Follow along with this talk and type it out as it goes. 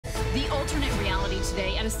The alternate reality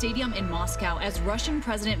today at a stadium in Moscow as Russian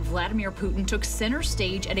President Vladimir Putin took center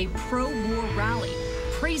stage at a pro-war rally,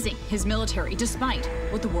 praising his military despite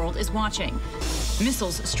what the world is watching.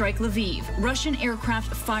 Missiles strike Lviv, Russian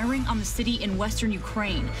aircraft firing on the city in western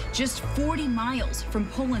Ukraine, just 40 miles from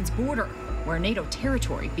Poland's border, where NATO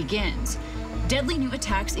territory begins. Deadly new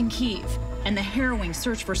attacks in Kyiv, and the harrowing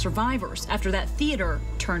search for survivors after that theater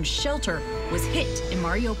turned shelter was hit in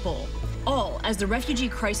Mariupol. All as the refugee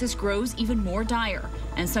crisis grows even more dire,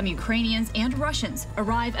 and some Ukrainians and Russians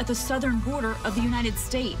arrive at the southern border of the United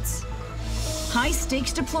States.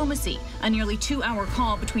 High-stakes diplomacy, a nearly 2-hour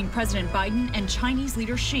call between President Biden and Chinese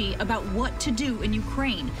leader Xi about what to do in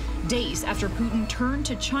Ukraine, days after Putin turned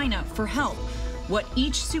to China for help. What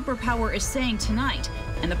each superpower is saying tonight,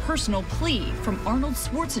 and the personal plea from Arnold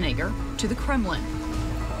Schwarzenegger to the Kremlin.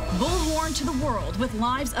 Bullhorn to the world with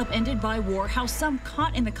lives upended by war, how some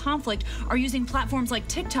caught in the conflict are using platforms like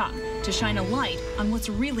TikTok to shine a light on what's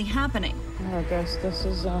really happening. I guess this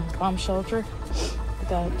is a bomb shelter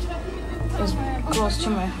that is close to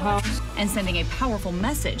my house. And sending a powerful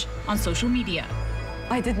message on social media.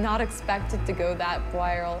 I did not expect it to go that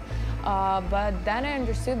viral, but then I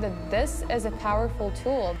understood that this is a powerful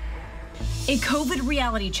tool. A COVID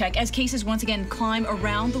reality check as cases once again climb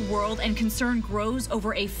around the world and concern grows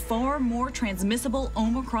over a far more transmissible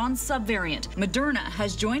Omicron subvariant. Moderna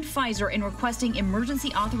has joined Pfizer in requesting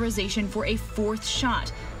emergency authorization for a 4th shot.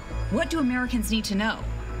 What do Americans need to know?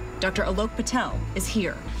 Dr. Alok Patel is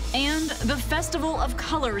here. And the Festival of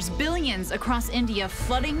Colors, billions across India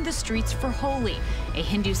flooding the streets for Holi, a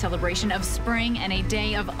Hindu celebration of spring and a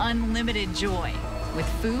day of unlimited joy with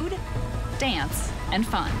food, dance, and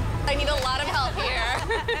fun. I need a lot of help here.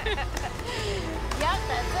 Yep,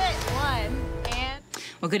 that's it. One. And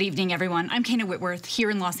well, good evening, everyone. I'm Kana Whitworth here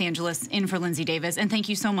in Los Angeles, in for Lindsay Davis, and thank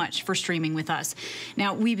you so much for streaming with us.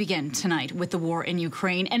 Now, we begin tonight with the war in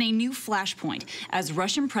Ukraine and a new flashpoint as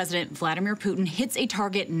Russian President Vladimir Putin hits a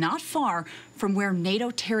target not far from where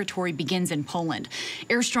NATO territory begins in Poland.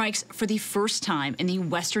 Airstrikes for the first time in the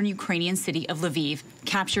western Ukrainian city of Lviv,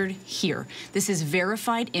 captured here. This is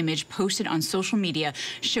verified image posted on social media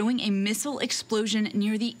showing a missile explosion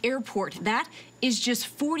near the airport that is just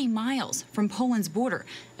 40 miles from Poland's border,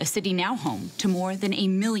 a city now home to more than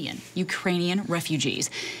 1 million Ukrainian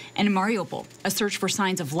refugees. And in Mariupol, a search for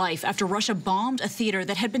signs of life after Russia bombed a theater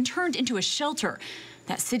that had been turned into a shelter.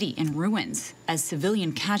 That city in ruins as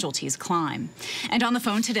civilian casualties climb. And on the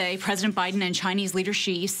phone today, President Biden and Chinese leader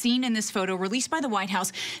Xi, seen in this photo released by the White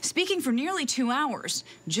House, speaking for nearly 2 hours,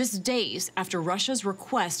 just days after Russia's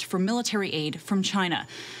request for military aid from China.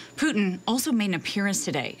 Putin also made an appearance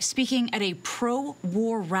today, speaking at a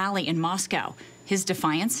pro-war rally in Moscow. His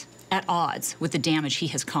defiance at odds with the damage he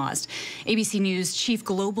has caused. ABC News Chief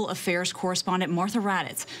Global Affairs Correspondent Martha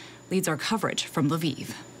Raddatz leads our coverage from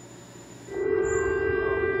Lviv.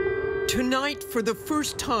 Tonight, for the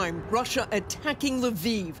first time, Russia attacking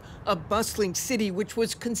Lviv, a bustling city which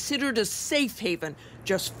was considered a safe haven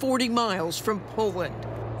just 40 miles from Poland.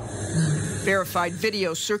 Verified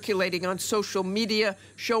video circulating on social media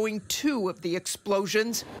showing 2 of the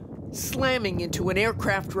explosions slamming into an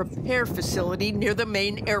aircraft repair facility near the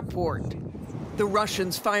main airport. The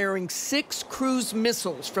Russians firing 6 cruise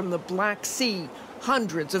missiles from the Black Sea,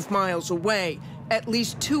 hundreds of miles away. At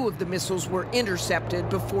least 2 of the missiles were intercepted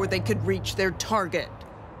before they could reach their target.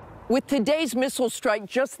 With today's missile strike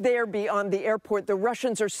just there beyond the airport, the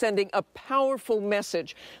Russians are sending a powerful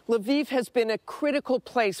message. Lviv has been a critical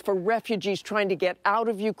place for refugees trying to get out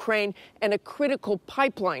of Ukraine and a critical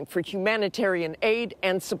pipeline for humanitarian aid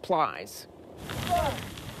and supplies.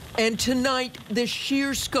 And tonight, the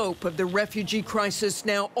sheer scope of the refugee crisis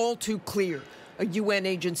now all too clear. A UN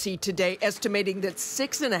agency today estimating that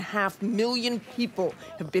 6.5 million people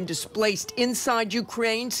have been displaced inside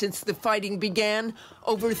Ukraine since the fighting began.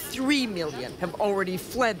 Over 3 million have already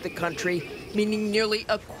fled the country, meaning nearly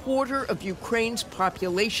a quarter of Ukraine's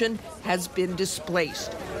population has been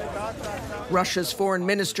displaced. Russia's Foreign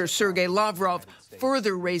Minister Sergei Lavrov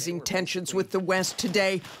further raising tensions with the West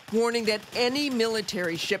today, warning that any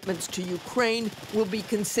military shipments to Ukraine will be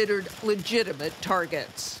considered legitimate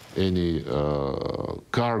targets. Any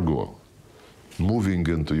cargo moving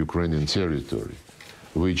into Ukrainian territory,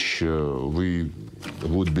 which we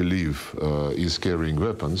would believe is carrying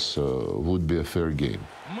weapons, would be a fair game.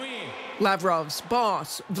 Lavrov's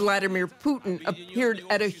boss, Vladimir Putin, appeared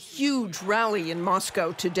at a huge rally in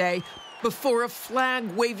Moscow today. Before a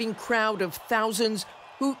flag-waving crowd of thousands,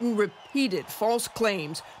 Putin repeated false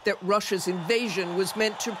claims that Russia's invasion was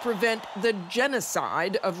meant to prevent the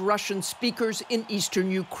genocide of Russian speakers in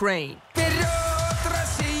eastern Ukraine.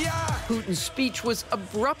 Putin's speech was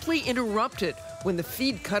abruptly interrupted when the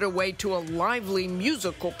feed cut away to a lively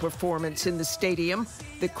musical performance in the stadium,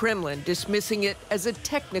 the Kremlin dismissing it as a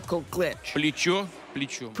technical glitch.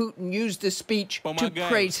 Putin used the speech to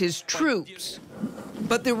praise his troops.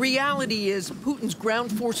 But the reality is Putin's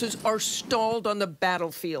ground forces are stalled on the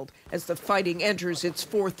battlefield as the fighting enters its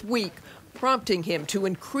fourth week, prompting him to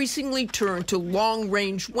increasingly turn to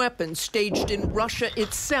long-range weapons staged in Russia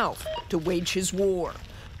itself to wage his war.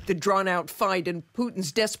 The drawn-out fight and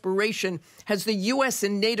Putin's desperation has the U.S.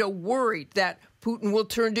 and NATO worried that Putin will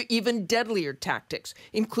turn to even deadlier tactics,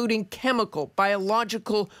 including chemical,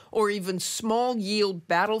 biological, or even small-yield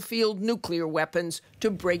battlefield nuclear weapons to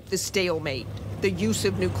break the stalemate. The use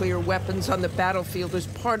of nuclear weapons on the battlefield is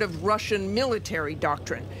part of Russian military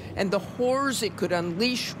doctrine, and the horrors it could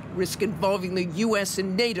unleash risk involving the U.S.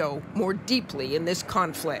 and NATO more deeply in this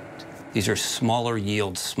conflict. These are smaller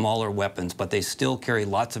yield, smaller weapons, but they still carry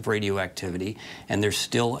lots of radioactivity, and they're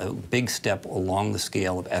still a big step along the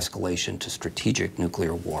scale of escalation to strategic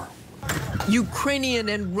nuclear war. Ukrainian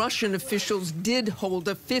and Russian officials did hold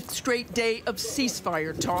a fifth straight day of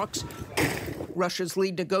ceasefire talks. Russia's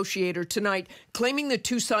lead negotiator tonight claiming the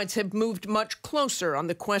two sides have moved much closer on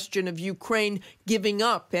the question of Ukraine giving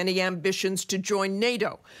up any ambitions to join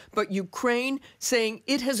NATO. But Ukraine saying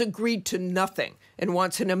it has agreed to nothing and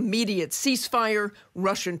wants an immediate ceasefire,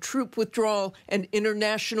 Russian troop withdrawal, and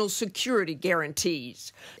international security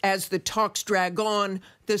guarantees. As the talks drag on,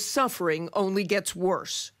 the suffering only gets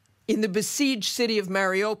worse. In the besieged city of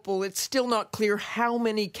Mariupol, it's still not clear how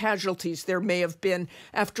many casualties there may have been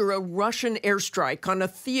after a Russian airstrike on a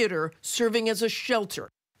theater serving as a shelter.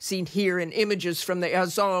 Seen here in images from the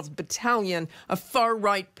Azov Battalion, a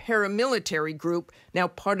far-right paramilitary group now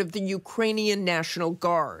part of the Ukrainian National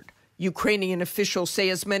Guard. Ukrainian officials say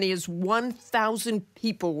as many as 1,000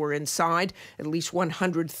 people were inside. At least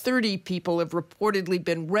 130 people have reportedly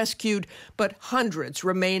been rescued, but hundreds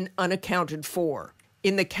remain unaccounted for.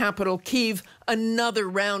 In the capital, Kyiv, another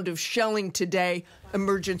round of shelling today.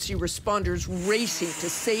 Emergency responders racing to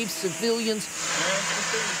save civilians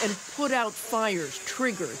and put out fires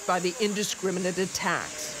triggered by the indiscriminate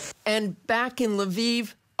attacks. And back in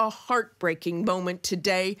Lviv, a heartbreaking moment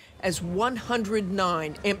today as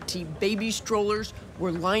 109 empty baby strollers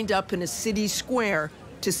were lined up in a city square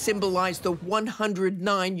to symbolize the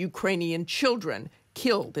 109 Ukrainian children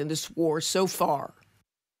killed in this war so far.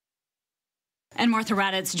 And Martha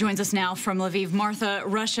Raddatz joins us now from Lviv. Martha,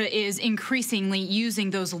 Russia is increasingly using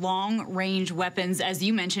those long-range weapons, as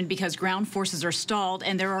you mentioned, because ground forces are stalled,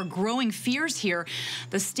 and there are growing fears here.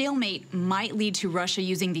 The stalemate might lead to Russia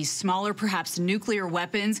using these smaller, perhaps nuclear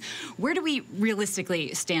weapons. Where do we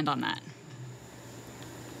realistically stand on that?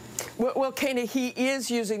 Well, Kana, he is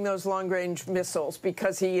using those long-range missiles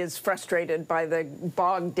because he is frustrated by the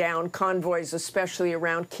bogged-down convoys, especially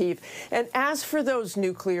around Kyiv. And as for those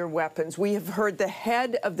nuclear weapons, we have heard the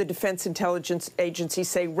head of the Defense Intelligence Agency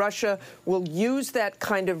say Russia will use that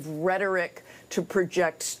kind of rhetoric to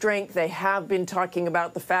project strength. They have been talking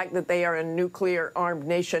about the fact that they are a nuclear-armed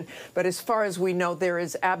nation. But as far as we know, there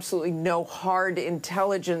is absolutely no hard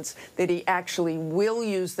intelligence that he actually will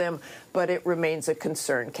use them. But it remains a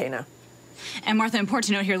concern, Kana. And Martha, important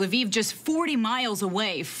to note here, Lviv just 40 miles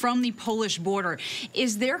away from the Polish border.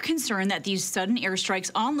 Is there concern that these sudden airstrikes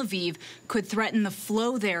on Lviv could threaten the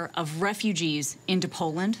flow there of refugees into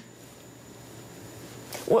Poland?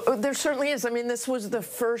 Well, there certainly is. I mean, this was the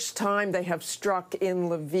first time they have struck in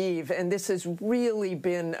Lviv, and this has really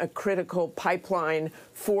been a critical pipeline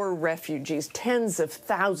for refugees. Tens of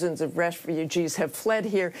thousands of refugees have fled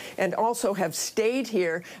here and also have stayed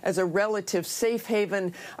here as a relative safe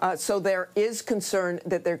haven. So there is concern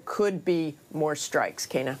that there could be more strikes.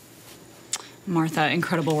 Kana. Martha,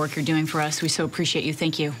 incredible work you're doing for us. We so appreciate you.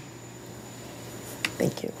 Thank you.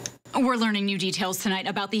 Thank you. We're learning new details tonight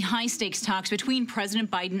about the high-stakes talks between President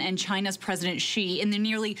Biden and China's President Xi. In the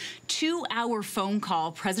nearly 2-hour phone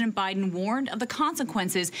call, President Biden warned of the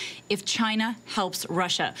consequences if China helps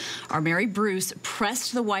Russia. Our Mary Bruce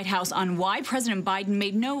pressed the White House on why President Biden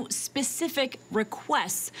made no specific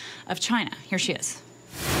requests of China. Here she is.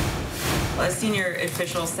 A senior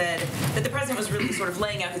official said that the president was really sort of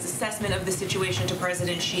laying out his assessment of the situation to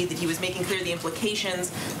President Xi, that he was making clear the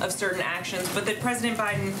implications of certain actions, but that President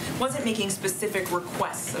Biden wasn't making specific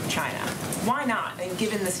requests of China. Why not, and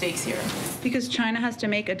given the stakes here? Because China has to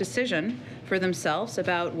make a decision for themselves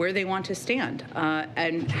about where they want to stand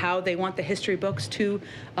and how they want the history books to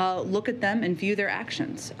look at them and view their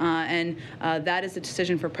actions. And that is a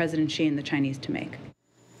decision for President Xi and the Chinese to make.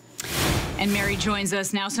 And Mary joins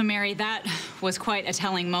us now. So, Mary, that was quite a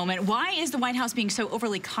telling moment. Why is the White House being so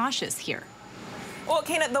overly cautious here? Well,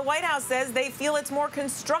 Kana, the White House says they feel it's more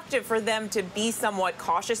constructive for them to be somewhat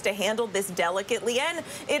cautious, to handle this delicately, and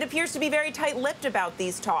it appears to be very tight-lipped about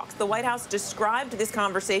these talks. The White House described this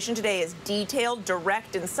conversation today as detailed,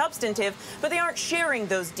 direct, and substantive, but they aren't sharing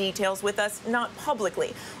those details with us, not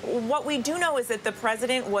publicly. What we do know is that the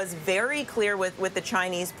president was very clear with the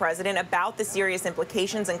Chinese president about the serious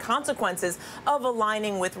implications and consequences of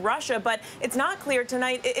aligning with Russia, but it's not clear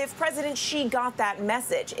tonight if President Xi got that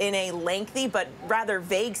message. In a lengthy but rather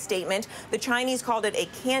vague statement, the Chinese called it a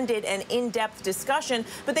candid and in-depth discussion,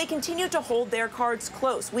 but they continue to hold their cards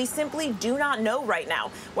close. We simply do not know right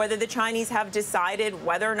now whether the Chinese have decided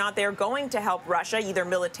whether or not they're going to help Russia, either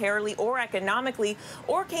militarily or economically,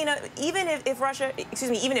 or even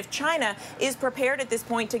if China is prepared at this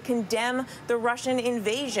point to condemn the Russian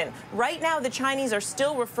invasion. Right now, the Chinese are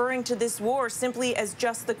still referring to this war simply as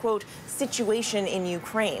just the, quote, situation in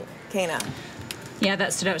Ukraine. Kana. Yeah,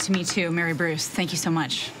 that stood out to me too. Mary Bruce, thank you so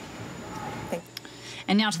much.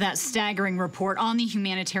 And now to that staggering report on the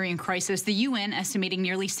humanitarian crisis. The UN estimating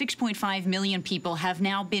nearly 6.5 million people have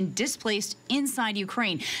now been displaced inside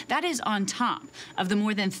Ukraine. That is on top of the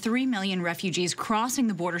more than 3 million refugees crossing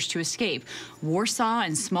the borders to escape. Warsaw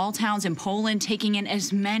and small towns in Poland taking in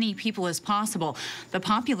as many people as possible. The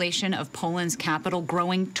population of Poland's capital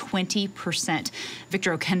growing 20%.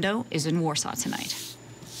 Victor Okendo is in Warsaw tonight.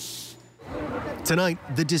 Tonight,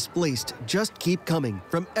 the displaced just keep coming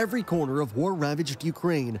from every corner of war-ravaged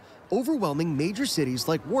Ukraine, overwhelming major cities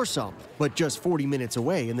like Warsaw, but just 40 minutes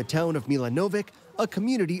away in the town of Milanowic, a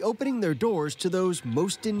community opening their doors to those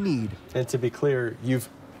most in need. And to be clear, you've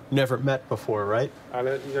never met before, right?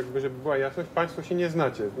 Ale jakby, żeby była jasność, państwo się nie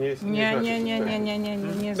znacie. Nie znamy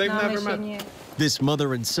się. This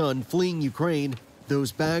mother and son fleeing Ukraine,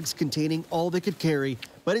 those bags containing all they could carry,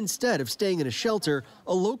 but instead of staying in a shelter,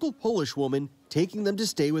 a local Polish woman taking them to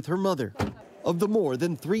stay with her mother. Of the more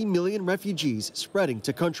than 3 million refugees spreading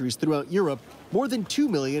to countries throughout Europe, more than 2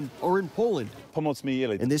 million are in Poland.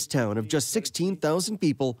 In this town of just 16,000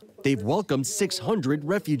 people, they've welcomed 600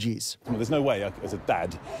 refugees. There's no way, as a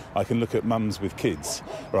dad, I can look at mums with kids,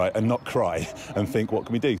 right, and not cry and think, what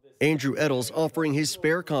can we do? Andrew Eddles offering his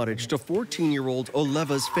spare cottage to 14-year-old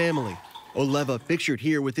Oleva's family. Oleva pictured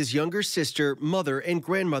here with his younger sister, mother, and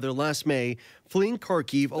grandmother last May, fleeing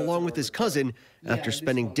Kharkiv along with his cousin after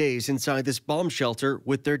spending days inside this bomb shelter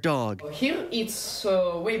with their dog. Here it's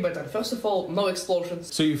way better. First of all, no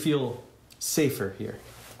explosions. So you feel safer here?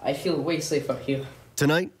 I feel way safer here.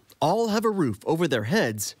 Tonight, all have a roof over their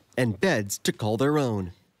heads and beds to call their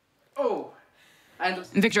own.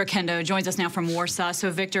 Victor Okendo joins us now from Warsaw.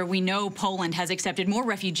 So, Victor, we know Poland has accepted more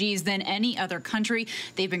refugees than any other country.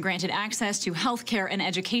 They've been granted access to health care and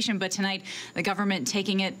education, but tonight the government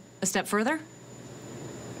taking it a step further?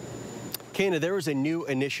 Kana, there is a new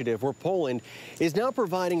initiative where Poland is now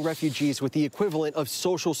providing refugees with the equivalent of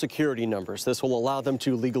Social Security numbers. This will allow them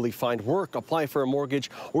to legally find work, apply for a mortgage,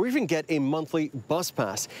 or even get a monthly bus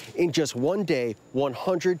pass. In just one day,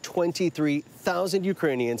 123,000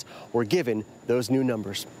 Ukrainians were given those new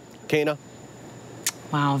numbers. Kana?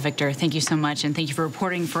 Wow, Victor, thank you so much, and thank you for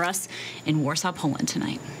reporting for us in Warsaw, Poland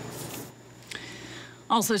tonight.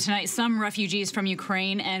 Also tonight, some refugees from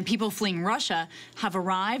Ukraine and people fleeing Russia have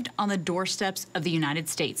arrived on the doorsteps of the United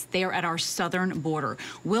States. They are at our southern border.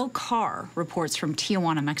 Will Carr reports from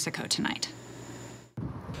Tijuana, Mexico tonight.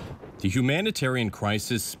 The humanitarian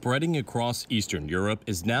crisis spreading across Eastern Europe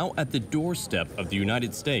is now at the doorstep of the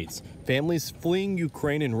United States. Families fleeing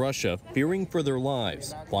Ukraine and Russia, fearing for their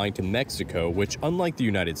lives, flying to Mexico, which, unlike the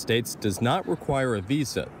United States, does not require a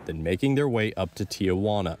visa, then making their way up to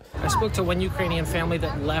Tijuana. I spoke to one Ukrainian family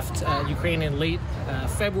that left Ukraine in late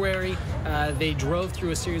February. They drove through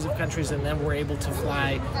a series of countries and then were able to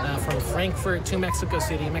fly from Frankfurt to Mexico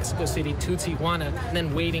City to Tijuana, and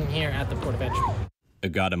then waiting here at the port of entry.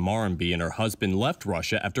 Agata Marambi and her husband left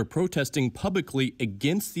Russia after protesting publicly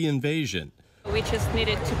against the invasion. We just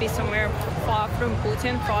needed to be somewhere far from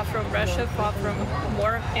Putin, far from Russia, far from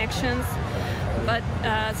war actions. But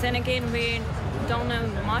then again, we don't know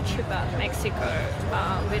much about Mexico.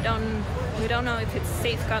 We don't know if it's a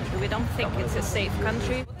safe country. We don't think it's a safe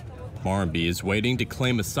country. Marambi is waiting to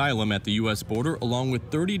claim asylum at the U.S. border along with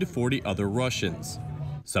 30 to 40 other Russians.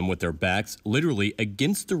 Some with their backs literally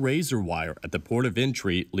against the razor wire at the port of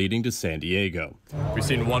entry leading to San Diego. We've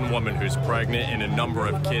seen one woman who's pregnant and a number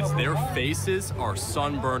of kids. Their faces are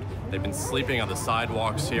sunburned. They've been sleeping on the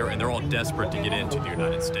sidewalks here, and they're all desperate to get into the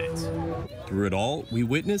United States. Through it all, we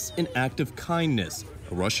witness an act of kindness.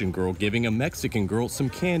 A Russian girl giving a Mexican girl some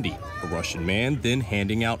candy. A Russian man then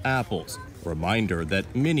handing out apples. A reminder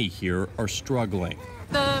that many here are struggling.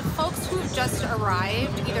 The folks who just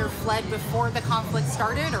arrived either fled before the conflict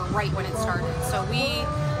started or right when it started. So we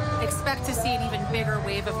expect to see an even bigger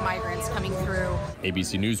wave of migrants coming through.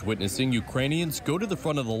 ABC News witnessing Ukrainians go to the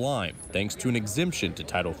front of the line thanks to an exemption to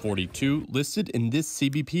Title 42 listed in this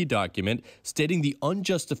CBP document stating the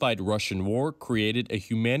unjustified Russian war created a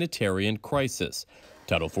humanitarian crisis.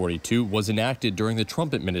 Title 42 was enacted during the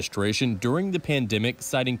Trump administration during the pandemic,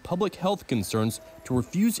 citing public health concerns to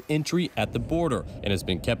refuse entry at the border, and has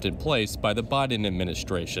been kept in place by the Biden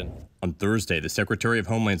administration. On Thursday, the Secretary of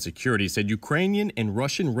Homeland Security said Ukrainian and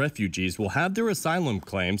Russian refugees will have their asylum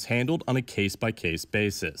claims handled on a case-by-case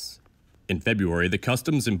basis. In February, the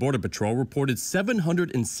Customs and Border Patrol reported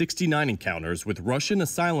 769 encounters with Russian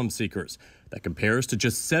asylum seekers. That compares to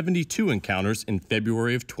just 72 encounters in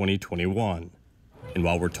February of 2021. And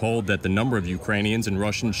while we're told that the number of Ukrainians and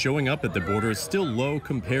Russians showing up at the border is still low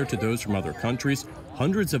compared to those from other countries,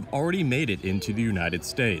 hundreds have already made it into the United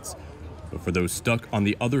States. But for those stuck on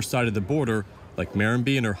the other side of the border, like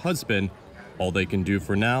Marenby and her husband, all they can do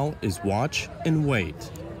for now is watch and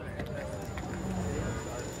wait.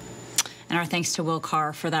 And our thanks to Will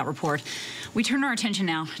Carr for that report. We turn our attention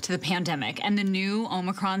now to the pandemic and the new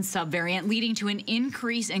Omicron subvariant leading to an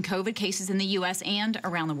increase in COVID cases in the U.S. and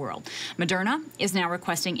around the world. Moderna is now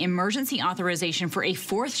requesting emergency authorization for a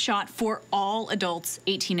fourth shot for all adults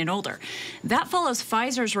 18 and older. That follows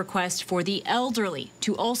Pfizer's request for the elderly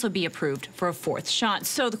to also be approved for a fourth shot.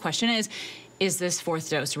 So the question is this fourth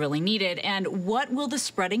dose really needed? And what will the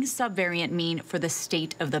spreading subvariant mean for the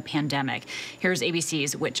state of the pandemic? Here's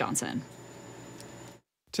ABC's Whit Johnson.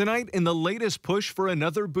 Tonight, in the latest push for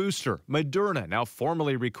another booster, Moderna now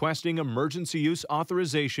formally requesting emergency use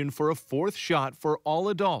authorization for a fourth shot for all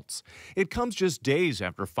adults. It comes just days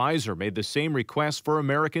after Pfizer made the same request for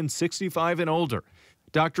Americans 65 and older.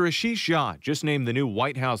 Dr. Ashish Jha, just named the new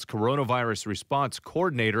White House coronavirus response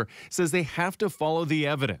coordinator, says they have to follow the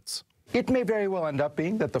evidence. It may very well end up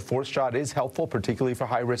being that the fourth shot is helpful, particularly for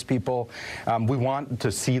high-risk people. We want to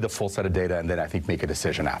see the full set of data and then I think make a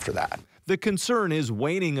decision after that. The concern is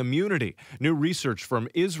waning immunity. New research from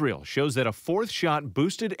Israel shows that a fourth shot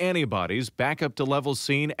boosted antibodies back up to levels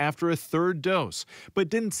seen after a third dose, but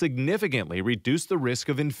didn't significantly reduce the risk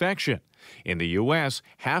of infection. In the U.S.,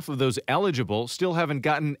 half of those eligible still haven't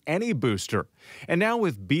gotten any booster. And now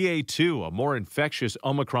with BA2, a more infectious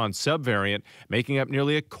Omicron subvariant, making up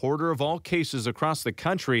nearly a quarter of all cases across the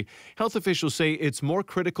country, health officials say it's more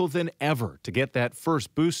critical than ever to get that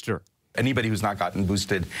first booster. Anybody who's not gotten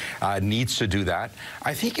boosted needs to do that.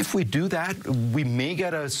 I think if we do that, we may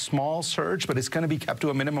get a small surge, but it's going to be kept to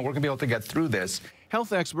a minimum. We're going to be able to get through this.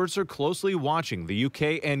 Health experts are closely watching the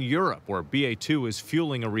UK and Europe, where BA2 is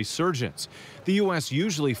fueling a resurgence. The U.S.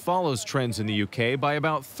 usually follows trends in the UK by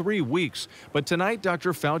about 3 weeks, but tonight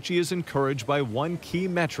Dr. Fauci is encouraged by one key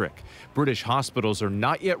metric. British hospitals are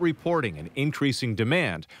not yet reporting an increasing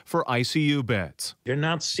demand for ICU beds. They're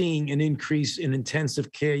not seeing an increase in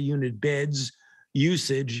intensive care unit beds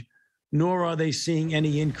usage, nor are they seeing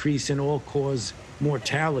any increase in all-cause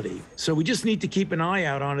mortality. So we just need to keep an eye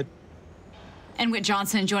out on it. And Whit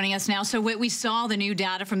Johnson joining us now. So Whit, we saw the new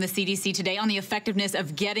data from the CDC today on the effectiveness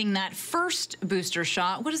of getting that first booster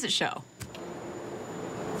shot. What does it show?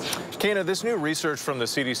 Kana, this new research from the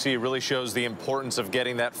CDC really shows the importance of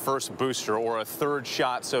getting that first booster, or a third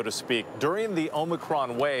shot, so to speak. During the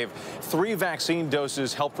Omicron wave, 3 vaccine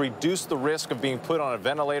doses helped reduce the risk of being put on a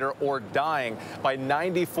ventilator or dying by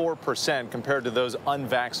 94% compared to those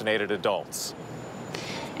unvaccinated adults.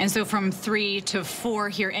 And so from 3 to 4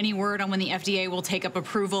 here, any word on when the FDA will take up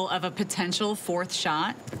approval of a potential fourth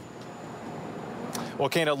shot? Well,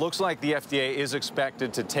 Kana, it looks like the FDA is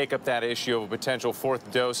expected to take up that issue of a potential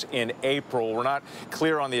fourth dose in April. We're not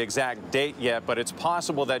clear on the exact date yet, but it's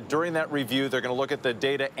possible that during that review, they're going to look at the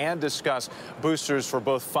data and discuss boosters for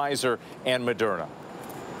both Pfizer and Moderna.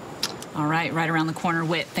 All right around the corner.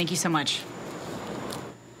 Whit, thank you so much.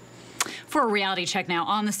 For a reality check now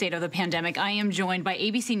on the state of the pandemic, I am joined by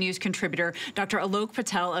ABC News contributor Dr. Alok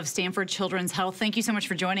Patel of Stanford Children's Health. Thank you so much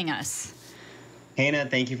for joining us. Hannah,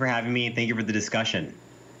 thank you for having me. Thank you for the discussion.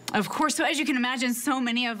 Of course. So as you can imagine, so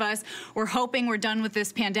many of us were hoping we're done with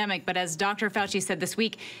this pandemic. But as Dr. Fauci said this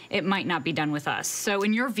week, it might not be done with us. So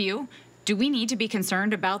in your view, do we need to be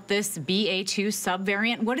concerned about this BA2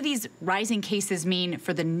 subvariant? What do these rising cases mean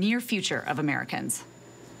for the near future of Americans?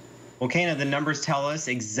 Well, Kana, the numbers tell us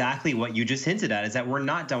exactly what you just hinted at, is that we're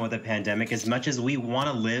not done with the pandemic as much as we want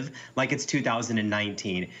to live like it's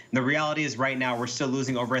 2019. The reality is right now we're still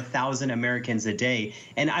losing over 1,000 Americans a day.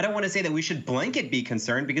 And I don't want to say that we should blanket be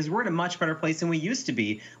concerned because we're in a much better place than we used to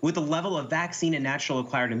be with the level of vaccine and natural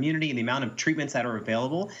acquired immunity and the amount of treatments that are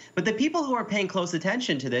available. But the people who are paying close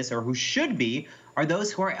attention to this, or who should be, are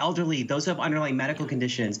those who are elderly, those who have underlying medical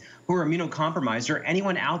conditions, who are immunocompromised, or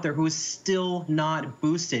anyone out there who is still not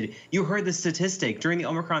boosted. You heard the statistic during the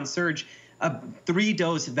Omicron surge. A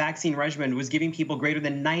 3-dose vaccine regimen was giving people greater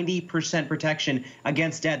than 90% protection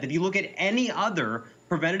against death. If you look at any other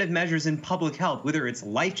preventative measures in public health, whether it's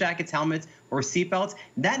life jackets, helmets, or seatbelts,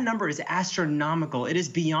 that number is astronomical. It is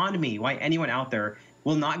beyond me why anyone out there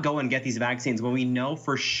will not go and get these vaccines when we know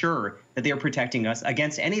for sure that they are protecting us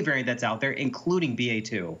against any variant that's out there, including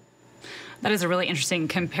BA2. That is a really interesting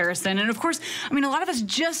comparison. And of course, I mean, a lot of us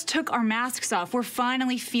just took our masks off. We're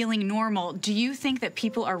finally feeling normal. Do you think that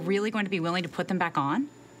people are really going to be willing to put them back on?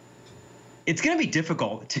 It's going to be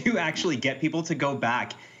difficult to actually get people to go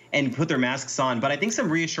back and put their masks on. But I think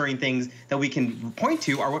some reassuring things that we can point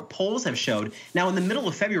to are what polls have showed. Now, in the middle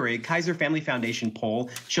of February, a Kaiser Family Foundation poll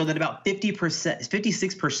showed that about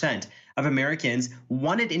 56% of Americans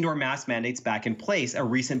wanted indoor mask mandates back in place. A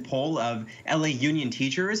recent poll of LA union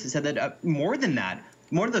teachers said that more than that,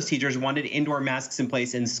 more of those teachers wanted indoor masks in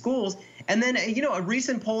place in schools. And then, a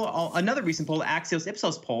recent poll, another recent poll, Axios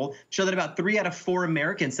Ipsos poll, showed that about 3 out of 4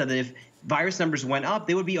 Americans said that if virus numbers went up,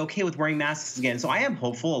 they would be okay with wearing masks again. So I am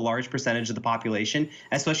hopeful a large percentage of the population,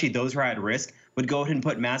 especially those who are at risk, would go ahead and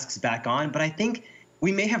put masks back on. But I think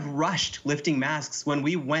we may have rushed lifting masks when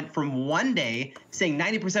we went from one day saying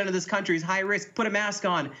 90% of this country is high risk, put a mask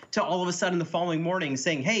on, to all of a sudden the following morning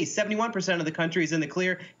saying, hey, 71% of the country is in the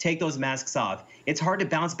clear, take those masks off. It's hard to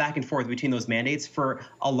bounce back and forth between those mandates for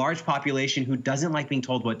a large population who doesn't like being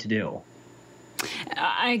told what to do.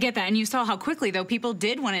 I get that. And you saw how quickly, though, people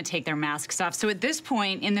did want to take their masks off. So at this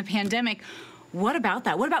point in the pandemic, what about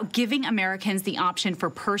that? What about giving Americans the option for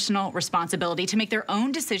personal responsibility to make their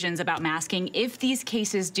own decisions about masking if these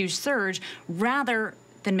cases do surge, rather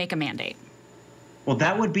than make a mandate? Well,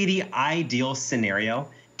 that would be the ideal scenario,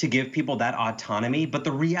 to give people that autonomy. But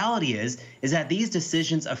the reality is that these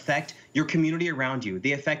decisions affect your community around you.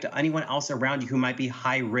 They affect anyone else around you who might be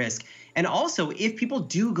high risk. And also, if people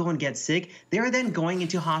do go and get sick, they're then going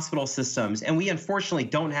into hospital systems. And we unfortunately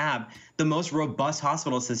don't have the most robust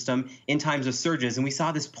hospital system in times of surges. And we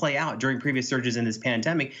saw this play out during previous surges in this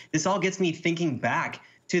pandemic. This all gets me thinking back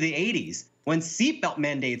to the 80s when seatbelt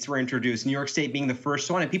mandates were introduced, New York State being the first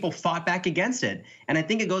one, and people fought back against it. And I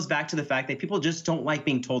think it goes back to the fact that people just don't like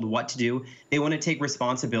being told what to do. They want to take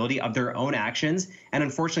responsibility of their own actions. And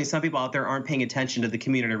unfortunately, some people out there aren't paying attention to the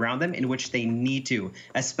community around them, in which they need to,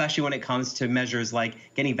 especially when it comes to measures like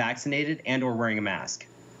getting vaccinated and or wearing a mask.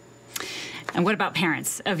 And what about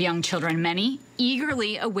parents of young children? Many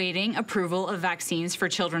eagerly awaiting approval of vaccines for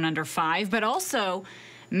children under 5, but also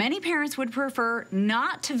many parents would prefer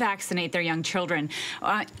not to vaccinate their young children.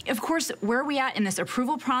 Of course, where are we at in this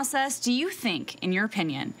approval process? Do you think, in your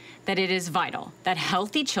opinion, that it is vital that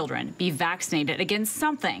healthy children be vaccinated against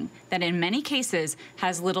something that in many cases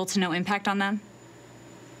has little to no impact on them?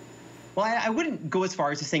 Well, I wouldn't go as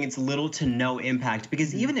far as to saying it's little to no impact,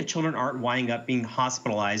 because even if children aren't winding up being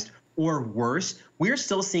hospitalized or worse, we're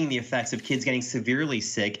still seeing the effects of kids getting severely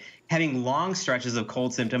sick, having long stretches of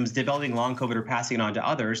cold symptoms, developing long COVID, or passing it on to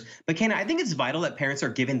others. But Ken, I think it's vital that parents are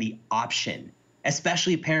given the option,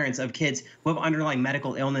 especially parents of kids who have underlying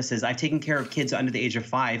medical illnesses. I've taken care of kids under the age of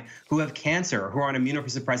 5 who have cancer, who are on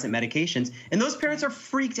immunosuppressant medications, and those parents are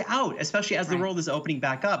freaked out, especially as the world is opening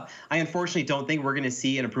back up. I unfortunately don't think we're going to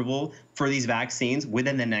see an approval for these vaccines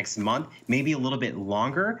within the next month, maybe a little bit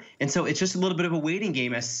longer. And so it's just a little bit of a waiting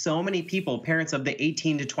game, as so many people, parents of the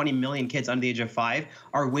 18 to 20 million kids under the age of 5,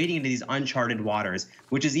 are wading into these uncharted waters,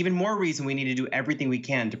 which is even more reason we need to do everything we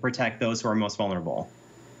can to protect those who are most vulnerable.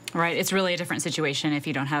 Right. It's really a different situation if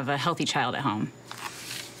you don't have a healthy child at home.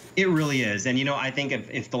 It really is. And, I think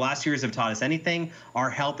if the last years have taught us anything, our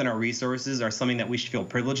health and our resources are something that we should feel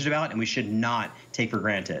privileged about and we should not take for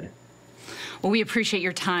granted. Well, we appreciate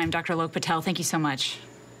your time, Dr. Lok Patel. Thank you so much.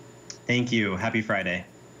 Thank you. Happy Friday.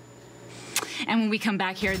 And when we come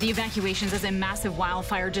back here, the evacuations as a massive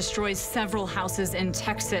wildfire destroys several houses in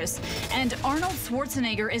Texas. And Arnold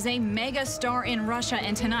Schwarzenegger is a mega star in Russia,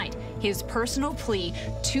 and tonight, his personal plea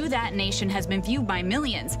to that nation has been viewed by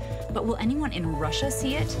millions. But will anyone in Russia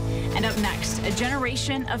see it? And up next, a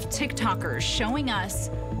generation of TikTokers showing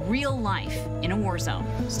us real life in a war zone.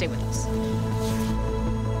 Stay with us.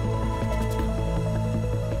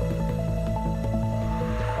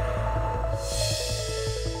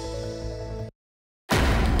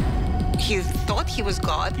 He thought he was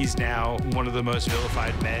God. He's now one of the most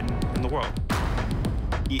vilified men in the world.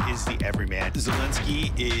 He is the everyman.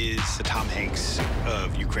 Zelensky is the Tom Hanks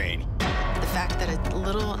of Ukraine. The fact that a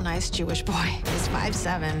little nice Jewish boy is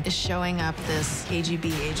 5'7" is showing up this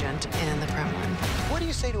KGB agent in the Kremlin. What do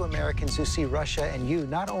you say to Americans who see Russia and you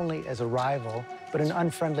not only as a rival, but an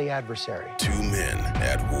unfriendly adversary? Two men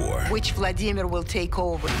at war. Which Vladimir will take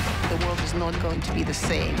over. The world is not going to be the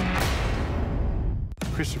same.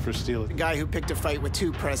 Christopher Steele. The guy who picked a fight with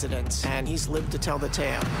 2 presidents, and he's lived to tell the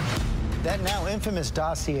tale. That now infamous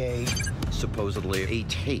dossier. Supposedly a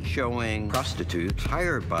tape showing prostitutes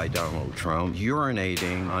hired by Donald Trump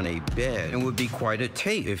urinating on a bed, and would be quite a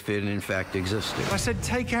tape if it in fact existed. I said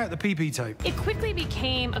take out the PP tape. It quickly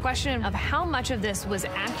became a question of how much of this was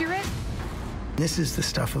accurate. This is the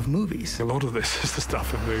stuff of movies. A lot of this is the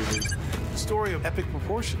stuff of movies. Story of epic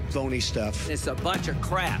proportions. Phony stuff. It's a bunch of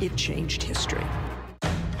crap. It changed history.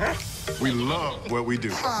 We love what we do.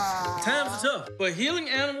 Times are tough, but healing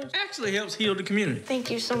animals actually helps heal the community. Thank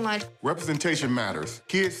you so much. Representation matters.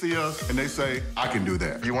 Kids see us and they say, I can do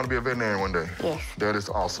that. You want to be a veterinarian one day? Yes. That is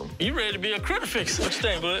awesome. You ready to be a critter fixer? What you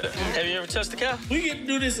think, bud? Have you ever touched a cow? We get to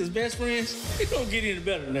do this as best friends. It don't get any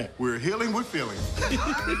better than that. We're healing with feelings.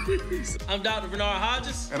 I'm Dr. Bernard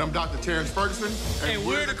Hodges. And I'm Dr. Terrence Ferguson. And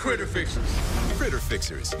we're the Critter Fixers. Critter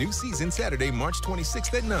Fixers, new season Saturday, March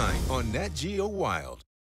 26th at 9 on Nat Geo Wild.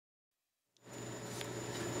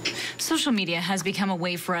 Social media has become a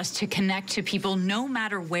way for us to connect to people no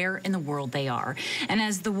matter where in the world they are. And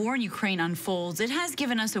as the war in Ukraine unfolds, it has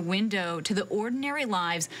given us a window to the ordinary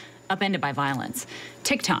lives upended by violence.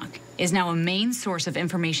 TikTok is now a main source of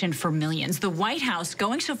information for millions. The White House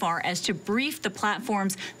going so far as to brief the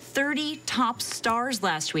platform's 30 top stars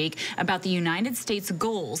last week about the United States'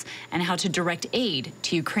 goals and how to direct aid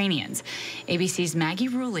to Ukrainians. ABC's Maggie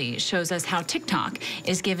Rulli shows us how TikTok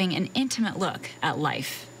is giving an intimate look at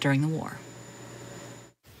life during the war.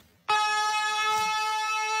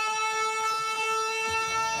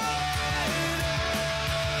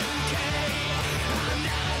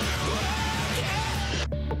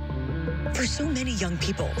 For so many young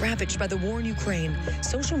people ravaged by the war in Ukraine,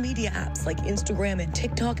 social media apps like Instagram and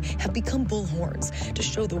TikTok have become bullhorns to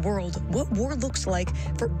show the world what war looks like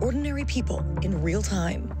for ordinary people in real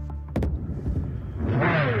time.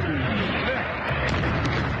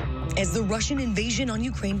 As the Russian invasion on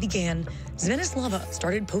Ukraine began, Zvenislava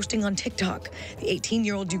started posting on TikTok, the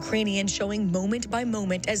 18-year-old Ukrainian showing moment by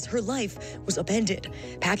moment as her life was upended,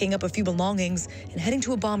 packing up a few belongings and heading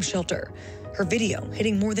to a bomb shelter. Her video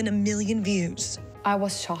hitting more than 1 million views. I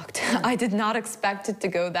was shocked. I did not expect it to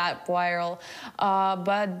go that viral.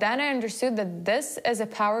 But then I understood that this is a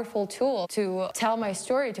powerful tool to tell my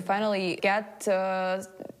story, to finally get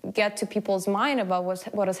to people's mind about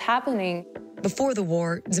what is happening. Before the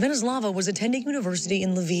war, Zvenislava was attending university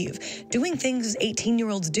in Lviv, doing things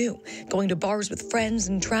 18-year-olds do, going to bars with friends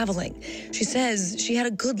and traveling. She says she had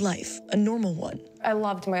a good life, a normal one. I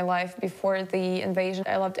loved my life before the invasion.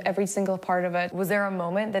 I loved every single part of it. Was there a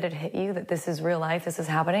moment that it hit you that this is real life, this is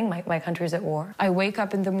happening, my country's at war? I wake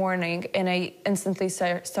up in the morning and I instantly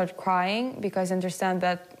start crying because I understand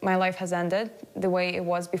that my life has ended the way it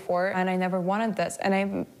was before, and I never wanted this. And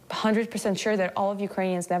I'm 100% sure that all of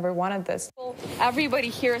Ukrainians never wanted this. Everybody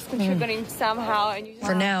here is contributing somehow.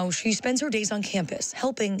 For now, she spends her days on campus,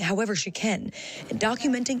 helping however she can, and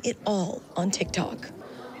documenting it all on TikTok.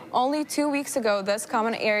 Only 2 weeks ago, this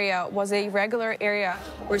common area was a regular area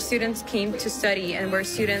where students came to study and where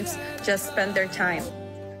students just spent their time.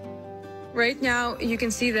 Right now, you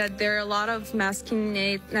can see that there are a lot of masking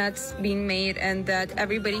nets being made and that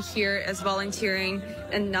everybody here is volunteering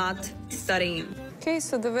and not studying. Okay,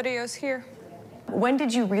 so the video is here. When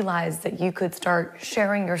did you realize that you could start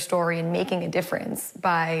sharing your story and making a difference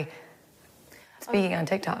by speaking on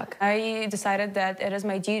TikTok? I decided that it is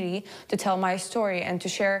my duty to tell my story and to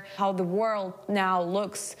share how the world now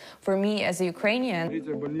looks for me as a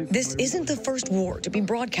Ukrainian. This isn't the first war to be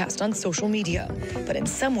broadcast on social media, but in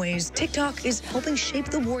some ways, TikTok is helping shape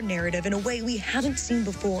the war narrative in a way we haven't seen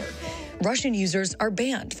before. Russian users are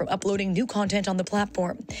banned from uploading new content on the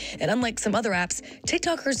platform. And unlike some other apps,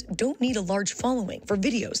 TikTokers don't need a large following for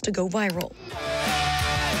videos to go viral.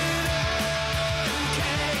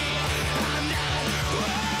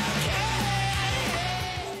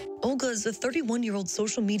 Olga's a 31-year-old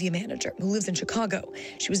social media manager who lives in Chicago.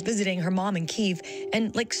 She was visiting her mom in Kyiv,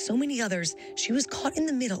 and like so many others, she was caught in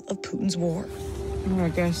the middle of Putin's war. I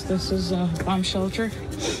guess this is a bomb shelter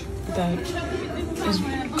that is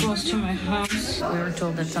close to my house. We were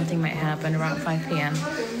told that something might happen around 5 p.m.,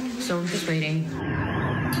 so we're just waiting.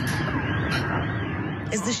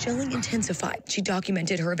 As the shelling intensified, she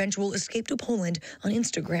documented her eventual escape to Poland on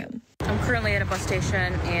Instagram. I'm currently at a bus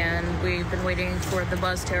station, and we've been waiting for the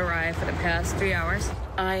bus to arrive for the past 3 hours.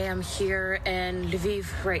 I am here in Lviv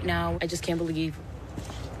right now. I just can't believe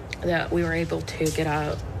that we were able to get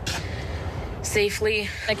out safely.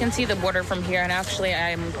 I can see the border from here, and actually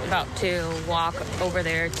I'm about to walk over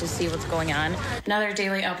there to see what's going on. Another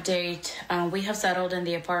daily update. We have settled in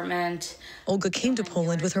the apartment. Olga came to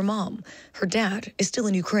Poland with her mom. Her dad is still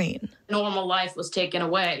in Ukraine. Normal life was taken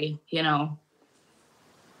away, you know.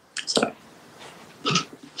 So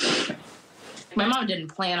my mom didn't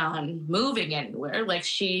plan on moving anywhere. Like,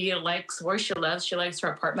 she likes where she lives. She likes her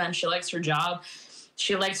apartment. She likes her job.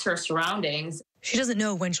 She likes her surroundings. She doesn't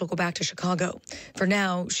know when she'll go back to Chicago. For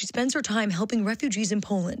now, she spends her time helping refugees in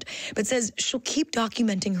Poland, but says she'll keep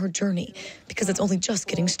documenting her journey because it's only just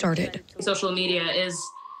getting started. Social media is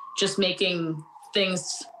just making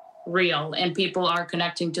things real, and people are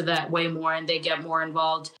connecting to that way more, and they get more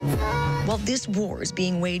involved. While this war is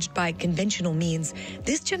being waged by conventional means,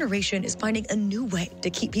 this generation is finding a new way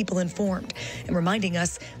to keep people informed and reminding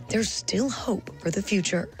us there's still hope for the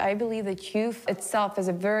future. I believe that youth itself is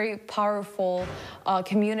a very powerful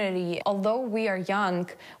community. Although we are young,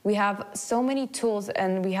 we have so many tools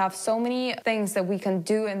and we have so many things that we can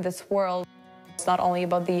do in this world. It's not only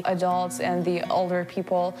about the adults and the older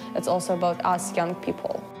people, it's also about us young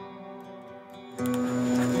people.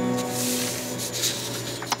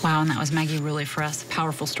 Wow, and that was Maggie Rulli for us.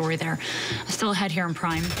 Powerful story there. Still ahead here in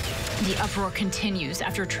Prime. The uproar continues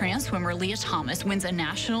after trans swimmer Leah Thomas wins a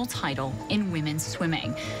national title in women's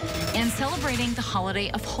swimming. And celebrating the holiday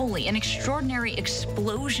of Holi, an extraordinary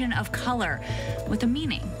explosion of color with a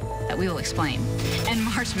meaning that we will explain. And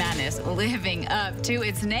March Madness living up to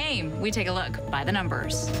its name. We take a look by the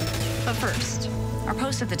numbers. But first, our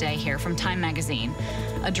post of the day here from Time Magazine.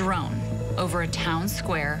 A drone over a town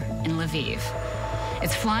square in Lviv.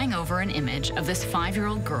 It's flying over an image of this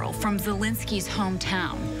 5-year-old girl from Zelensky's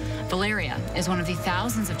hometown. Valeria is one of the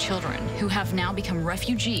thousands of children who have now become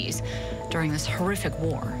refugees during this horrific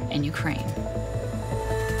war in Ukraine.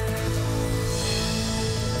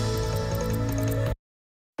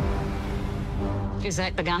 Is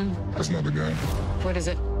that the gun? That's not the gun. What is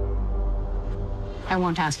it? I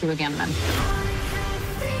won't ask you again then.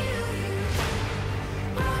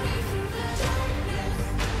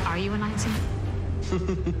 Are you a Nazi? The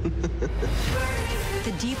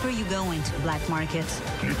deeper you go into black markets,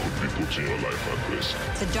 You could be putting your life at risk.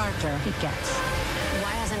 the darker it gets.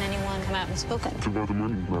 Why hasn't anyone come out and spoken? It's about the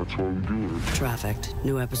money. That's why we do it. Trafficked.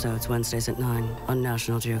 New episodes Wednesdays at 9 on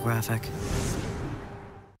National Geographic.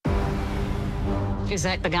 Is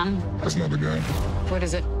that the gun? That's not the gun. What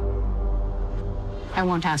is it? I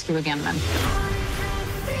won't ask you again then.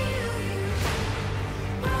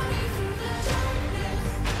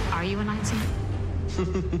 Are you a Nazi? The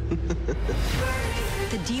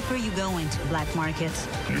deeper you go into black markets,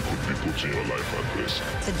 You could be putting your life at risk.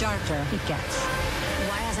 the darker it gets.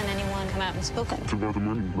 Why hasn't anyone come out and spoken? It's about the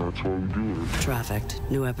money. That's why we do it. Trafficked.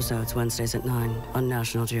 New episodes Wednesdays at 9 on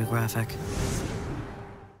National Geographic.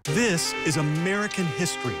 This is American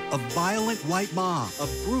history. A violent white mob, a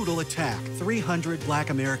brutal attack, 300 black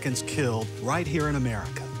Americans killed right here in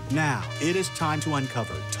America. Now, it is time to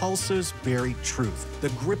uncover Tulsa's buried truth. The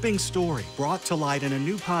gripping story brought to light in a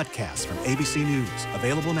new podcast from ABC News.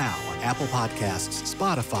 Available now on Apple Podcasts,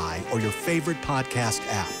 Spotify, or your favorite podcast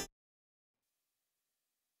app.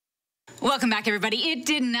 Welcome back, everybody. It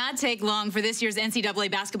did not take long for this year's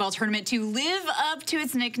NCAA basketball tournament to live up to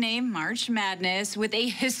its nickname, March Madness, with a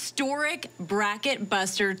historic bracket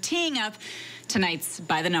buster teeing up tonight's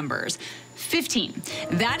By the Numbers. 15.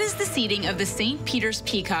 That is the seeding of the St. Peter's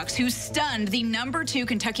Peacocks, who stunned the #2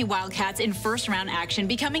 Kentucky Wildcats in first-round action,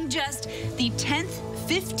 becoming just the 10th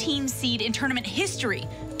 15 seed in tournament history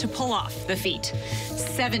to pull off the feat.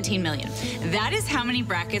 17 million. That is how many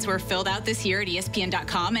brackets were filled out this year at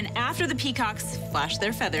ESPN.com. And after the Peacocks flashed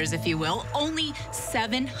their feathers, if you will, only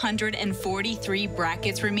 743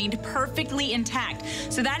 brackets remained perfectly intact.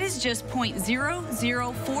 So that is just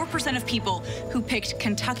 0.004% of people who picked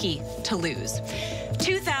Kentucky to lose.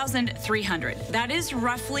 2,300. That is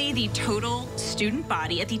roughly the total student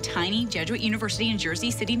body at the tiny Jesuit University in Jersey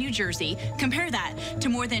City, New Jersey. Compare that to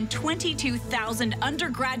more than 22,000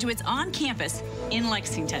 undergraduates on campus in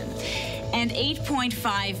Lexington. And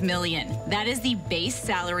 8.5 million. That is the base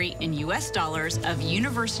salary in U.S. dollars of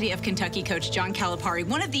University of Kentucky coach John Calipari,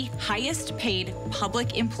 one of the highest paid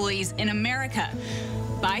public employees in America.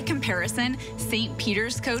 By comparison, St.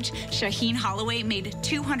 Peter's coach Shaheen Holloway made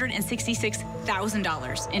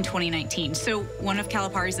 $266,000 in 2019. So one of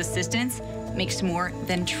Calipari's assistants makes more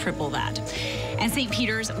than triple that. And St.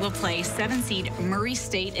 Peter's will play 7-seed Murray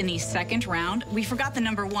State in the second round. We forgot the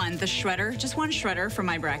number 1, the Shredder. Just one Shredder for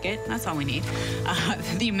my bracket. That's all we need.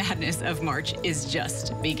 The madness of March is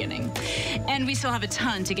just beginning. And we still have a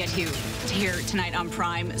ton to get to here tonight on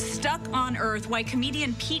Prime. Stuck on Earth, why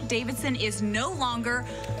comedian Pete Davidson is no longer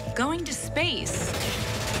going to space.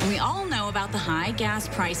 We all know about the high gas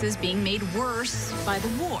prices being made worse by the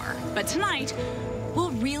war. But tonight, we'll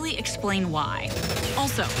really explain why.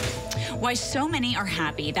 Also, why so many are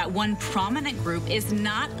happy that one prominent group is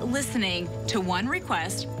not listening to one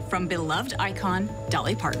request from beloved icon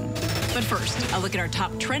Dolly Parton. But first, a look at our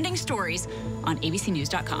top trending stories on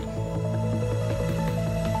abcnews.com.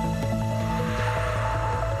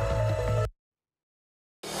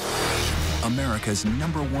 America's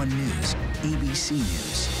 #1 news, ABC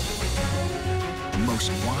News.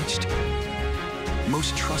 Most watched,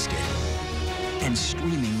 most trusted, and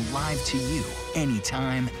streaming live to you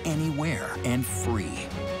anytime, anywhere, and free.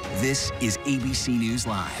 This is ABC News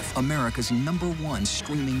Live, America's #1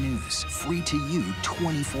 streaming news, free to you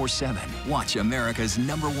 24/7. Watch America's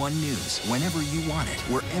 #1 news whenever you want it,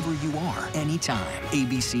 wherever you are, anytime.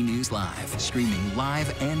 ABC News Live, streaming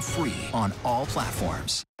live and free on all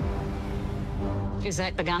platforms. Is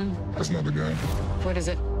that the gun? That's not the gun. What is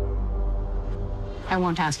it? I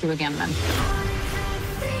won't ask you again then.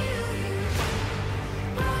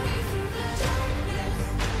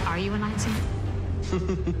 Are you a Nazi?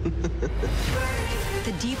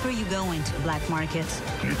 The deeper you go into black markets,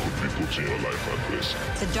 You put your life at risk.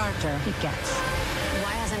 the darker it gets.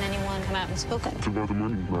 Why hasn't anyone come out and spoken? It's about the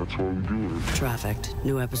money. That's why we do it. Trafficked.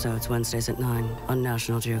 New episodes Wednesdays at 9 on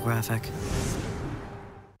National Geographic.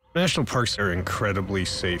 National parks are incredibly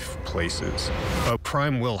safe places, but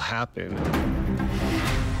crime will happen.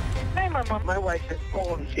 Hey, my wife has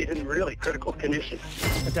fallen. She's in really critical condition.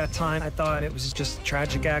 At that time, I thought it was just a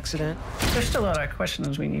tragic accident. There's still a lot of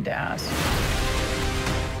questions we need to ask.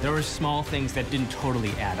 There were small things that didn't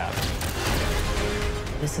totally add up.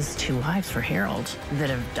 This is 2 lives for Harold that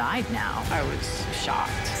have died now. I was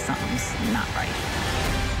shocked. Something's not right.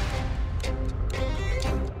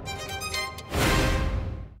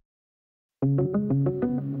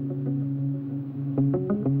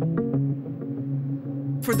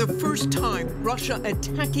 For the first time, Russia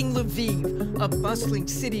attacking Lviv, a bustling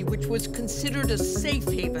city which was considered a safe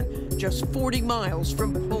haven just 40 miles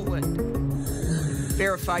from Poland.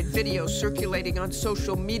 Verified video circulating on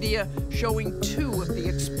social media showing 2 of the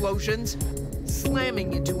explosions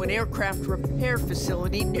slamming into an aircraft repair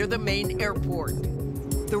facility near the main airport.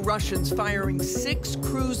 The Russians firing 6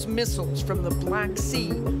 cruise missiles from the Black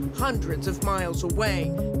Sea, hundreds of miles away.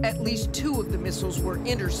 At least 2 of the missiles were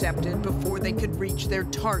intercepted before they could reach their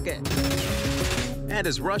target. And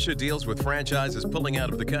as Russia deals with franchises pulling out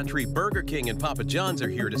of the country, Burger King and Papa John's are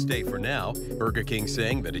here to stay for now. Burger King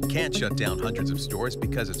saying that it can't shut down hundreds of stores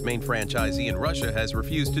because its main franchisee in Russia has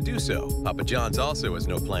refused to do so. Papa John's also has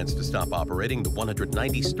no plans to stop operating the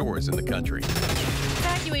 190 stores in the country.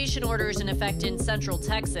 Evacuation orders in effect in central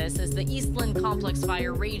Texas as the Eastland Complex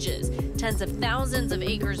fire rages. Tens of thousands of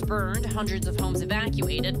acres burned, hundreds of homes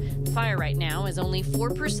evacuated. The fire right now is only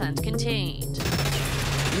 4% contained.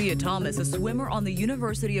 Leah Thomas, a swimmer on the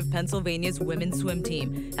University of Pennsylvania's women's swim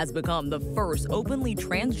team, has become the first openly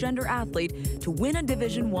transgender athlete to win a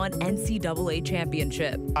Division I NCAA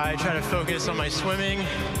championship. I try to focus on my swimming,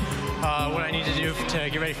 what I need to do to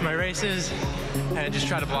get ready for my races, and just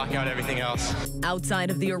try to block out everything else. Outside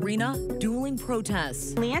of the arena, dueling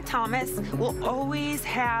protests. Leah Thomas will always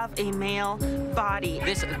have a male body.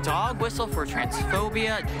 This dog whistle for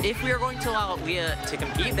transphobia. If we are going to allow Leah to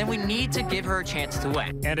compete, then we need to give her a chance to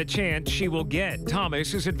win. And a chance she will get.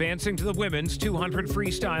 Thomas is advancing to the women's 200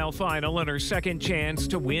 freestyle final and her second chance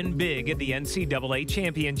to win big at the NCAA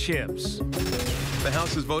championships. The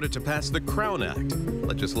House has voted to pass the Crown Act,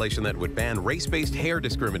 legislation that would ban race-based hair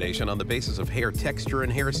discrimination on the basis of hair texture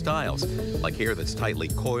and hairstyles, like hair that's tightly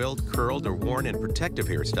coiled, curled, or worn in protective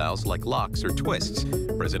hairstyles like locks or twists.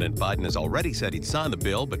 President Biden has already said he'd sign the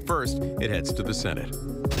bill, but first, it heads to the Senate.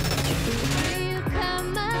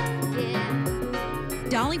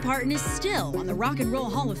 Dolly Parton is still on the Rock and Roll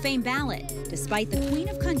Hall of Fame ballot, despite the Queen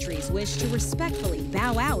of Country's wish to respectfully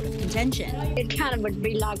bow out of contention. It kind of would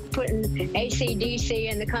be like putting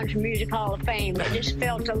AC/DC in the Country Music Hall of Fame. It just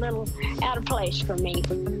felt a little out of place for me.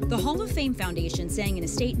 The Hall of Fame Foundation saying in a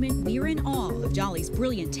statement, "We are in awe of Dolly's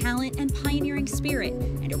brilliant talent and pioneering spirit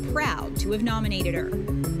and are proud to have nominated her."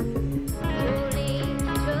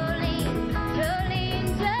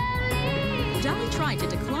 Dolly tried to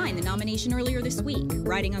decline the nomination earlier this week,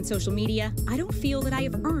 writing on social media, "I don't feel that I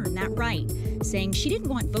have earned that right." statement saying she didn't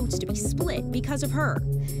want votes to be split because of her.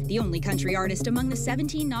 The only country artist among the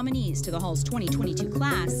 17 nominees to the Hall's 2022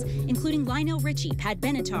 class, including Lionel Richie, Pat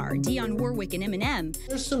Benatar, Dionne Warwick, and Eminem.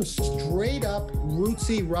 There's some straight up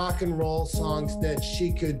rootsy rock and roll songs that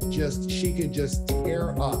she could just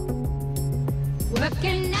tear up.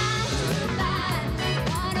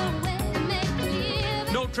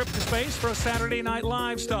 No trip to space for a Saturday Night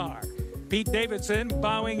Live star. Pete Davidson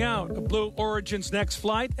bowing out of Blue Origin's next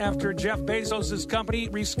flight after Jeff Bezos' company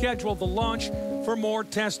rescheduled the launch for more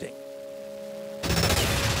testing.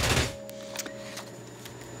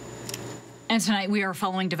 And tonight we are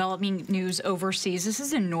following developing news overseas. This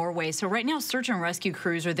is in Norway. So right now search and rescue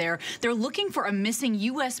crews are there. They're looking for a missing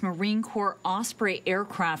U.S. Marine Corps Osprey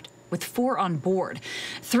aircraft with 4 on board.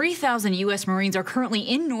 3,000 U.S. Marines are currently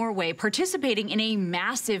in Norway participating in a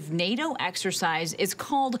massive NATO exercise. It's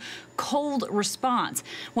called Cold Response.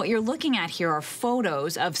 What you're looking at here are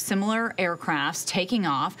photos of similar aircrafts taking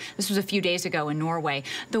off. This was a few days ago in Norway.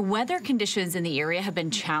 The weather conditions in the area have been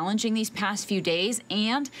challenging these past few days,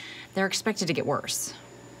 and they're expected to get worse.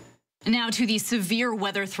 Now to the severe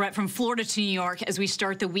weather threat from Florida to New York as we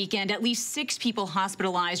start the weekend. At least 6 people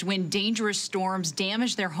hospitalized when dangerous storms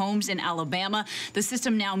damaged their homes in Alabama. The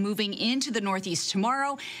system now moving into the Northeast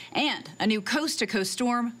tomorrow, and a new coast-to-coast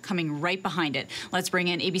storm coming right behind it. Let's bring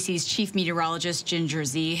in ABC's chief meteorologist, Ginger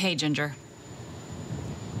Z. Hey, Ginger.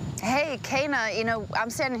 Hey, Kana, you know,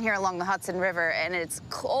 I'm standing here along the Hudson River, and it's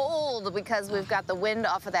cold because we've got the wind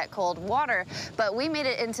off of that cold water, but we made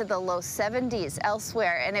it into the low 70s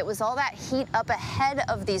elsewhere, and it was all that heat up ahead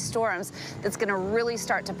of these storms that's going to really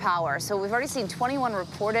start to power. So we've already seen 21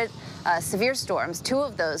 reported severe storms. 2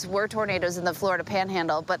 of those were tornadoes in the Florida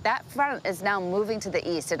Panhandle, but that front is now moving to the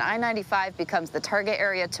east, and I-95 becomes the target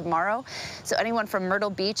area tomorrow. So anyone from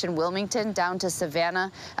Myrtle Beach and Wilmington down to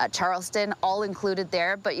Savannah, Charleston, all included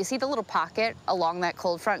there. But you see the little pocket along that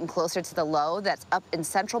cold front and closer to the low that's up in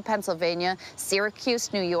central Pennsylvania,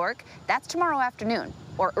 Syracuse, New York. That's tomorrow afternoon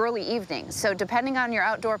or early evening. So depending on your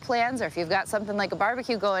outdoor plans, or if you've got something like a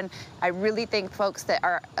barbecue going, I really think folks that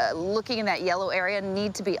are looking in that yellow area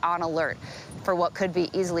need to be on alert for what could be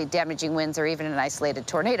easily damaging winds or even an isolated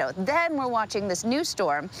tornado. Then we're watching this new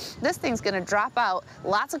storm. This thing's going to drop out,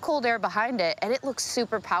 lots of cold air behind it, and it looks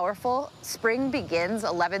super powerful. Spring begins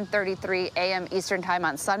 11:33 a.m. Eastern time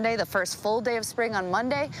on Sunday. The first full day of spring on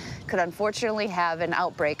Monday could unfortunately have an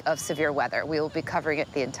outbreak of severe weather. We will be covering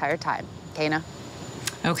it the entire time. Kana?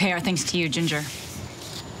 Okay, our thanks to you, Ginger.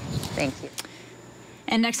 Thank you.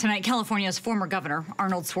 And next tonight, California's former governor,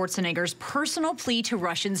 Arnold Schwarzenegger's personal plea to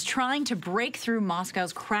Russians trying to break through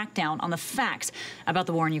Moscow's crackdown on the facts about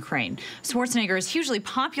the war in Ukraine. Schwarzenegger is hugely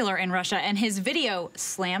popular in Russia, and his video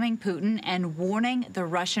slamming Putin and warning the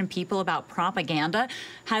Russian people about propaganda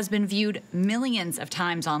has been viewed millions of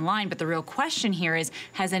times online. But the real question here is,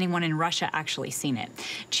 has anyone in Russia actually seen it?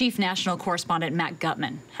 Chief National Correspondent Matt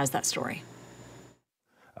Gutman has that story.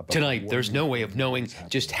 Tonight, there's no way of knowing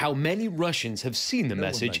just how many Russians have seen the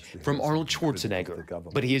message from Arnold Schwarzenegger,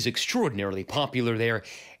 but he is extraordinarily popular there,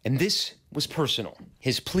 and this was personal,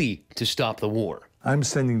 his plea to stop the war. I'm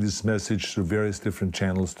sending this message through various different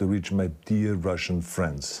channels to reach my dear Russian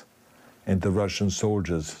friends and the Russian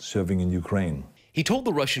soldiers serving in Ukraine. He told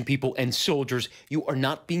the Russian people and soldiers, you are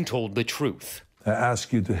not being told the truth. I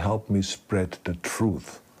ask you to help me spread the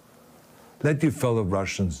truth. Let your fellow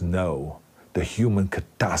Russians know the human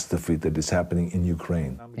catastrophe that is happening in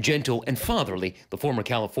Ukraine. Gentle and fatherly, the former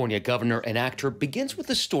California governor and actor begins with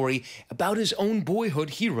a story about his own boyhood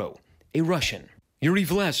hero, a Russian, Yuri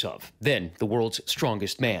Vlasov, then the world's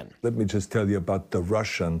strongest man. Let me just tell you about the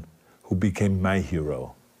Russian who became my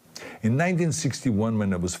hero. In 1961,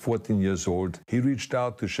 when I was 14 years old, he reached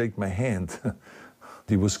out to shake my hand.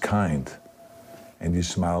 He was kind, and he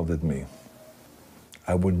smiled at me.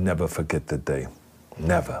 I will never forget that day,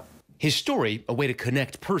 never. His story, a way to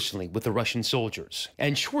connect personally with the Russian soldiers.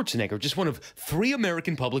 And Schwarzenegger, just one of 3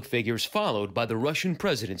 American public figures followed by the Russian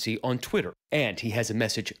presidency on Twitter. And he has a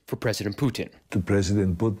message for President Putin. To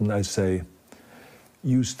President Putin, I say,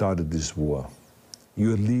 you started this war.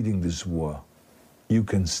 You're leading this war. You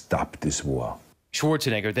can stop this war.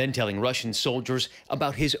 Schwarzenegger then telling Russian soldiers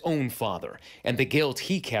about his own father and the guilt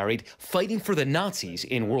he carried fighting for the Nazis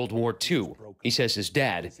in World War II. He says his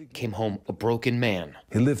dad came home a broken man.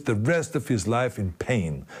 He lived the rest of his life in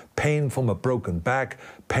pain. Pain from a broken back,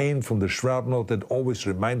 pain from the shrapnel that always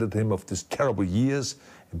reminded him of these terrible years,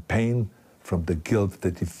 and pain from the guilt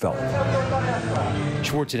that he felt.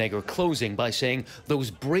 Schwarzenegger closing by saying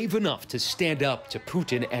those brave enough to stand up to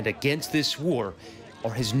Putin and against this war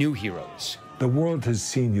are his new heroes. The world has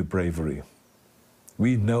seen your bravery.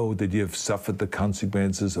 We know that you have suffered the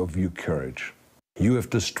consequences of your courage. You have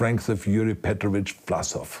the strength of Yuri Petrovich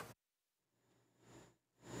Vlasov.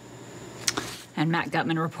 And Matt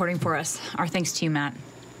Gutman reporting for us. Our thanks to you, Matt.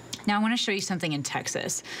 Now, I want to show you something in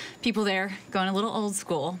Texas. People there going a little old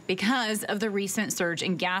school because of the recent surge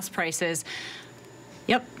in gas prices.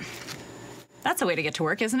 Yep. That's a way to get to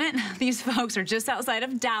work, isn't it? These folks are just outside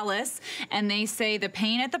of Dallas, and they say the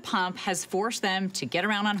pain at the pump has forced them to get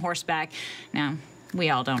around on horseback. Now, we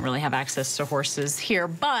all don't really have access to horses here,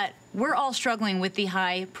 but we're all struggling with the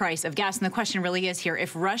high price of gas. And the question really is here,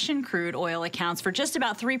 if Russian crude oil accounts for just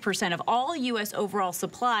about 3% of all U.S. overall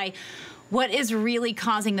supply, what is really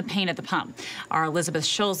causing the pain at the pump? Our Elizabeth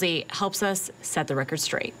Schulze helps us set the record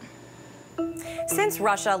straight. Since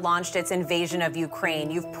Russia launched its invasion of Ukraine,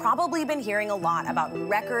 you've probably been hearing a lot about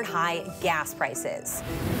record high gas prices.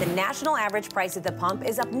 The national average price at the pump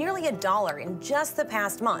is up nearly $1 in just the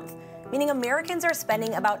past month, meaning Americans are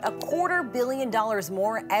spending about $250 million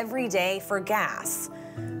more every day for gas.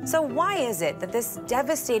 So why is it that this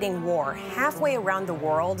devastating war halfway around the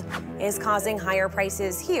world is causing higher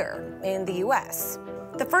prices here in the U.S.?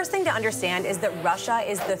 The first thing to understand is that Russia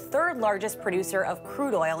is the third largest producer of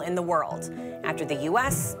crude oil in the world, after the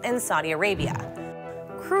U.S. and Saudi Arabia.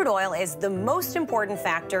 Crude oil is the most important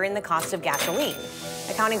factor in the cost of gasoline,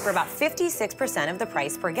 accounting for about 56% of the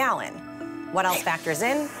price per gallon. What else factors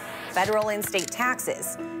in? Federal and state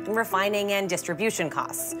taxes, and refining and distribution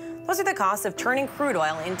costs. Those are the costs of turning crude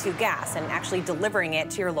oil into gas and actually delivering it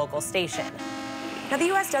to your local station. Now, the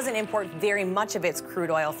U.S. doesn't import very much of its crude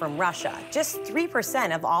oil from Russia, just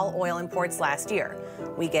 3% of all oil imports last year.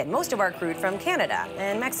 We get most of our crude from Canada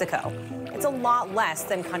and Mexico. It's a lot less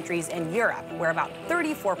than countries in Europe, where about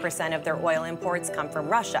 34% of their oil imports come from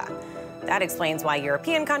Russia. That explains why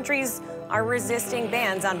European countries are resisting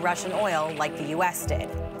bans on Russian oil like the U.S. did.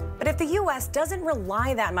 But if the U.S. doesn't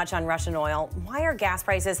rely that much on Russian oil, why are gas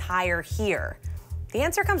prices higher here? The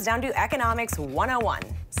answer comes down to Economics 101,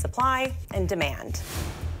 supply and demand.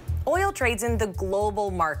 Oil trades in the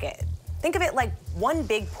global market. Think of it like one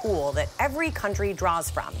big pool that every country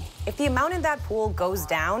draws from. If the amount in that pool goes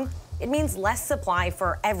down, it means less supply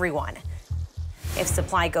for everyone. If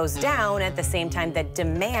supply goes down at the same time that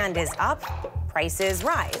demand is up, prices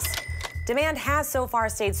rise. Demand has so far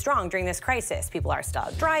stayed strong during this crisis. People are still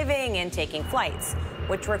driving and taking flights,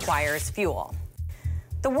 which requires fuel.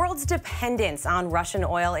 The world's dependence on Russian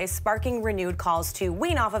oil is sparking renewed calls to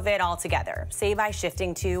wean off of it altogether, say by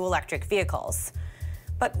shifting to electric vehicles.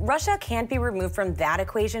 But Russia can't be removed from that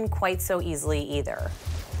equation quite so easily either.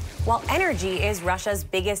 While energy is Russia's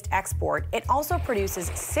biggest export, it also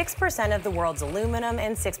produces 6% of the world's aluminum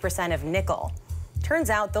and 6% of nickel.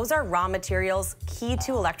 Turns out those are raw materials key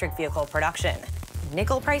to electric vehicle production.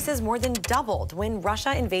 Nickel prices more than doubled when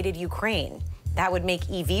Russia invaded Ukraine. That would make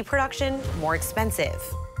EV production more expensive.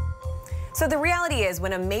 So the reality is,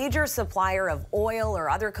 when a major supplier of oil or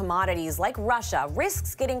other commodities like Russia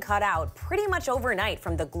risks getting cut out pretty much overnight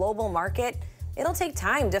from the global market, it'll take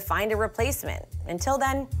time to find a replacement. Until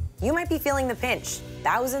then, you might be feeling the pinch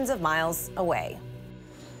thousands of miles away.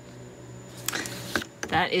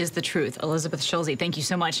 That is the truth. Elizabeth Schulze, thank you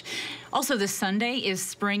so much. Also, this Sunday is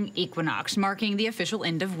spring equinox, marking the official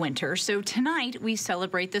end of winter. So tonight, we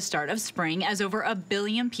celebrate the start of spring, as over 1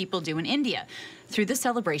 billion people do in India, through the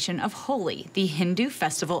celebration of Holi, the Hindu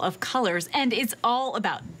festival of colors. And it's all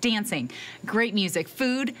about dancing, great music,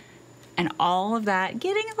 food, and all of that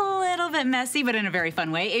getting a little bit messy, but in a very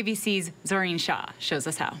fun way. ABC's Zareen Shah shows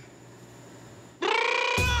us how.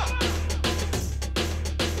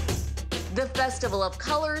 The Festival of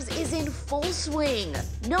Colors is in full swing.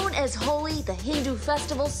 Known as Holi, the Hindu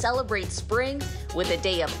festival celebrates spring with a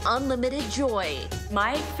day of unlimited joy.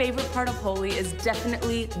 My favorite part of Holi is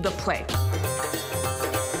definitely the play.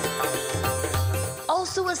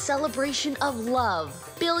 Also a celebration of love.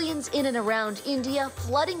 Billions in and around India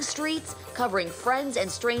flooding streets, covering friends and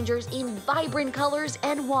strangers in vibrant colors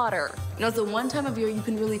and water. You know, it's the one time of year you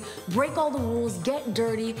can really break all the rules, get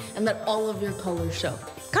dirty, and let all of your colors show.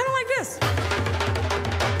 Kind of like this.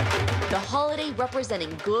 The holiday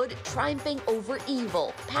representing good, triumphing over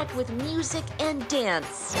evil, packed with music and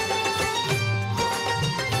dance.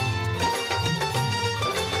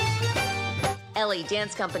 LA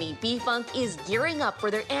dance company B-Funk is gearing up for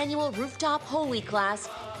their annual rooftop Holi class,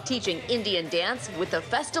 teaching Indian dance with the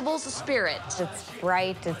festival's spirit. It's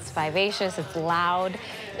bright, it's vivacious, it's loud.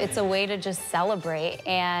 It's a way to just celebrate,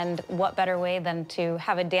 and what better way than to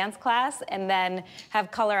have a dance class and then have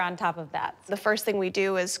color on top of that. The first thing we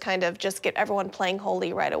do is kind of just get everyone playing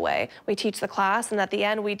Holi right away. We teach the class, and at the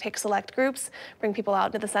end we pick select groups, bring people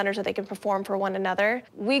out to the center so they can perform for one another.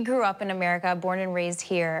 We grew up in America, born and raised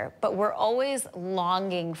here, but we're always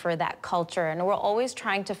longing for that culture, and we're always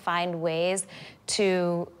trying to find ways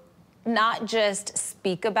to not just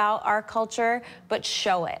speak about our culture, but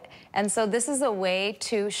show it. And so this is a way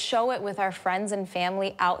to show it with our friends and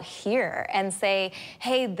family out here and say,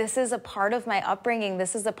 hey, this is a part of my upbringing,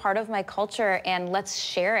 this is a part of my culture, and let's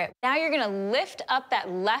share it. Now you're gonna lift up that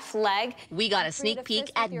left leg. We got a sneak peek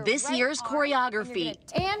at this year's choreography.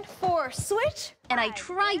 And 4, switch. And I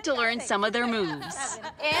tried to learn some of their moves.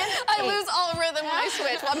 And I lose all rhythm when I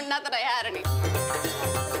switch. Well, not that I had any.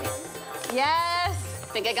 Yes.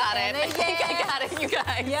 I think I got it. I think I got it, you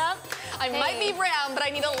guys. Yep. I might be brown, but I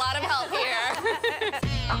need a lot of help here.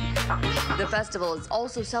 The festival is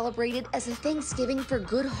also celebrated as a Thanksgiving for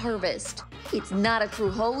good harvest. It's not a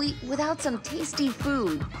true Holi without some tasty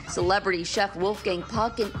food. Celebrity chef Wolfgang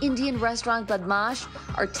Puck and Indian restaurant Badmash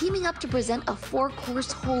are teaming up to present a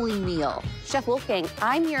 4-course Holi meal. Chef Wolfgang,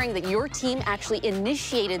 I'm hearing that your team actually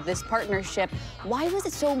initiated this partnership. Why was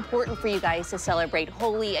it so important for you guys to celebrate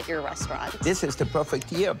Holi at your restaurant? This is the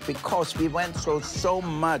perfect year because we went through so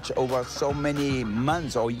much over so many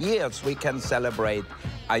months or years. We can celebrate.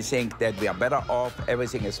 I think that we are better off.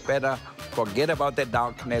 Everything is better. Forget about the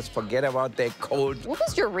darkness. Forget about the cold. What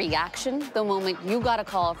was your reaction the moment you got a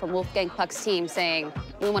call from Wolfgang Puck's team saying,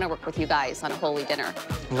 we want to work with you guys on a Holi dinner?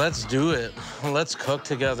 Let's do it. Let's cook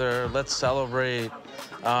together. Let's celebrate.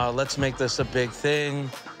 Let's make this a big thing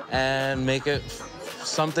and make it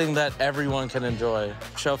something that everyone can enjoy.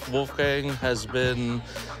 Chef Wolfgang has been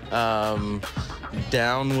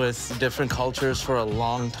down with different cultures for a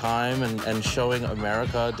long time and showing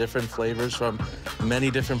America different flavors from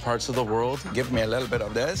many different parts of the world. Give me a little bit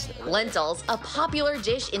of this. Lentils, a popular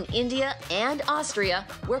dish in India and Austria,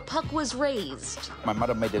 where Puck was raised. My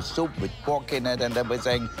mother made a soup with pork in it and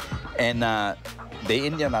everything, and the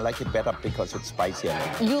Indian, I like it better because it's spicier.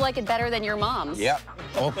 You like it better than your mom's? Yeah.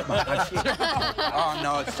 Oh, oh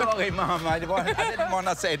no, sorry, Mom. I didn't want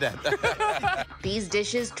to say that. These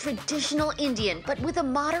dishes, traditional Indian, but with a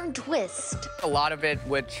modern twist. A lot of it,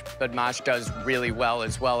 which Badmash does really well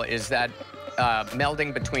as well, is that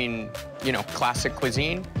melding between, classic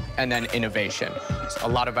cuisine and then innovation. A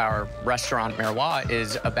lot of our restaurant miroir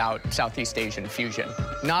is about Southeast Asian fusion.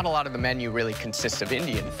 Not a lot of the menu really consists of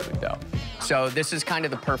Indian food, though. So this is kind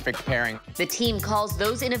of the perfect pairing. The team calls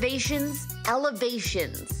those innovations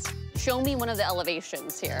elevations. Show me one of the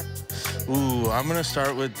elevations here. Ooh, I'm gonna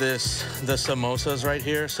start with the samosas right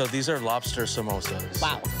here. So these are lobster samosas.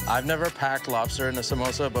 Wow. I've never packed lobster in a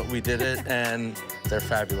samosa, but we did it, and they're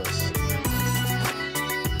fabulous.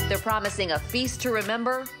 They're promising a feast to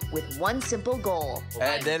remember with one simple goal.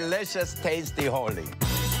 A delicious, tasty Holi.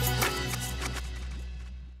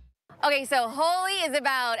 Okay, so Holi is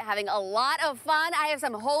about having a lot of fun. I have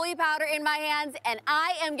some Holi powder in my hands, and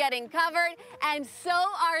I am getting covered, and so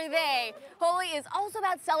are they. Holi is also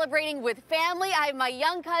about celebrating with family. I have my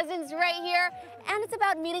young cousins right here, and it's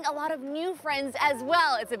about meeting a lot of new friends as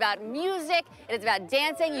well. It's about music, it's about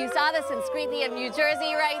dancing. You saw this in Screenly in New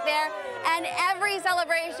Jersey right there. And every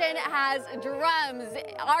celebration has drums.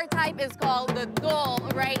 Our type is called the dol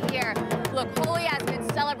right here. Look, Holi has been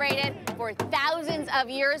celebrated for thousands of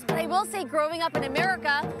years, but I will say growing up in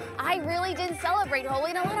America, I really didn't celebrate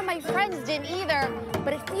Holi, and a lot of my friends didn't either,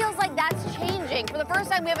 but it feels like that's changing. For the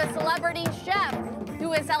first time, we have a celebrity chef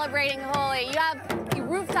who is celebrating Holi. You have the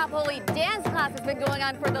rooftop Holi dance class that's been going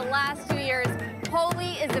on for the last 2 years.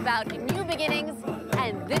 Holi is about new beginnings,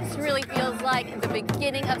 and this really feels like the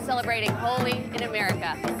beginning of celebrating Holi in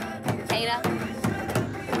America. Dana?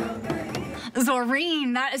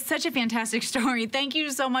 Zoreen, that is such a fantastic story. Thank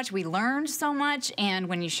you so much. We learned so much. And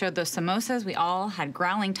when you showed those samosas, we all had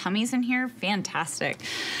growling tummies in here. Fantastic.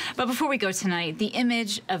 But before we go tonight, the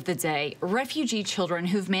image of the day, refugee children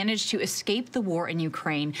who've managed to escape the war in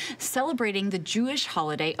Ukraine, celebrating the Jewish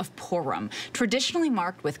holiday of Purim, traditionally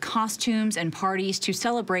marked with costumes and parties to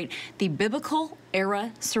celebrate the biblical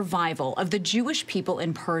era survival of the Jewish people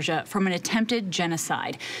in Persia from an attempted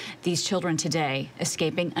genocide. These children today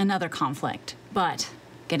escaping another conflict, but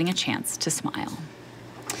getting a chance to smile.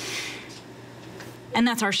 And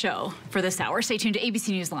that's our show for this hour. Stay tuned to ABC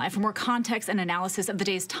News Live for more context and analysis of the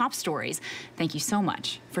day's top stories. Thank you so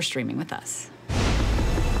much for streaming with us.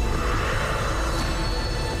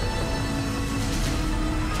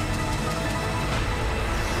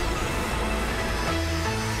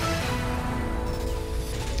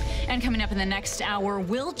 And coming up in the next hour,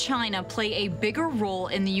 will China play a bigger role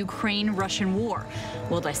in the Ukraine-Russian war?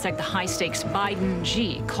 We'll dissect the high-stakes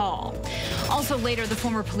Biden-Xi call. Also later, the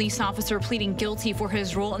former police officer pleading guilty for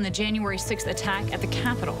his role in the January 6th attack at the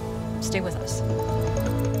Capitol. Stay with us.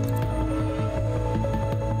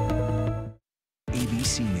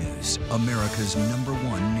 ABC News, America's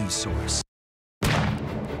 #1 news source.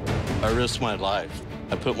 I risked my life.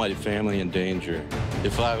 I put my family in danger.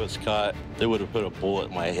 If I was caught, they would have put a bullet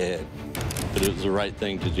in my head. But it was the right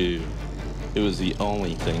thing to do. It was the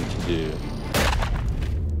only thing to do.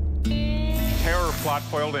 Terror plot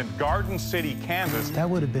foiled in Garden City, Kansas. That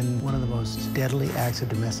would have been one of the most deadly acts of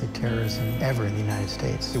domestic terrorism ever in the United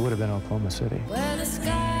States. It would have been Oklahoma City.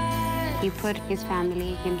 He put his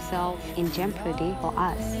family, himself, in jeopardy for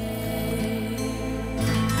us.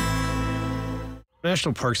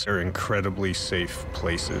 National parks are incredibly safe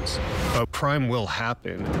places. A crime will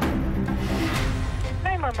happen.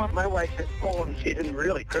 Hey, my wife had fallen. She's in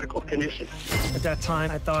really critical condition. At that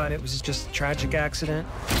time, I thought it was just a tragic accident.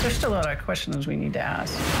 There's still a lot of questions we need to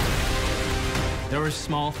ask. There were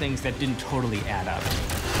small things that didn't totally add up.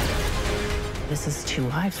 This is 2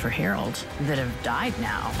 lives for Harold that have died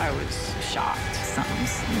now. I was shocked.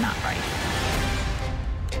 Something's not right.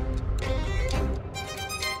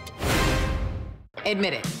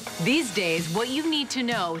 Admit it. These days, what you need to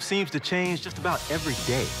know seems to change just about every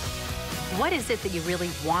day. What is it that you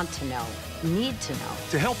really want to know, need to know?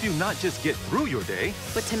 To help you not just get through your day,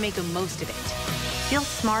 but to make the most of it. Feel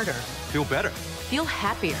smarter. Feel better. Feel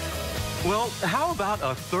happier. Well, how about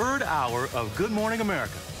a third hour of Good Morning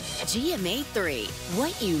America? GMA 3,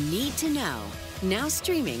 what you need to know. Now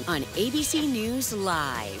streaming on ABC News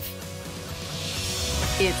Live.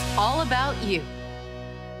 It's all about you.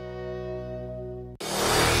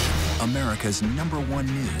 America's #1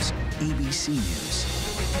 news, ABC News.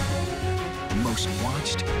 Most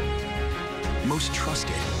watched, most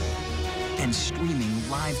trusted, and streaming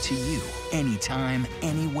live to you anytime,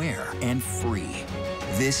 anywhere, and free.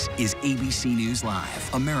 This is ABC News Live,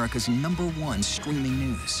 America's #1 streaming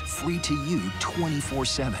news. Free to you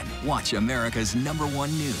 24/7. Watch America's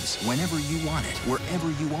 #1 news whenever you want it, wherever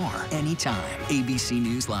you are, anytime. ABC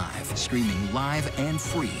News Live, streaming live and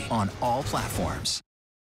free on all platforms.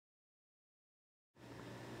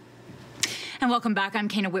 And welcome back. I'm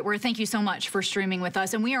Kana Whitworth. Thank you so much for streaming with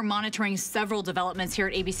us. And we are monitoring several developments here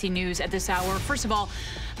at ABC News at this hour. First of all,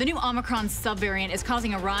 the new Omicron subvariant is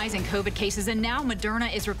causing a rise in COVID cases, and now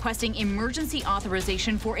Moderna is requesting emergency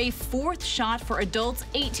authorization for a 4th shot for adults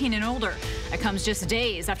 18 and older. It comes just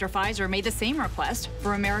days after Pfizer made the same request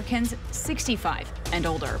for Americans 65 and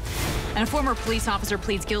older. And a former police officer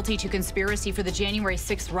pleads guilty to conspiracy for the January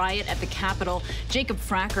 6th riot at the Capitol. Jacob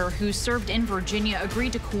Fracker, who served in Virginia,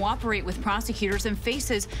 agreed to cooperate with prosecutors and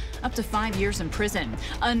faces up to 5 years in prison.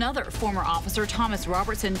 Another former officer, Thomas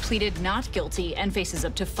Robertson, pleaded not guilty and faces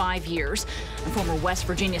up to 5 years. And former West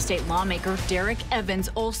Virginia state lawmaker Derek Evans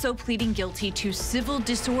also pleading guilty to civil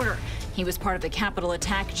disorder. He was part of the Capitol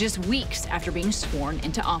attack just weeks after being sworn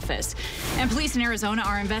into office. And police in Arizona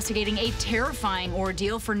are investigating a terrifying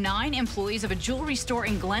ordeal for 9 employees of a jewelry store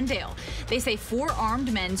in Glendale. They say 4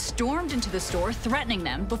 armed men stormed into the store, threatening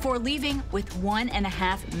them before leaving with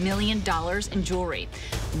 $1.5 million in jewelry.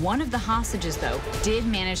 One of the hostages, though, did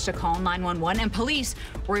manage to call 911, and police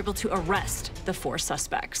were able to arrest the 4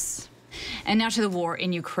 suspects. And now to the war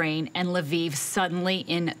in Ukraine, and Lviv suddenly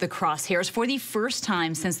in the crosshairs. For the first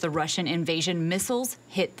time since the Russian invasion, missiles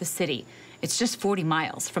hit the city. It's just 40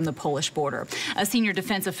 miles from the Polish border. A senior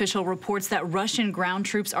defense official reports that Russian ground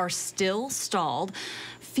troops are still stalled,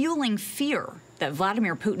 fueling fear that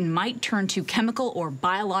Vladimir Putin might turn to chemical or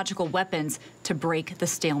biological weapons to break the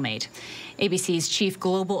stalemate. ABC's chief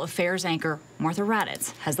global affairs anchor, Martha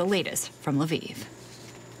Raddatz, has the latest from Lviv.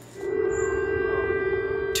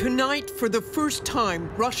 Tonight, for the first time,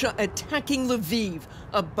 Russia attacking Lviv,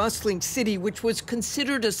 a bustling city which was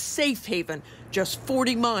considered a safe haven just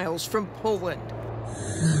 40 miles from Poland.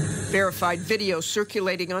 Verified video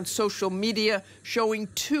circulating on social media showing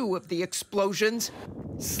 2 of the explosions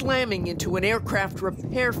slamming into an aircraft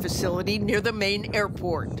repair facility near the main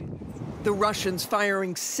airport. The Russians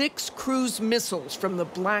firing 6 cruise missiles from the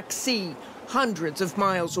Black Sea, hundreds of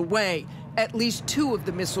miles away. At least 2 of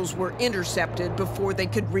the missiles were intercepted before they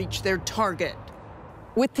could reach their target.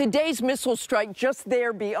 With today's missile strike just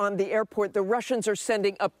there beyond the airport, the Russians are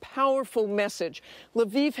sending a powerful message.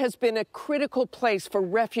 Lviv has been a critical place for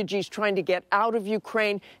refugees trying to get out of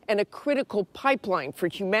Ukraine and a critical pipeline for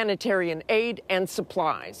humanitarian aid and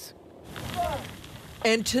supplies.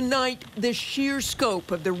 And tonight, the sheer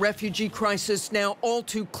scope of the refugee crisis now all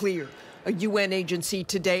too clear. a UN agency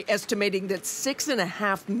today estimating that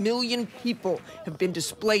 6.5 million people have been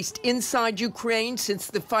displaced inside Ukraine since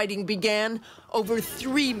the fighting began. Over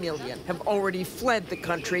 3 million have already fled the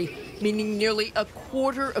country, meaning nearly a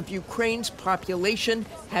quarter of Ukraine's population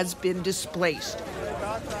has been displaced.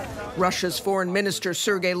 Russia's Foreign Minister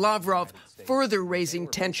Sergei Lavrov further raising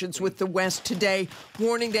tensions with the West today,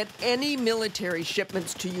 warning that any military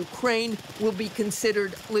shipments to Ukraine will be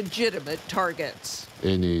considered legitimate targets.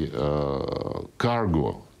 Any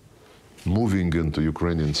cargo moving into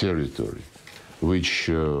Ukrainian territory, which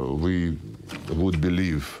we would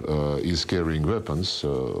believe is carrying weapons,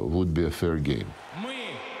 would be a fair game.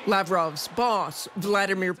 Lavrov's boss,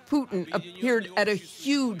 Vladimir Putin, appeared at a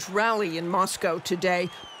huge rally in Moscow today.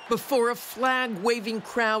 Before a flag-waving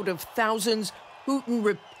crowd of thousands, Putin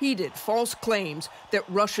repeated false claims that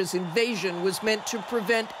Russia's invasion was meant to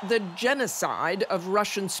prevent the genocide of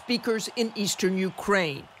Russian speakers in eastern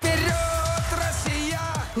Ukraine.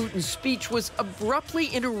 Putin's speech was abruptly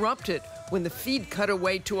interrupted when the feed cut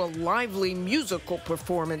away to a lively musical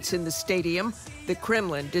performance in the stadium, the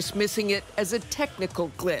Kremlin dismissing it as a technical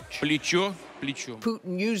glitch.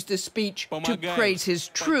 Putin used the speech to praise his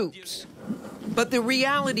troops. But the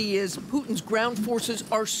reality is Putin's ground forces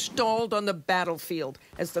are stalled on the battlefield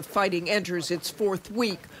as the fighting enters its fourth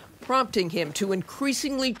week, prompting him to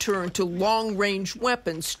increasingly turn to long-range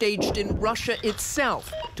weapons staged in Russia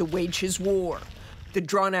itself to wage his war. The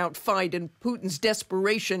drawn-out fight and Putin's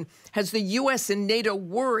desperation has the U.S. and NATO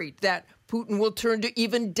worried that Putin will turn to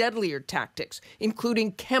even deadlier tactics,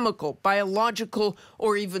 including chemical, biological,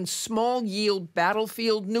 or even small-yield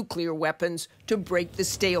battlefield nuclear weapons to break the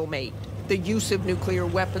stalemate. The use of nuclear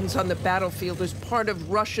weapons on the battlefield is part of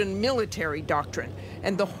Russian military doctrine,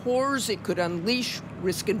 and the horrors it could unleash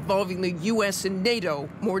risk involving the U.S. and NATO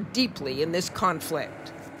more deeply in this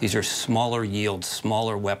conflict. These are smaller yield,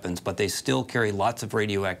 smaller weapons, but they still carry lots of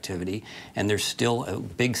radioactivity, and there's still a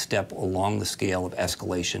big step along the scale of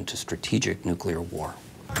escalation to strategic nuclear war.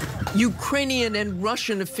 Ukrainian and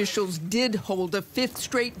Russian officials did hold a fifth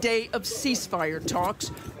straight day of ceasefire talks.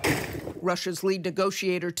 Russia's lead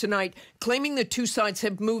negotiator tonight claiming the two sides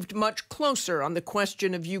have moved much closer on the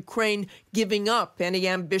question of Ukraine giving up any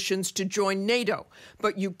ambitions to join NATO.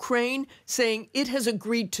 But Ukraine saying it has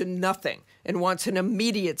agreed to nothing and wants an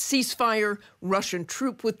immediate ceasefire, Russian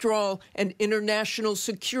troop withdrawal, and international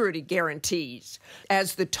security guarantees.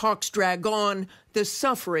 As the talks drag on, the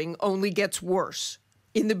suffering only gets worse.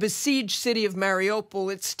 In the besieged city of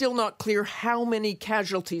Mariupol, it's still not clear how many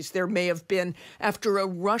casualties there may have been after a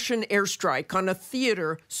Russian airstrike on a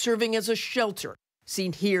theater serving as a shelter.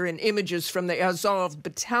 Seen here in images from the Azov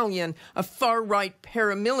Battalion, a far-right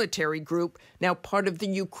paramilitary group now part of the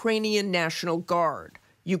Ukrainian National Guard.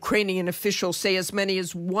 Ukrainian officials say as many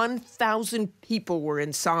as 1,000 people were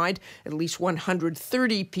inside. At least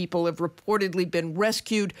 130 people have reportedly been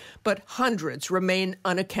rescued, but hundreds remain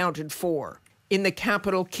unaccounted for. In the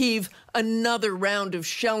capital, Kyiv, another round of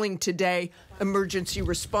shelling today. Emergency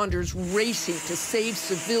responders racing to save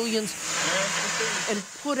civilians and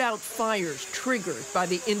put out fires triggered by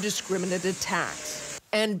the indiscriminate attacks.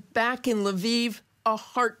 And back in Lviv, a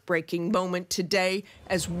heartbreaking moment today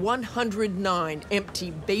as 109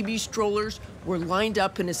 empty baby strollers were lined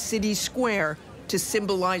up in a city square to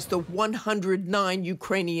symbolize the 109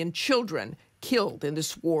 Ukrainian children killed in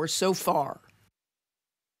this war so far.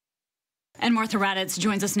 And Martha Raddatz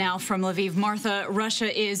joins us now from Lviv. Martha,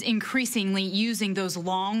 Russia is increasingly using those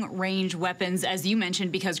long-range weapons, as you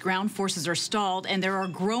mentioned, because ground forces are stalled, and there are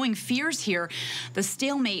growing fears here. The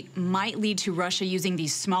stalemate might lead to Russia using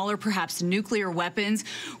these smaller, perhaps nuclear weapons.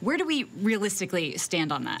 Where do we realistically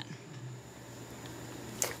stand on that?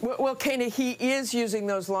 Well, Kana, he is using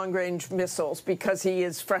those long-range missiles because he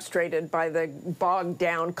is frustrated by the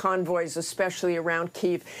bogged-down convoys, especially around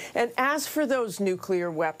Kyiv. And as for those nuclear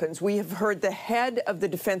weapons, we have heard the head of the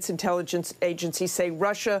Defense Intelligence Agency say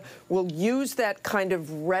Russia will use that kind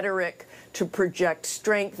of rhetoric to project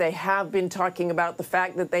strength. They have been talking about the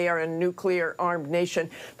fact that they are a nuclear-armed nation.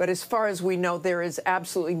 But as far as we know, there is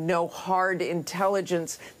absolutely no hard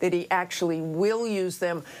intelligence that he actually will use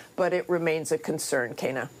them. But it remains a concern,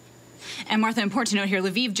 Kana. And Martha, important to note here,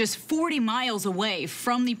 Lviv just 40 miles away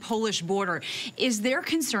from the Polish border. Is there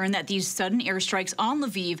concern that these sudden airstrikes on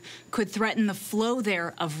Lviv could threaten the flow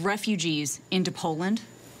there of refugees into Poland?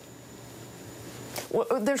 Well,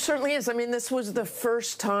 there certainly is. I mean, this was the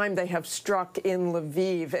first time they have struck in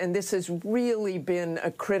Lviv, and this has really been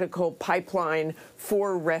a critical pipeline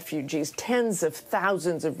for refugees. Tens of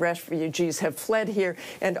thousands of refugees have fled here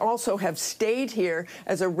and also have stayed here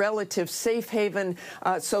as a relative safe haven.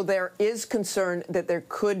 So there is concern that there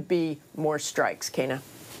could be more strikes, Kana.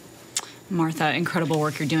 Martha, incredible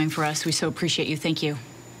work you're doing for us. We so appreciate you. Thank you.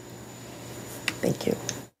 Thank you.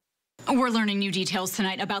 We're learning new details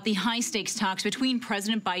tonight about the high-stakes talks between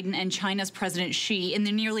President Biden and China's President Xi. In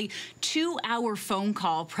the nearly 2-hour phone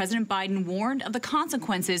call, President Biden warned of the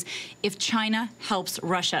consequences if China helps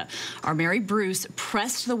Russia. Our Mary Bruce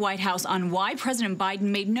pressed the White House on why President Biden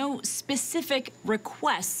made no specific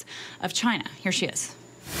requests of China. Here she is.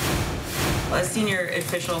 A senior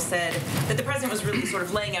official said that the president was really sort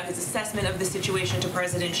of laying out his assessment of the situation to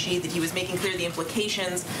President Xi, that he was making clear the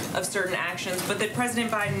implications of certain actions, but that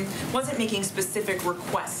President Biden wasn't making specific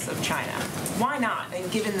requests of China. Why not,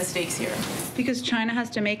 and given the stakes here? Because China has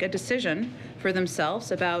to make a decision for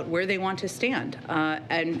themselves about where they want to stand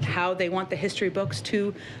and how they want the history books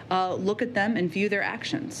to look at them and view their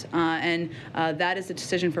actions. And that is a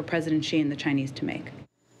decision for President Xi and the Chinese to make.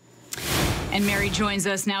 And Mary joins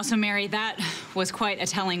us now. So, Mary, that was quite a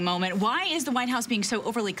telling moment. Why is the White House being so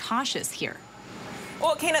overly cautious here?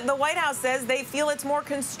 Well, Kana, the White House says they feel it's more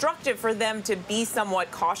constructive for them to be somewhat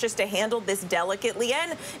cautious, to handle this delicately,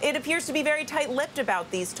 and it appears to be very tight-lipped about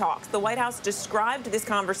these talks. The White House described this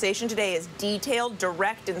conversation today as detailed,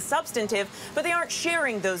 direct, and substantive, but they aren't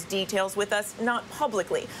sharing those details with us, not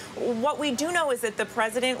publicly. What we do know is that the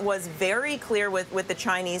president was very clear with the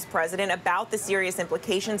Chinese president about the serious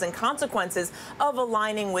implications and consequences of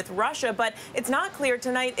aligning with Russia, but it's not clear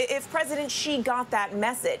tonight if President Xi got that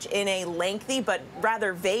message in a lengthy but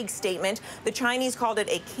rather vague statement. The Chinese called it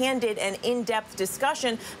a candid and in-depth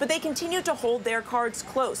discussion, but they continue to hold their cards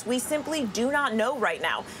close. We simply do not know right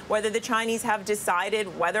now whether the Chinese have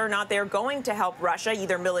decided whether or not they're going to help Russia,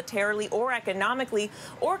 either militarily or economically,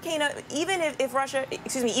 or even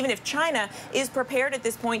if China is prepared at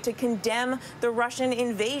this point to condemn the Russian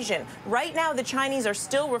invasion. Right now, the Chinese are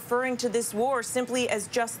still referring to this war simply as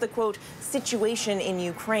just the, quote, situation in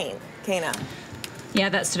Ukraine. Kana. Yeah,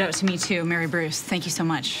 that stood out to me too. Mary Bruce, thank you so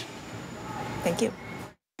much. Thank you.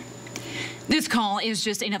 This call is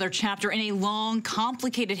just another chapter in a long,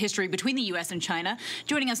 complicated history between the U.S. and China.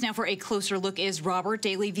 Joining us now for a closer look is Robert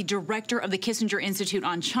Daly, the director of the Kissinger Institute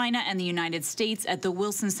on China and the United States at the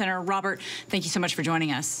Wilson Center. Robert, thank you so much for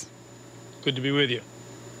joining us. Good to be with you.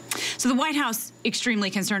 So the White House extremely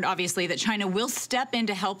concerned, obviously, that China will step in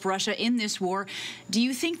to help Russia in this war. Do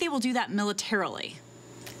you think they will do that militarily?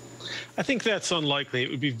 I think that's unlikely.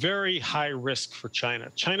 It would be very high risk for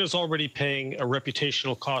China. China's already paying a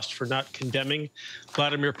reputational cost for not condemning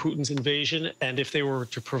Vladimir Putin's invasion. And if they were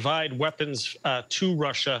to provide weapons to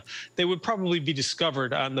Russia, they would probably be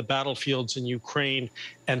discovered on the battlefields in Ukraine.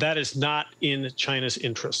 And that is not in China's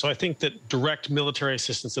interest. So I think that direct military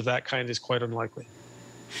assistance of that kind is quite unlikely.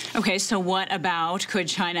 Okay, so what about, could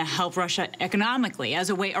China help Russia economically as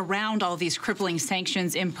a way around all these crippling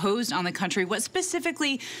sanctions imposed on the country? What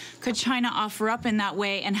specifically could China offer up in that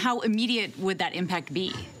way, and how immediate would that impact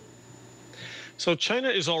be? So China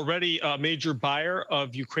is already a major buyer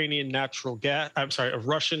of Ukrainian natural gas, of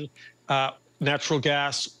Russian natural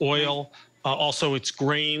gas, oil, also its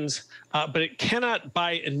grains, but it cannot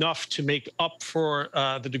buy enough to make up for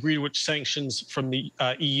the degree to which sanctions from the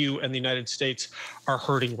EU and the United States are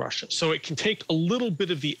hurting Russia. So it can take a little bit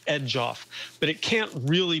of the edge off, but it can't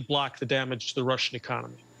really block the damage to the Russian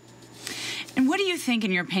economy. And what do you think,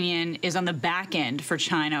 in your opinion, is on the back end for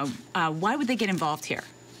China? Why would they get involved here?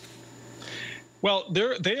 Well,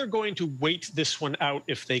 they are going to wait this one out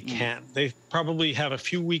if they can. They probably have a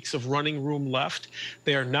few weeks of running room left.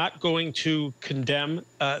 They are not going to condemn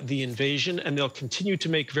the invasion, and they'll continue to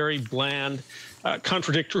make very bland,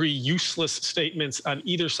 contradictory, useless statements on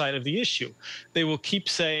either side of the issue. They will keep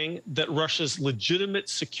saying that Russia's legitimate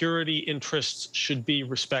security interests should be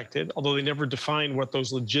respected, although they never define what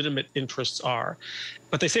those legitimate interests are.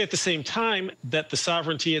 But they say at the same time that the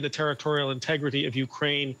sovereignty and the territorial integrity of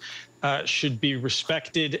Ukraine should be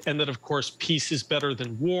respected, and that, of course, peace is better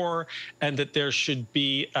than war, and that there should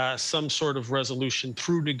be some sort of resolution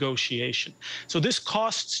through negotiation. So this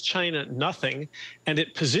costs China nothing, and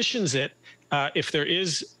it positions it, if there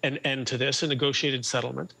is an end to this, a negotiated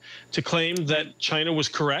settlement, to claim that China was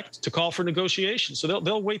correct to call for negotiation. So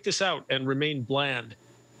they'll wait this out and remain bland.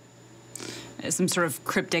 Some sort of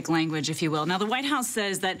cryptic language, if you will. Now, the White House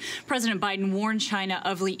says that President Biden warned China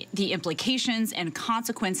of the implications and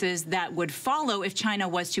consequences that would follow if China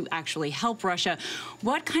was to actually help Russia.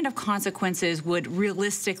 What kind of consequences would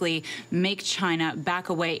realistically make China back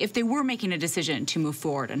away if they were making a decision to move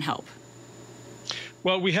forward and help?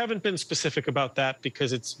 Well, we haven't been specific about that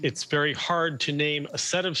because it's very hard to name a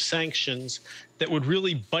set of sanctions that would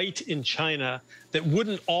really bite in China that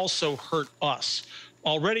wouldn't also hurt us.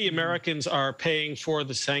 Already, Americans are paying for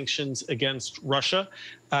the sanctions against Russia,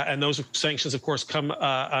 and those sanctions, of course, come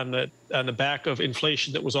on the back of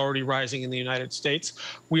inflation that was already rising in the United States.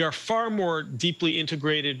 We are far more deeply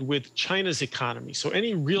integrated with China's economy, so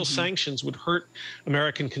any real sanctions would hurt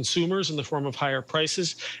American consumers in the form of higher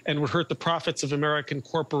prices and would hurt the profits of American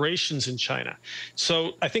corporations in China.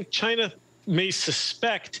 So I think China may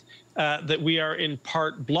suspect that we are in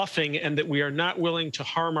part bluffing and that we are not willing to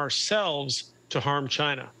harm ourselves to harm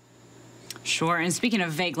China. Sure. And speaking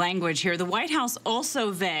of vague language here, the White House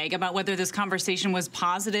also vague about whether this conversation was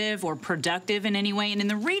positive or productive in any way. And in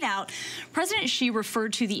the readout, President Xi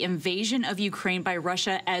referred to the invasion of Ukraine by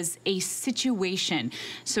Russia as a situation.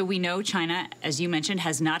 So we know China, as you mentioned,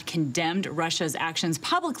 has not condemned Russia's actions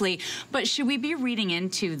publicly. But should we be reading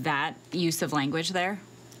into that use of language there?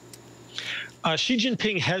 Xi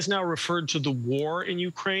Jinping has now referred to the war in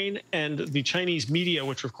Ukraine, and the Chinese media,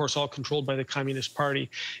 which are, of course, all controlled by the Communist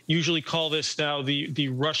Party, usually call this now the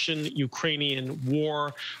Russian-Ukrainian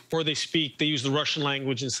war, or they use the Russian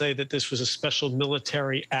language and say that this was a special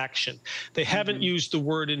military action. They haven't used the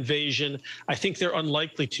word invasion. I think they're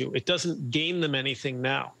unlikely to. It doesn't gain them anything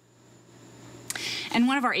now. And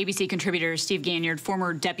one of our ABC contributors, Steve Ganyard,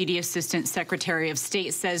 former Deputy Assistant Secretary of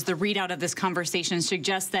State, says the readout of this conversation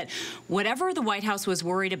suggests that whatever the White House was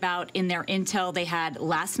worried about in their intel they had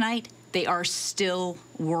last night, they are still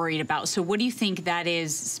worried about. So what do you think that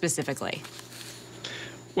is specifically?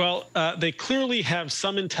 Well, they clearly have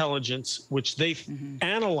some intelligence, which they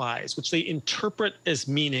analyze, which they interpret as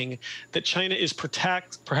meaning that China is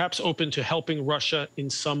perhaps open to helping Russia in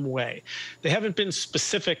some way. They haven't been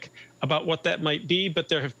specific about what that might be, but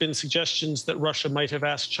there have been suggestions that Russia might have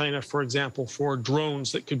asked China, for example, for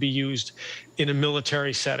drones that could be used in a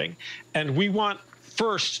military setting. And we want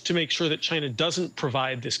first to make sure that China doesn't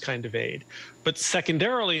provide this kind of aid. But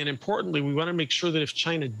secondarily and importantly, we want to make sure that if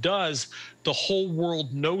China does, the whole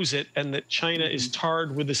world knows it and that China is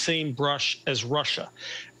tarred with the same brush as Russia.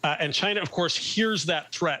 And China, of course, hears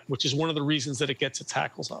that threat, which is one of the reasons that it gets its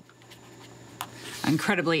hackles up.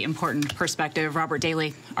 Incredibly important perspective. Robert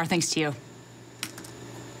Daly, our thanks to you.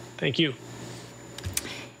 Thank you.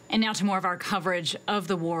 And now to more of our coverage of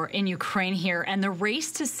the war in Ukraine here and the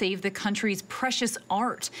race to save the country's precious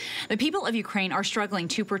art. The people of Ukraine are struggling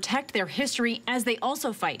to protect their history as they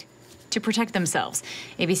also fight to protect themselves.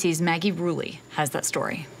 ABC's Maggie Rulli has that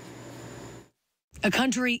story. A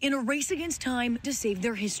country in a race against time to save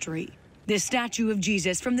their history. This statue of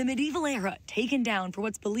Jesus from the medieval era taken down for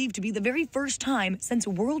what's believed to be the very first time since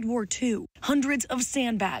World War II. Hundreds of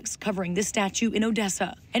sandbags covering this statue in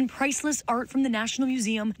Odessa and priceless art from the National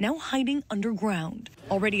Museum now hiding underground.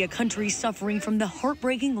 Already a country suffering from the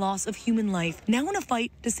heartbreaking loss of human life, now in a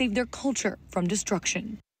fight to save their culture from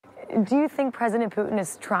destruction. Do you think President Putin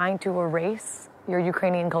is trying to erase your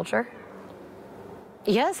Ukrainian culture?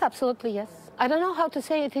 Yes, absolutely, yes. I don't know how to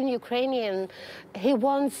say it in Ukrainian. He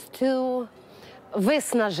wants to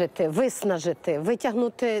витягнути,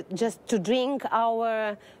 just to drink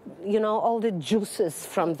our, all the juices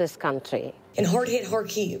from this country. In hard-hit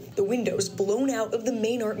Kharkiv, the windows blown out of the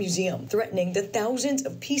main art museum, threatening the thousands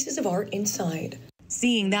of pieces of art inside.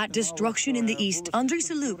 Seeing that destruction in the east, Andrei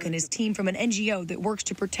Saluk and his team from an NGO that works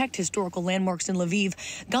to protect historical landmarks in Lviv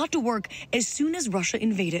got to work as soon as Russia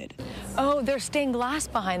invaded. Oh, there's stained glass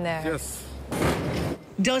behind there. Yes.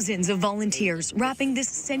 Dozens of volunteers wrapping this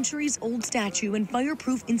centuries-old statue in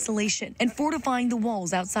fireproof insulation and fortifying the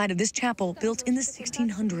walls outside of this chapel built in the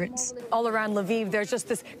 1600s. All around Lviv, there's just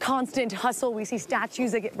this constant hustle. We see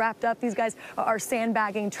statues that get wrapped up. These guys are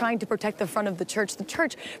sandbagging, trying to protect the front of the church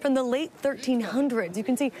from the late 1300s. You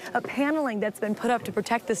can see a paneling that's been put up to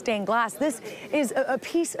protect the stained glass. This is a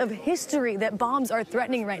piece of history that bombs are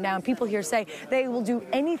threatening right now, and people here say they will do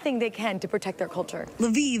anything they can to protect their culture.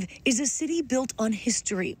 Lviv is a city built on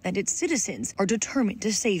history, and its citizens are determined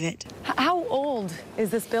to save it. How old is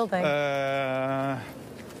this building? 16th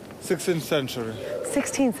century.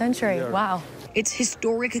 16th century, yeah. Wow. Its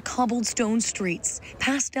historic cobblestone streets,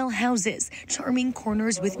 pastel houses, charming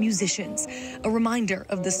corners with musicians. A reminder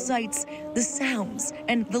of the sights, the sounds,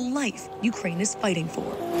 and the life Ukraine is fighting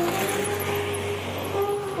for.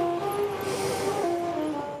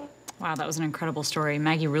 Wow, that was an incredible story.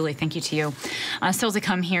 Maggie, really, thank you to you. Still to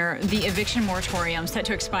come here, the eviction moratorium set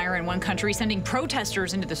to expire in one country, sending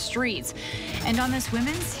protesters into the streets. And on this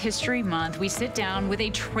Women's History Month, we sit down with a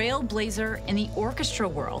trailblazer in the orchestra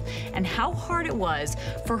world and how hard it was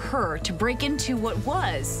for her to break into what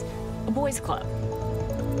was a boys' club.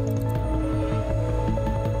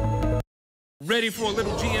 Ready for a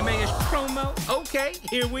little GMA-ish promo? Okay,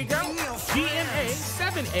 here we go. GMA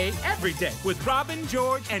 7A every day with Robin,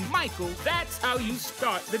 George, and Michael. That's how you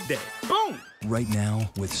start the day. Boom! Right now,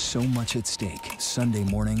 with so much at stake, Sunday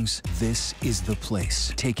mornings, this is the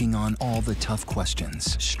place. Taking on all the tough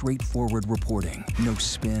questions. Straightforward reporting. No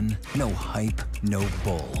spin, no hype, no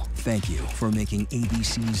bull. Thank you for making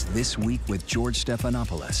ABC's This Week with George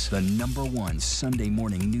Stephanopoulos the #1 Sunday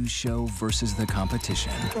morning news show versus the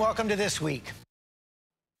competition. Welcome to This Week.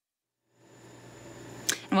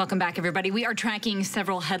 And welcome back, everybody. We are tracking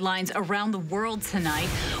several headlines around the world tonight.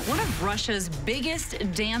 One of Russia's biggest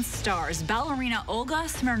dance stars, ballerina Olga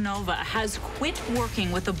Smirnova, has quit working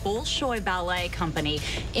with the Bolshoi Ballet Company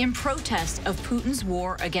in protest of Putin's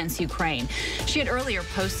war against Ukraine. She had earlier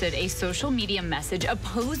posted a social media message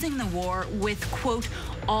opposing the war with, quote,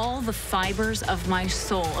 all the fibers of my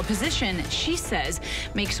soul, a position she says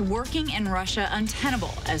makes working in Russia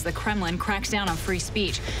untenable as the Kremlin cracks down on free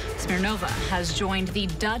speech. Smirnova has joined the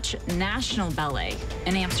Dutch National Ballet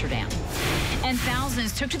in Amsterdam. And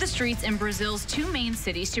thousands took to the streets in Brazil's 2 main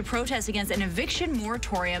cities to protest against an eviction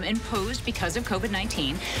moratorium imposed because of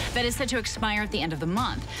COVID-19 that is set to expire at the end of the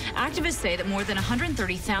month. Activists say that more than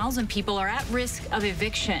 130,000 people are at risk of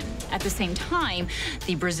eviction. At the same time,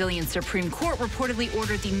 the Brazilian Supreme Court reportedly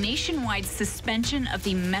ordered the nationwide suspension of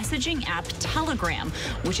the messaging app Telegram,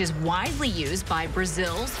 which is widely used by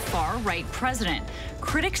Brazil's far-right president.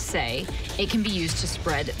 Critics say it can be used to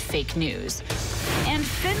spread fake news. And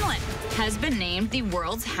Finland has been named the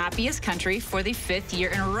world's happiest country for the 5th year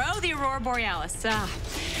in a row, the Aurora Borealis.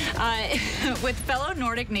 With fellow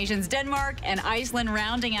Nordic nations Denmark and Iceland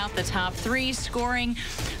rounding out the top 3, scoring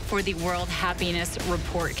for the World Happiness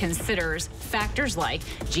Report considers factors like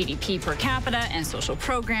GDP per capita and social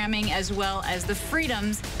programming, as well as the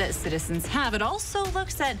freedoms that citizens have. It also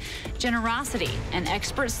looks at generosity, and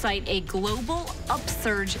experts cite a global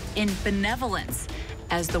upsurge in benevolence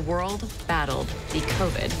as the world battled the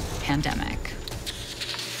COVID pandemic.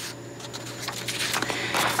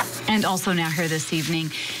 And also now here this evening,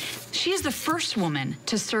 she is the first woman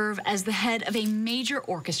to serve as the head of a major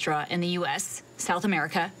orchestra in the U.S., South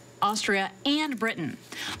America, Austria, and Britain.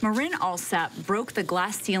 Marin Alsap broke the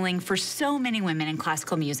glass ceiling for so many women in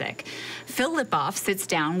classical music. Phil Lipoff sits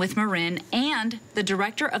down with Marin and the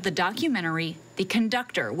director of the documentary, The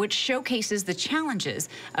Conductor, which showcases the challenges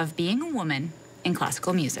of being a woman in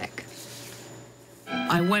classical music.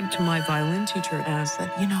 I went to my violin teacher and I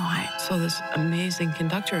said, you know, I saw this amazing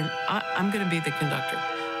conductor and I'm going to be the conductor.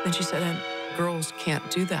 And she said, and girls can't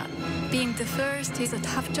do that. Being the first is a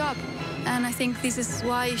tough job. And I think this is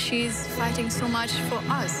why she's fighting so much for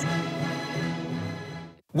us.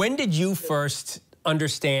 When did you first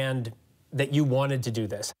understand that you wanted to do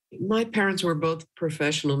this? My parents were both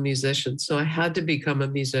professional musicians, so I had to become a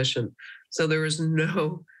musician. So there was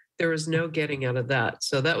no getting out of that.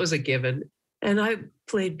 So that was a given. And I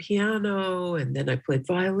played piano and then I played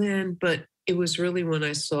violin, but it was really when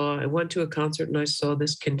I went to a concert and I saw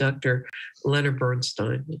this conductor, Leonard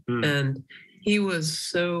Bernstein, and he was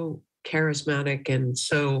so charismatic and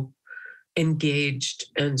so engaged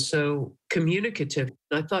and so communicative.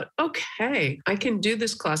 I thought, okay, I can do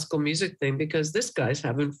this classical music thing because this guy's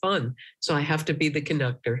having fun. So I have to be the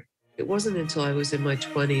conductor. It wasn't until I was in my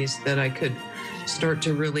 20s that I could start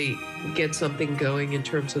to really get something going in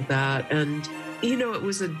terms of that. And, you know, it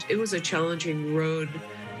was a challenging road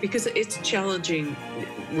because it's challenging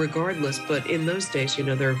regardless. But in those days, you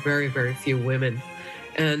know, there are very, very few women.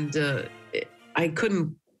 And I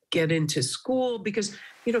couldn't get into school because,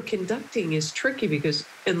 you know, conducting is tricky because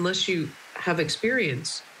unless you have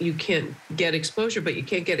experience, you can't get exposure, but you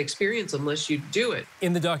can't get experience unless you do it.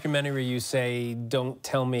 In the documentary, you say, don't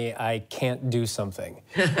tell me I can't do something.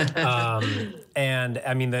 And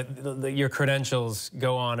I mean, your credentials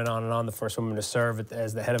go on and on and on. The first woman to serve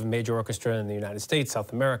as the head of a major orchestra in the United States,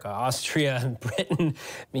 South America, Austria, and Britain.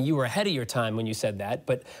 I mean, you were ahead of your time when you said that,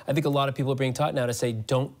 but I think a lot of people are being taught now to say,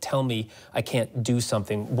 don't tell me I can't do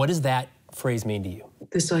something. What does that phrase mean to you?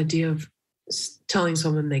 This idea of telling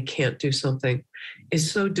someone they can't do something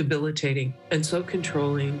is so debilitating and so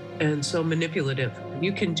controlling and so manipulative.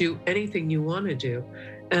 You can do anything you want to do.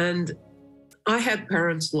 And I had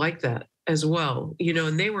parents like that as well, you know,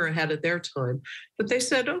 and they were ahead of their time. But they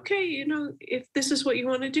said, okay, you know, if this is what you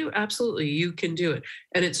want to do, absolutely, you can do it.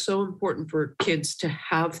 And it's so important for kids to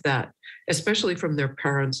have that, especially from their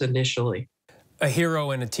parents initially. A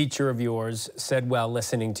hero and a teacher of yours said while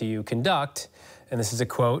listening to you conduct, and this is a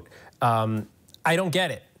quote, I don't get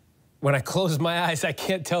it. When I close my eyes, I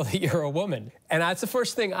can't tell that you're a woman. And that's the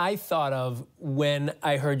first thing I thought of when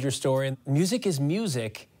I heard your story. Music is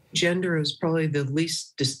music, gender is probably the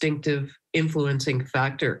least distinctive influencing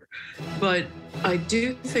factor. But I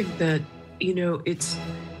do think that, you know,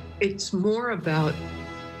 it's more about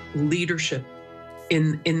leadership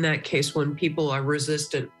in that case when people are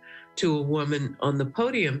resistant to a woman on the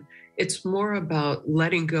podium. It's more about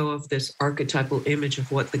letting go of this archetypal image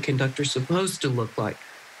of what the conductor's supposed to look like.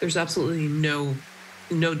 There's absolutely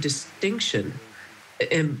no distinction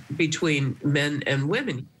between men and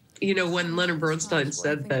women. You know, when Leonard Bernstein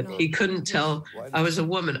said that he couldn't tell I was a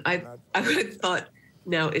woman, I would have thought,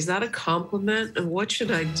 now, is that a compliment? And what should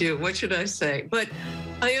I do? What should I say? But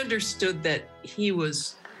I understood that he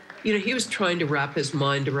was, you know, he was trying to wrap his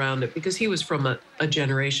mind around it because he was from a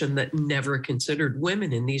generation that never considered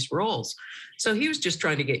women in these roles. So he was just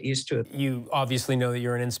trying to get used to it. You obviously know that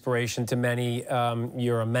you're an inspiration to many.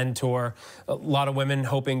 You're a mentor. A lot of women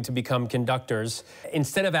hoping to become conductors.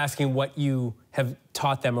 Instead of asking what you have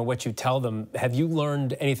taught them or what you tell them, have you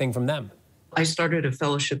learned anything from them? I started a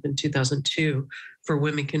fellowship in 2002 for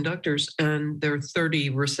women conductors, and there are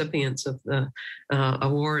 30 recipients of the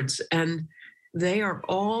awards. And they are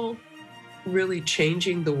all really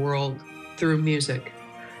changing the world through music.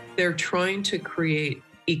 They're trying to create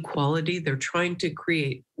equality. They're trying to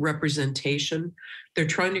create representation. They're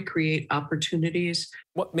trying to create opportunities.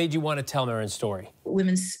 What made you want to tell Marin's story?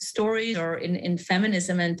 Women's stories or in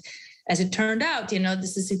feminism. And as it turned out, you know,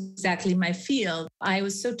 this is exactly my field. I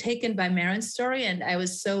was so taken by Marin's story, and I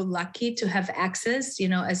was so lucky to have access, you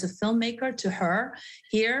know, as a filmmaker to her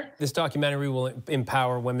here. This documentary will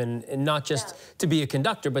empower women not just to be a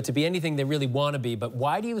conductor, but to be anything they really want to be. But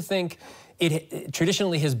why do you think it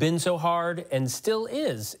traditionally has been so hard and still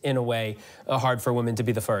is, in a way, hard for women to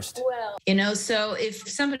be the first? Well, you know, so if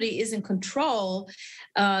somebody is in control,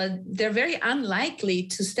 they're very unlikely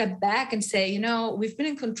to step back and say, you know, we've been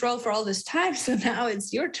in control for all this time, so now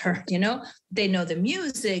it's your turn. You know, they know the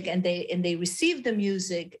music and they receive the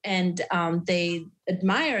music and they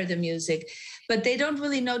admire the music, but they don't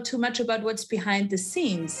really know too much about what's behind the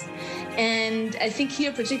scenes. And I think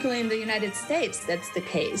here, particularly in the United States, that's the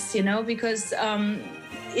case, you know, because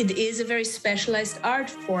it is a very specialized art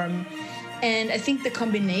form. And I think the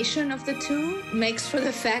combination of the two makes for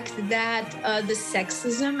the fact that the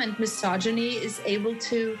sexism and misogyny is able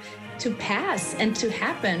to pass and to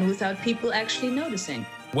happen without people actually noticing.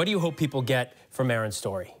 What do you hope people get from Marin's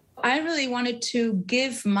story? I really wanted to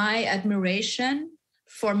give my admiration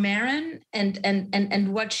for Marin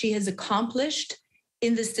and what she has accomplished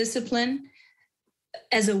in this discipline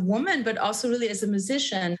as a woman, but also really as a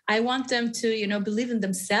musician. I want them to, you know, believe in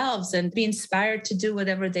themselves and be inspired to do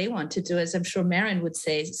whatever they want to do, as I'm sure Marin would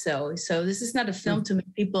say so. So this is not a film to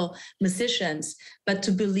make people musicians, but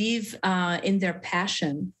to believe in their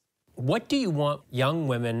passion. What do you want young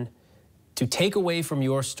women to take away from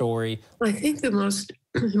your story? I think the most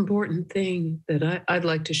important thing that I'd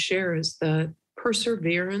like to share is that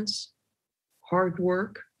perseverance, hard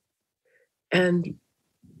work, and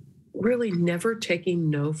really never taking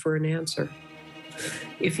no for an answer.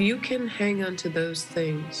 If you can hang on to those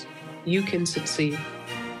things, you can succeed.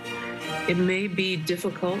 It may be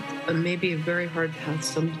difficult and maybe a very hard path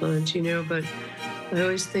sometimes, you know, but I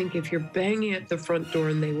always think if you're banging at the front door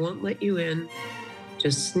and they won't let you in,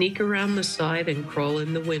 just sneak around the side and crawl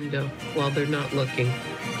in the window while they're not looking,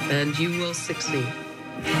 and you will succeed.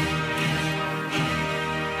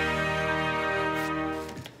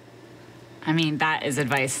 I mean, that is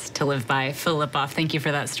advice to live by. Phil Lipoff, thank you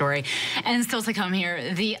for that story. And still to come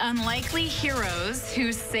here, the unlikely heroes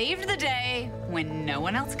who saved the day when no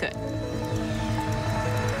one else could.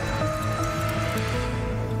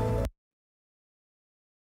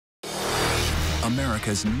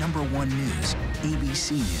 America's #1 news,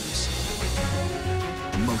 ABC News.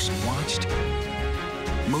 Most watched,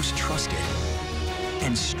 most trusted,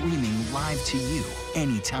 and streaming live to you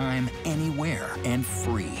anytime, anywhere, and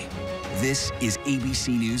free. This is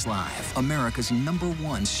ABC News Live, America's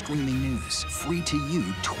 #1 streaming news, free to you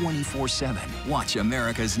 24/7. Watch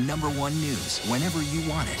America's #1 news whenever you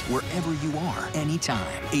want it, wherever you are,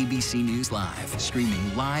 anytime. ABC News Live,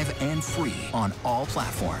 streaming live and free on all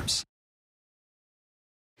platforms.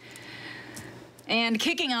 And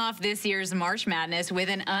kicking off this year's March Madness with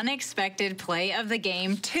an unexpected play of the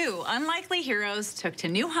game, two unlikely heroes took to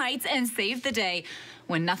new heights and saved the day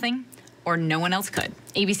when nothing or no one else could.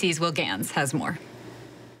 ABC's Will Gans has more.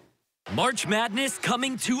 March Madness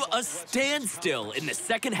coming to a standstill in the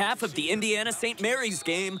second half of the Indiana-St. Mary's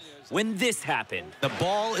game when this happened. The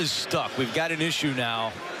ball is stuck. We've got an issue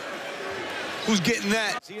now. Who's getting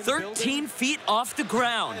that? 13 feet off the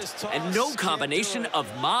ground, and no combination of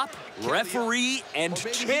mop, referee, and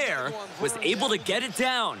chair was able to get it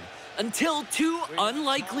down until two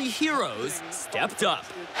unlikely heroes stepped up.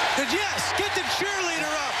 Yes, get the cheerleader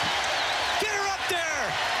up. Get her up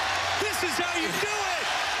there. This is how you do it.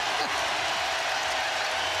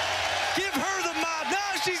 Give her the mob.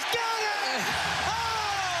 Now she's got it.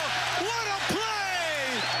 Oh, what a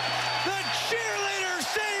play. The cheerleader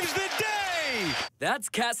saves the day. That's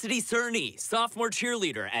Cassidy Cerny, sophomore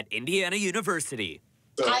cheerleader at Indiana University.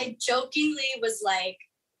 I jokingly was like,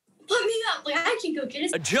 put me up, like I can go get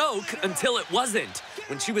it. A joke until it wasn't,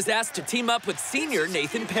 when she was asked to team up with senior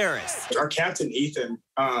Nathan Paris. Our captain, Ethan,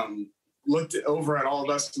 looked over at all of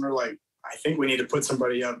us and we're like, I think we need to put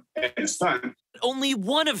somebody up in a stunt. Only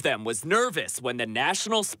one of them was nervous when the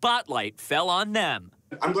national spotlight fell on them.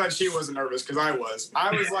 I'm glad she wasn't nervous because I was.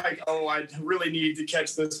 I was like, oh, I really need to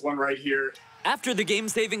catch this one right here. After the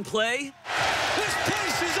game-saving play, this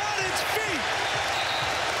place is on its feet.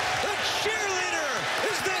 The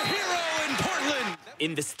cheerleader is the hero in Portland.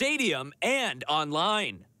 In the stadium and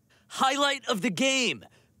online. Highlight of the game.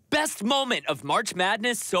 Best moment of March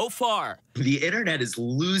Madness so far. The internet is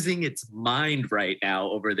losing its mind right now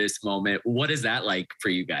over this moment. What is that like for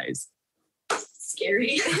you guys?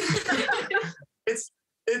 Scary. It's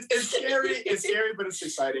scary. It's scary, but it's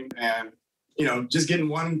exciting. And, you know, just getting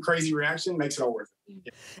one crazy reaction makes it all worth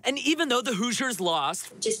it. And even though the Hoosiers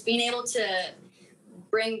lost, just being able to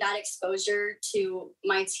bring that exposure to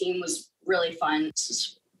my team was really fun.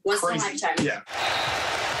 Once in a lifetime. Yeah.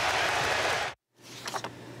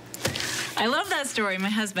 I love that story. My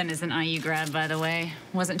husband is an IU grad, by the way.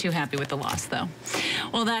 Wasn't too happy with the loss, though.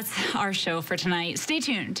 Well, that's our show for tonight. Stay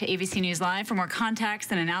tuned to ABC News Live for more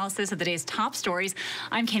context and analysis of the day's top stories.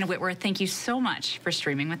 I'm Kana Whitworth. Thank you so much for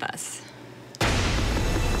streaming with us.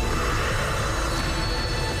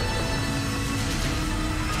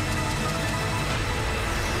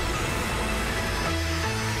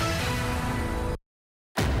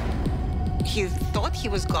 He thought he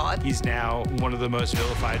was God. He's now one of the most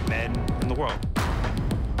vilified men in the world.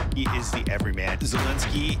 He is the everyman.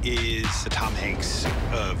 Zelensky is the Tom Hanks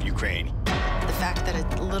of Ukraine. The fact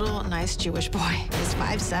that a little nice Jewish boy is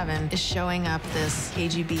 5'7" is showing up this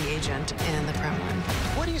KGB agent in the Kremlin.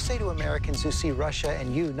 What do you say to Americans who see Russia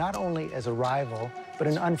and you not only as a rival, but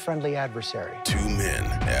an unfriendly adversary? Two men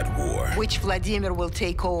at war. Which Vladimir will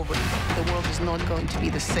take over. The world is not going to be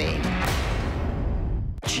the same.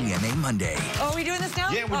 GMA Monday. Oh, are we doing this now?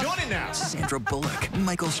 Yeah, we're doing it now. Sandra Bullock,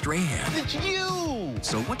 Michael Strahan. It's you!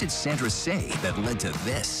 So what did Sandra say that led to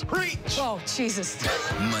this? Preach! Oh, Jesus.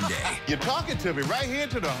 Monday. You're talking to me right here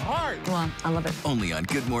to the heart. Well, I love it. Only on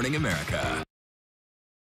Good Morning America.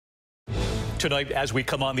 Tonight, as we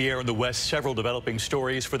come on the air in the West, several developing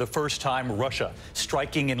stories. For the first time, Russia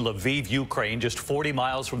striking in Lviv, Ukraine, just 40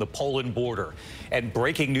 miles from the Poland border. And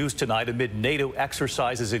breaking news tonight amid NATO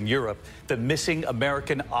exercises in Europe, the missing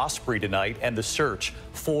American Osprey tonight and the search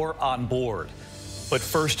for on board. But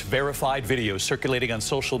first, verified video circulating on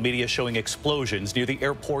social media showing explosions near the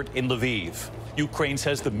airport in Lviv. Ukraine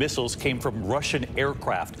says the missiles came from Russian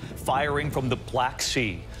aircraft firing from the Black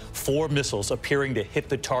Sea. 4 missiles appearing to hit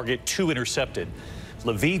the target, 2 intercepted.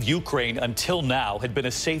 Lviv, Ukraine, until now, had been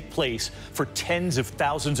a safe place for tens of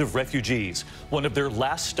thousands of refugees, one of their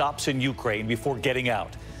last stops in Ukraine before getting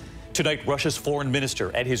out. Tonight, Russia's foreign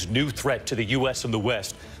minister at his new threat to the U.S. and the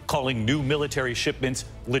West, calling new military shipments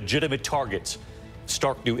legitimate targets.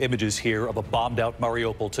 Stark new images here of a bombed-out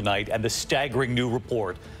Mariupol tonight and the staggering new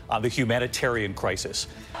report on the humanitarian crisis.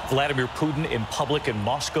 Vladimir Putin in public in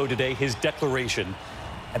Moscow today, his declaration.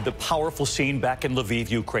 And the powerful scene back in Lviv,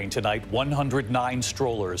 Ukraine tonight, 109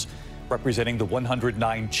 strollers representing the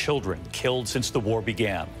 109 children killed since the war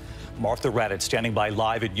began. Martha Raddatz standing by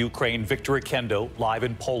live in Ukraine, Victor Akendo live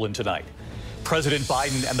in Poland tonight. President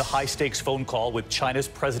Biden and the high-stakes phone call with China's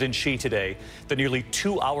President Xi today, the nearly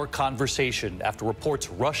 2-hour conversation after reports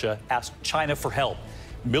Russia asked China for help,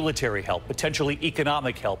 military help, potentially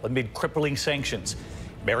economic help amid crippling sanctions.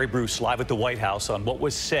 Mary Bruce live at the White House on what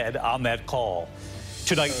was said on that call.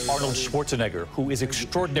 Tonight, Arnold Schwarzenegger, who is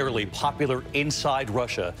extraordinarily popular inside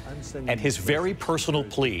Russia, and his very personal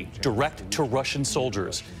plea direct to Russian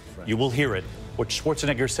soldiers. You will hear it, what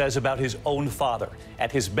Schwarzenegger says about his own father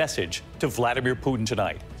and his message to Vladimir Putin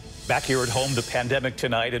tonight. Back here at home, the pandemic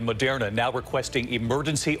tonight, and Moderna now requesting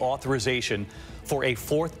emergency authorization for a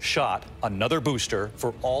 4th shot, another booster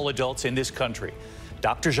for all adults in this country.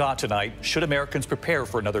 Dr. Jha tonight, should Americans prepare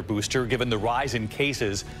for another booster given the rise in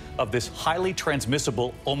cases of this highly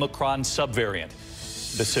transmissible Omicron subvariant?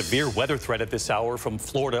 The severe weather threat at this hour from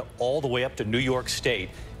Florida all the way up to New York State.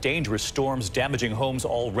 Dangerous storms damaging homes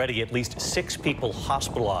already, at least 6 people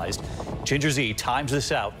hospitalized. Ginger Z times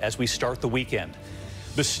this out as we start the weekend.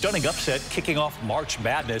 The stunning upset kicking off March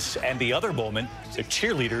Madness, and the other moment, the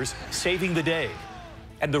cheerleaders saving the day.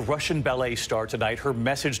 And the Russian ballet star tonight, her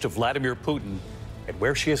message to Vladimir Putin and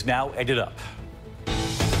where she has now ended up.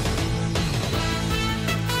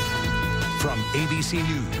 From ABC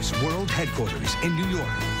News World Headquarters in New York,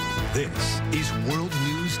 this is World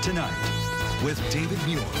News Tonight with David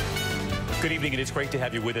Muir. Good evening, and it's great to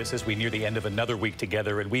have you with us as we near the end of another week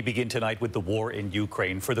together. And we begin tonight with the war in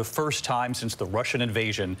Ukraine. For the first time since the Russian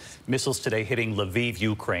invasion, missiles today hitting Lviv,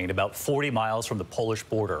 Ukraine, about 40 miles from the Polish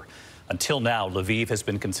border. Until now, Lviv has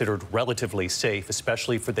been considered relatively safe,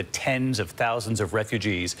 especially for the tens of thousands of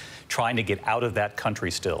refugees trying to get out of that country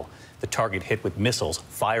still. The target hit with missiles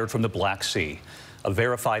fired from the Black Sea. A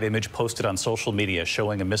verified image posted on social media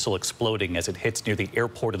showing a missile exploding as it hits near the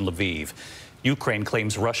airport in Lviv. Ukraine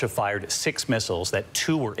claims Russia fired 6 missiles, that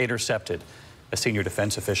 2 were intercepted. A senior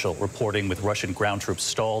defense official reporting with Russian ground troops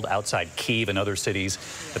stalled outside Kyiv and other cities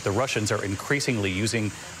that the Russians are increasingly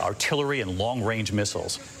using artillery and long-range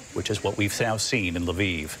missiles, which is what we've now seen in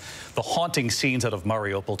Lviv. The haunting scenes out of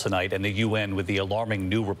Mariupol tonight, and the UN with the alarming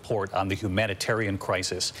new report on the humanitarian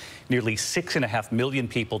crisis. Nearly 6.5 million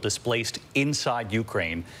people displaced inside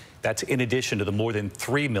Ukraine. That's in addition to the more than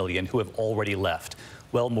 3 million who have already left.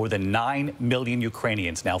 Well, more than 9 million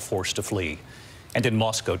Ukrainians now forced to flee. And in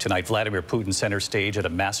Moscow tonight, Vladimir Putin center stage at a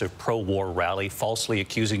massive pro-war rally, falsely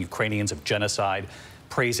accusing Ukrainians of genocide,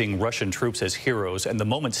 praising Russian troops as heroes. And the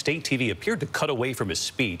moment state TV appeared to cut away from his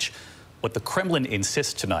speech, what the Kremlin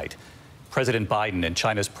insists tonight. President Biden and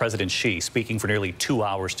China's President Xi speaking for nearly 2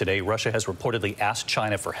 hours today. Russia has reportedly asked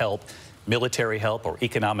China for help, military help or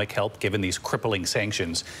economic help, given these crippling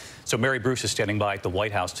sanctions. So Mary Bruce is standing by at the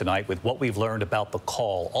White House tonight with what we've learned about the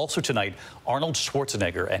call. Also tonight, Arnold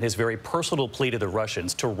Schwarzenegger and his very personal plea to the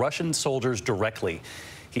Russians, to Russian soldiers directly.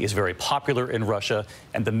 He is very popular in Russia,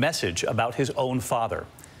 and the message about his own father.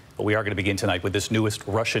 But we are going to begin tonight with this newest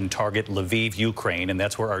Russian target, Lviv, Ukraine, and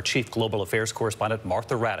that's where our chief global affairs correspondent,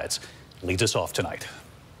 Martha Raddatz, leads us off tonight.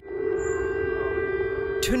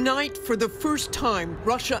 Tonight, for the first time,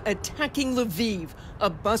 Russia attacking Lviv, a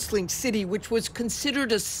bustling city which was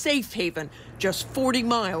considered a safe haven just 40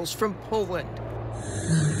 miles from Poland.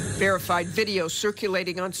 Verified video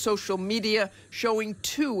circulating on social media showing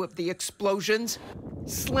 2 of the explosions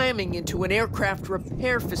slamming into an aircraft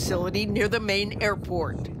repair facility near the main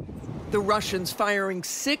airport. The Russians firing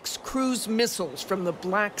 6 cruise missiles from the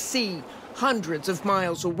Black Sea, hundreds of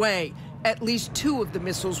miles away. At least 2 of the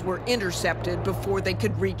missiles were intercepted before they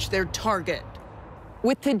could reach their target.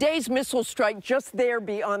 With today's missile strike just there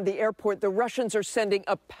beyond the airport, the Russians are sending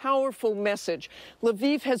a powerful message.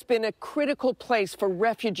 Lviv has been a critical place for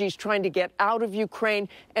refugees trying to get out of Ukraine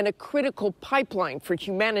and a critical pipeline for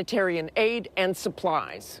humanitarian aid and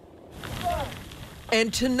supplies.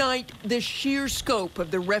 And tonight, the sheer scope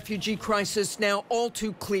of the refugee crisis now all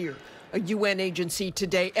too clear. A UN agency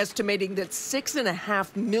today estimating that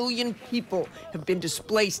 6.5 million people have been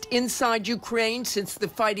displaced inside Ukraine since the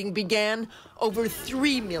fighting began. Over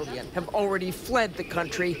 3 million have already fled the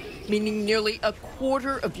country, meaning nearly a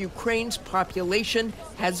quarter of Ukraine's population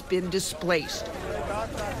has been displaced.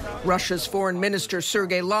 Russia's Foreign Minister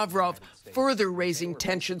Sergei Lavrov further raising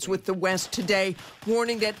tensions with the West today,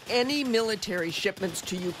 warning that any military shipments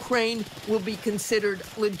to Ukraine will be considered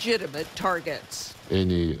legitimate targets.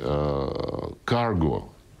 Any cargo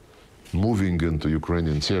moving into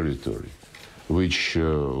Ukrainian territory, which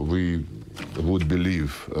we would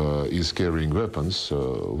believe is carrying weapons,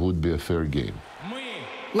 would be a fair game.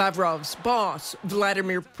 Lavrov's boss,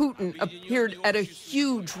 Vladimir Putin, appeared at a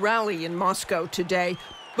huge rally in Moscow today.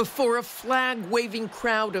 Before a flag-waving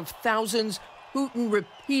crowd of thousands, Putin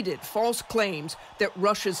repeated false claims that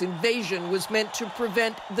Russia's invasion was meant to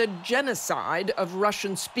prevent the genocide of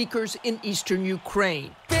Russian speakers in eastern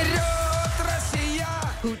Ukraine.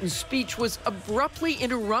 Putin's speech was abruptly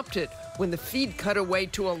interrupted when the feed cut away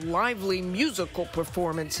to a lively musical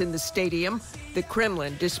performance in the stadium, the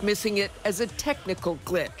Kremlin dismissing it as a technical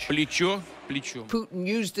glitch. Putin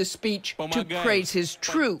used the speech to praise his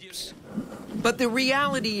troops. But the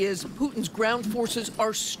reality is Putin's ground forces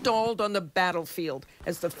are stalled on the battlefield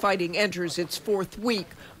as the fighting enters its 4th week,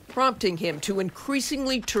 prompting him to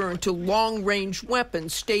increasingly turn to long-range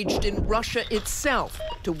weapons staged in Russia itself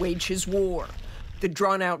to wage his war. The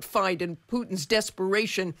drawn-out fight and Putin's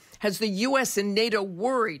desperation has the U.S. and NATO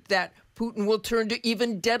worried that Putin will turn to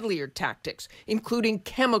even deadlier tactics, including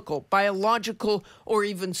chemical, biological, or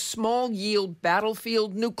even small-yield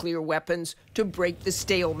battlefield nuclear weapons to break the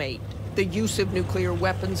stalemate. The use of nuclear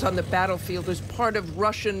weapons on the battlefield is part of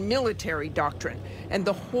Russian military doctrine, and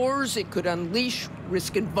the horrors it could unleash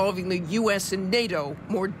risk involving the U.S. and NATO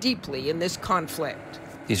more deeply in this conflict.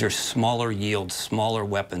 These are smaller yield, smaller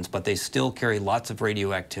weapons, but they still carry lots of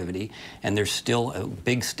radioactivity, and they're still a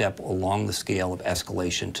big step along the scale of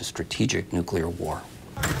escalation to strategic nuclear war.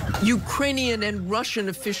 Ukrainian and Russian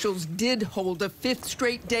officials did hold a fifth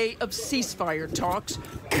straight day of ceasefire talks.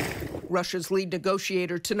 Russia's lead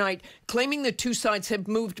negotiator tonight claiming the two sides have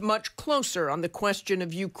moved much closer on the question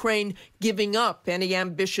of Ukraine giving up any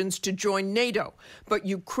ambitions to join NATO. But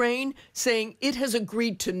Ukraine saying it has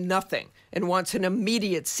agreed to nothing and wants an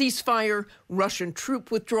immediate ceasefire, Russian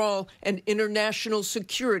troop withdrawal, and international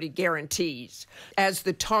security guarantees. As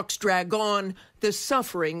the talks drag on, the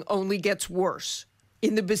suffering only gets worse.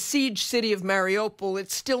 In the besieged city of Mariupol,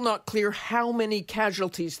 it's still not clear how many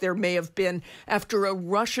casualties there may have been after a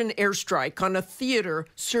Russian airstrike on a theater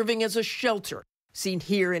serving as a shelter. Seen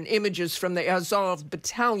here in images from the Azov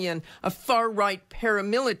Battalion, a far-right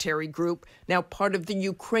paramilitary group now part of the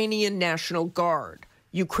Ukrainian National Guard.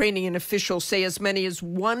 Ukrainian officials say as many as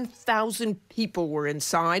 1,000 people were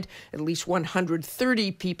inside. At least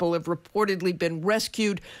 130 people have reportedly been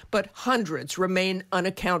rescued, but hundreds remain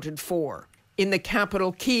unaccounted for. In the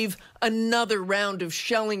capital, Kyiv, another round of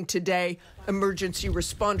shelling today. Emergency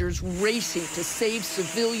responders racing to save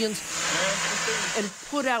civilians and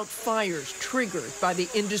put out fires triggered by the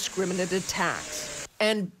indiscriminate attacks.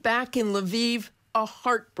 And back in Lviv, a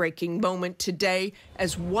heartbreaking moment today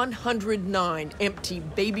as 109 empty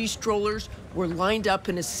baby strollers were lined up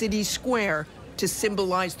in a city square to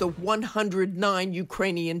symbolize the 109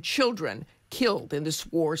 Ukrainian children killed in this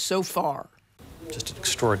war so far. Just an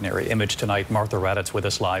extraordinary image tonight. Martha Raddatz with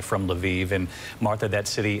us live from Lviv. And Martha, that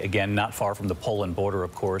city, again, not far from the Poland border,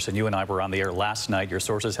 of course. And you and I were on the air last night. Your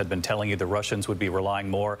sources had been telling you the Russians would be relying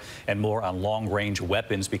more and more on long-range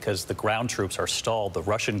weapons because the ground troops are stalled, the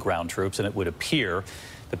Russian ground troops, and it would appear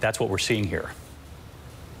that that's what we're seeing here.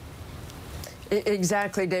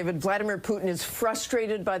 Exactly, David. Vladimir Putin is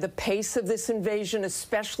frustrated by the pace of this invasion,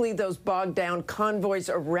 especially those bogged-down convoys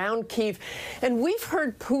around Kyiv. And we've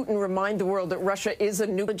heard Putin remind the world that Russia is a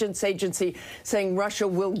nuclear intelligence agency, saying Russia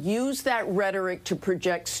will use that rhetoric to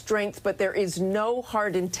project strength, but there is no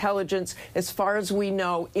hard intelligence, as far as we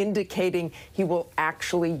know, indicating he will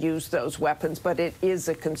actually use those weapons. But it is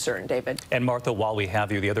a concern, David. And Martha, while we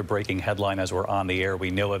have you, the other breaking headline as we're on the air, we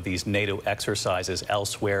know of these NATO exercises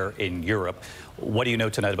elsewhere in Europe. What do you know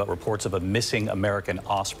tonight about reports of a missing American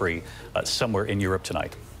Osprey somewhere in Europe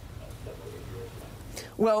tonight?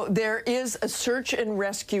 Well, there is a search and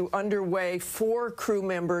rescue underway. 4 crew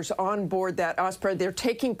members on board that Osprey. They're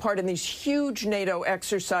taking part in these huge NATO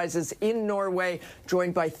exercises in Norway,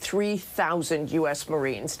 joined by 3,000 U.S.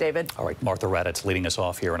 Marines. David? All right, Martha Raddatz leading us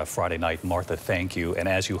off here on a Friday night. Martha, thank you. And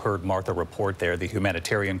as you heard Martha report there, the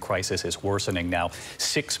humanitarian crisis is worsening now.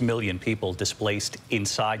 6 million people displaced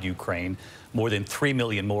inside Ukraine. More than 3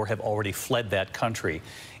 million more have already fled that country.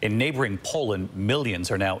 In neighboring Poland,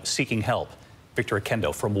 millions are now seeking help. Victor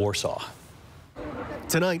Akendo from Warsaw.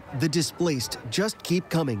 Tonight, the displaced just keep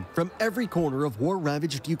coming from every corner of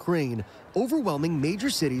war-ravaged Ukraine, overwhelming major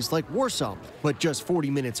cities like Warsaw. But just 40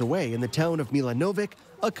 minutes away in the town of Milanowic,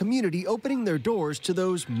 a community opening their doors to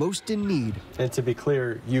those most in need. And to be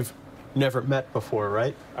clear, you've never met before,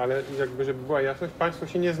 right? Ale jakby, żeby była jasność, państwo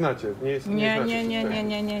się nie znacie. Nie znamy się.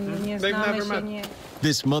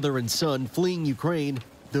 This mother and son fleeing Ukraine,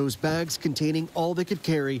 those bags containing all they could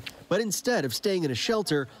carry, but instead of staying in a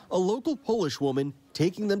shelter, a local Polish woman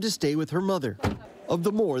taking them to stay with her mother. Of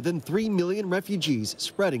the more than 3 million refugees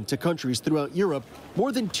spreading to countries throughout Europe,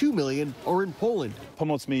 more than 2 million are in Poland.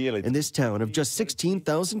 In this town of just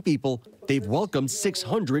 16,000 people, they've welcomed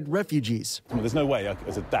 600 refugees. There's no way,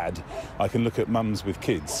 as a dad, I can look at mums with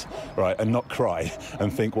kids, right, and not cry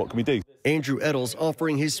and think, what can we do? Andrew Eddles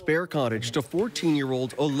offering his spare cottage to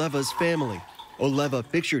 14-year-old Oleva's family. Oleva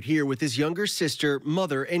pictured here with his younger sister,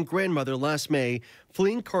 mother, and grandmother last May,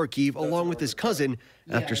 fleeing Kharkiv along with his cousin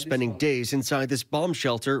after spending days inside this bomb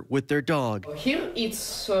shelter with their dog. Here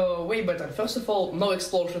it's way better. First of all, no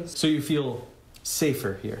explosions. So you feel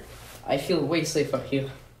safer here? I feel way safer here.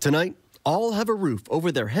 Tonight, all have a roof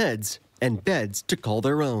over their heads and beds to call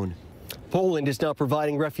their own. Poland is now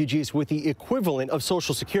providing refugees with the equivalent of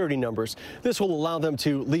Social Security numbers. This will allow them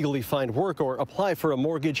to legally find work or apply for a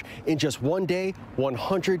mortgage. In just one day,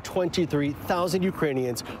 123,000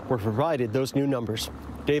 Ukrainians were provided those new numbers.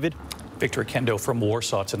 David? Victor Akendo from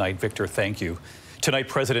Warsaw tonight. Victor, thank you. Tonight,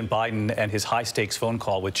 President Biden and his high-stakes phone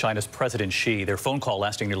call with China's President Xi. Their phone call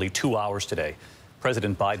lasting nearly 2 hours today.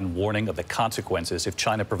 President Biden warning of the consequences if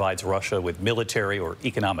China provides Russia with military or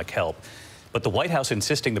economic help. But the White House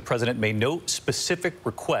insisting the president made no specific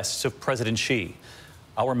requests of President Xi.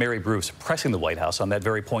 Our Mary Bruce pressing the White House on that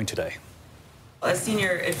very point today. A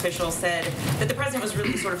senior official said that the president was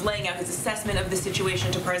really sort of laying out his assessment of the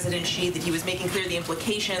situation to President Xi, that he was making clear the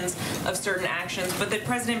implications of certain actions, but that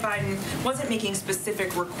President Biden wasn't making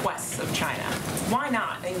specific requests of China. Why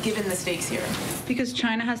not, and given the stakes here? Because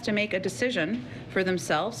China has to make a decision for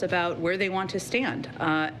themselves about where they want to stand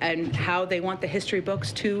and how they want the history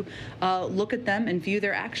books to look at them and view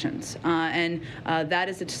their actions. That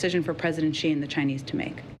is a decision for President Xi and the Chinese to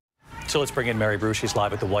make. So let's bring in Mary Bruce. She's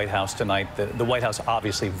live at the White House tonight. The White House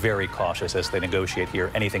obviously very cautious as they negotiate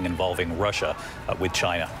here anything involving Russia with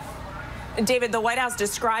China. David, the White House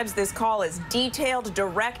describes this call as detailed,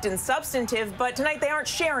 direct, and substantive, but tonight they aren't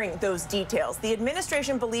sharing those details. The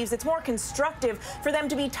administration believes it's more constructive for them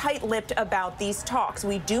to be tight-lipped about these talks.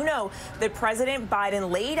 We do know that President Biden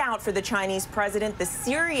laid out for the Chinese president the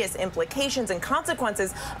serious implications and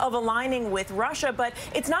consequences of aligning with Russia, but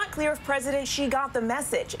it's not clear if President Xi got the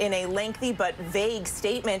message. In a lengthy but vague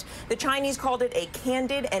statement, the Chinese called it a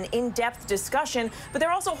candid and in-depth discussion, but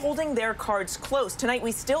they're also holding their cards close. Tonight,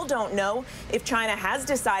 we still don't know if China has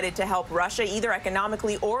decided to help Russia either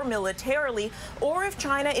economically or militarily, or if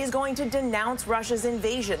China is going to denounce Russia's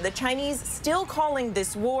invasion. The Chinese still calling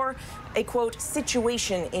this war a, quote,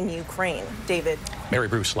 situation in Ukraine. David. Mary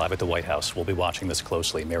Bruce live at the White House. We'll be watching this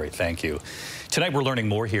closely. Mary, thank you. Tonight we're learning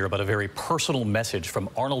more here about a very personal message from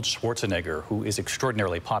Arnold Schwarzenegger, who is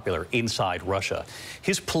extraordinarily popular inside Russia.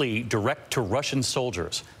 His plea direct to Russian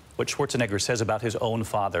soldiers. What Schwarzenegger says about his own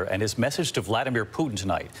father and his message to Vladimir Putin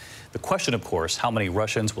tonight. The question, of course, how many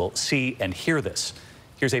Russians will see and hear this?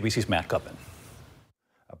 Here's ABC's Matt Gutman.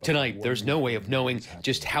 Tonight, there's no way of knowing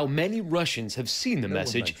just how many Russians have seen the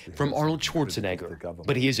message from Arnold Schwarzenegger,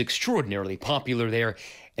 but he is extraordinarily popular there,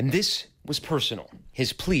 and this was personal,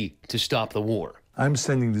 his plea to stop the war. I'm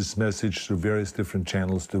sending this message through various different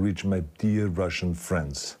channels to reach my dear Russian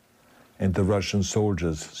friends and the Russian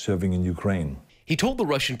soldiers serving in Ukraine. He told the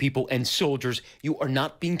Russian people and soldiers, you are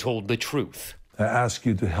not being told the truth. I ask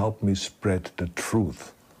you to help me spread the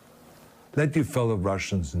truth. Let your fellow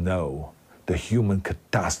Russians know the human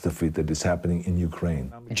catastrophe that is happening in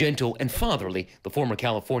Ukraine. Gentle and fatherly, the former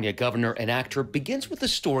California governor and actor begins with a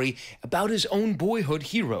story about his own boyhood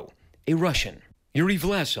hero, a Russian. Yuri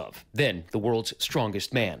Vlasov, then the world's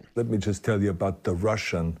strongest man. Let me just tell you about the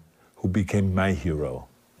Russian who became my hero.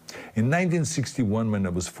 In 1961, when I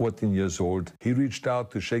was 14 years old, he reached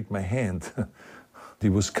out to shake my hand. He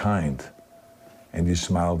was kind, and he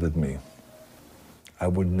smiled at me. I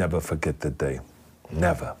will never forget that day.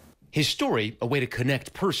 Never. His story, a way to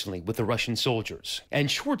connect personally with the Russian soldiers. And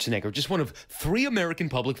Schwarzenegger, just one of 3 American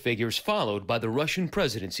public figures followed by the Russian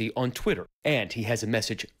presidency on Twitter. And he has a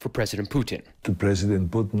message for President Putin. To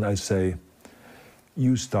President Putin, I say,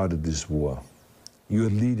 you started this war. You're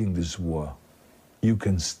leading this war. You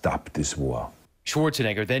can stop this war.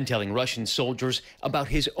 Schwarzenegger then telling Russian soldiers about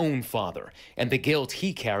his own father and the guilt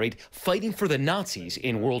he carried fighting for the Nazis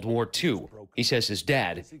in World War II. He says his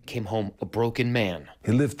dad came home a broken man.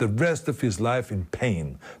 He lived the rest of his life in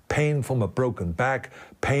pain. Pain from a broken back,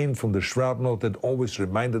 pain from the shrapnel that always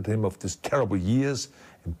reminded him of these terrible years,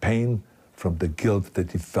 and pain from the guilt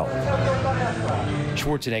that he felt.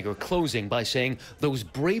 Schwarzenegger closing by saying those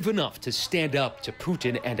brave enough to stand up to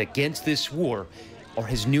Putin and against this war are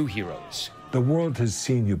his new heroes. The world has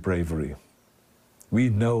seen your bravery. We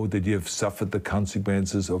know that you have suffered the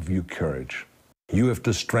consequences of your courage. You have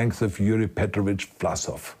the strength of Yuri Petrovich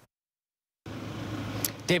Vlasov.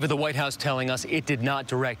 David, the White House telling us it did not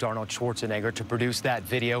direct Arnold Schwarzenegger to produce that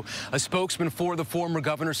video. A spokesman for the former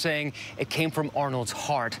governor saying it came from Arnold's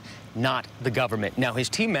heart, not the government. Now, his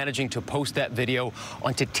team managing to post that video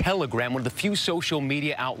onto Telegram, one of the few social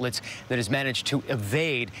media outlets that has managed to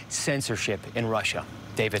evade censorship in Russia.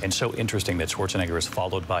 David. And so interesting that Schwarzenegger is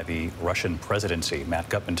followed by the Russian presidency. Matt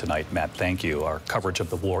Gutman tonight. Matt, thank you. Our coverage of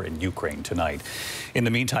the war in Ukraine tonight. In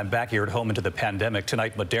the meantime, back here at home into the pandemic,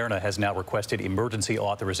 tonight Moderna has now requested emergency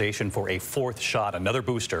authorization for a 4th shot, another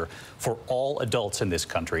booster, for all adults in this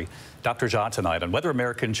country. Dr. Jha tonight on whether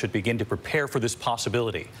Americans should begin to prepare for this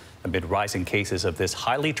possibility amid rising cases of this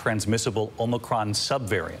highly transmissible Omicron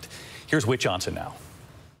subvariant. Here's Whit Johnson now.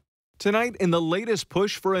 Tonight, in the latest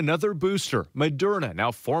push for another booster, Moderna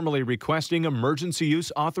now formally requesting emergency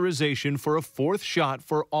use authorization for a 4th shot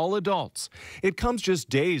for all adults. It comes just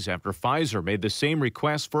days after Pfizer made the same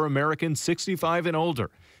request for Americans 65 and older.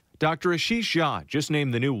 Dr. Ashish Jha, just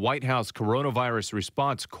named the new White House coronavirus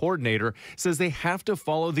response coordinator, says they have to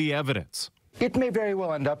follow the evidence. It may very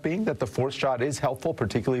well end up being that the fourth shot is helpful,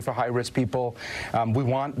 particularly for high-risk people. We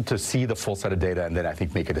want to see the full set of data and then I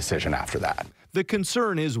think make a decision after that. The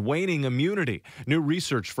concern is waning immunity. New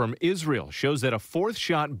research from Israel shows that a fourth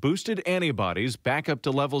shot boosted antibodies back up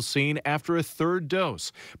to levels seen after a third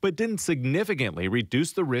dose, but didn't significantly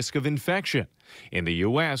reduce the risk of infection. In the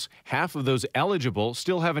U.S., half of those eligible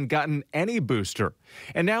still haven't gotten any booster.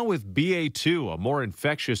 And now with BA2, a more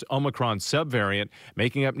infectious Omicron subvariant,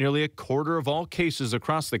 making up nearly a quarter of all cases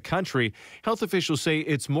across the country, health officials say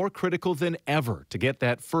it's more critical than ever to get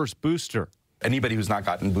that first booster. Anybody who's not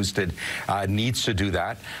gotten boosted needs to do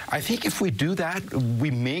that. I think if we do that,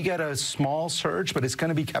 we may get a small surge, but it's going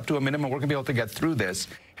to be kept to a minimum. We're going to be able to get through this.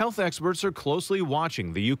 Health experts are closely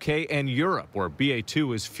watching the UK and Europe, where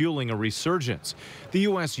BA2 is fueling a resurgence. The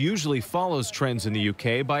U.S. usually follows trends in the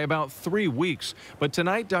UK by about 3 weeks, but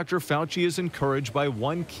tonight Dr. Fauci is encouraged by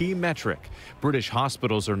one key metric. British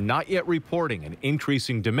hospitals are not yet reporting an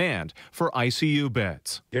increasing demand for ICU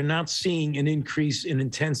beds. They're not seeing an increase in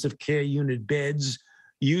intensive care unit beds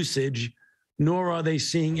usage, nor are they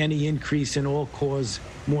seeing any increase in all-cause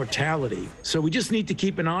mortality. So we just need to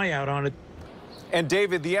keep an eye out on it. And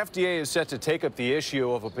David, the FDA is set to take up the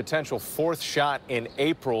issue of a potential fourth shot in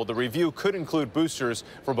April. The review could include boosters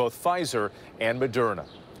for both Pfizer and Moderna.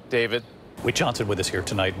 David? Whit Johnson with us here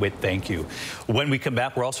tonight. Whit, thank you. When we come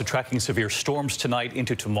back, we're also tracking severe storms tonight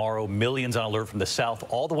into tomorrow. Millions on alert from the south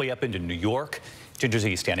all the way up into New York. Ginger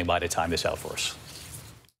Z standing by to time this out for us.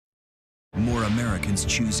 More Americans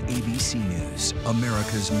choose ABC News,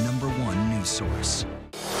 America's #1 news source.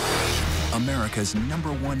 America's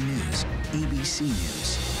 #1 news, ABC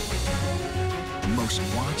News. Most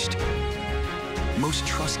watched, most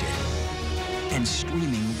trusted, and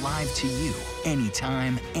streaming live to you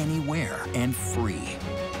anytime, anywhere, and free.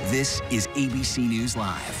 This is ABC News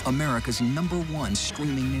Live, America's #1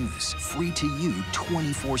 streaming news, free to you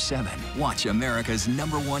 24/7. Watch America's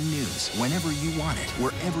 #1 news whenever you want it,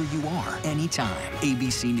 wherever you are, anytime.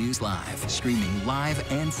 ABC News Live, streaming live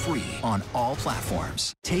and free on all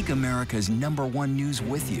platforms. Take America's #1 news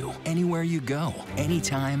with you, anywhere you go,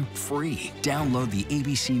 anytime, free. Download the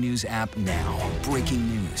ABC News app now. Breaking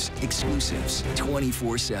news, exclusives,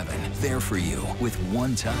 24/7, there for you with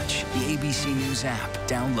one touch. The ABC News app.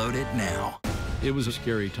 Download it now. It was a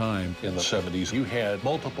scary time. In the 70s, you had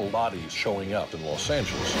multiple bodies showing up in Los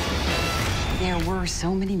Angeles. There were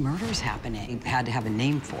so many murders happening. You had to have a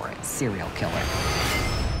name for it, serial killer.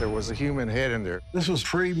 There was a human head in there. This was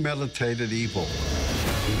premeditated evil.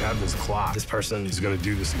 You have this clock. This person is going to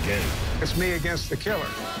do this again. It's me against the killer.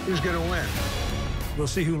 Who's going to win? We'll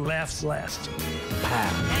see who laughs last.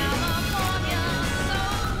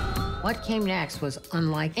 What came next was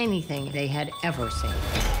unlike anything they had ever seen.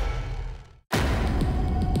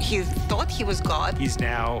 He thought he was God. He's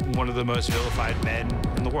now one of the most vilified men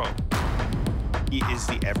in the world. He is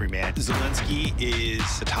the everyman. Zelensky is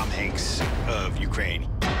the Tom Hanks of Ukraine.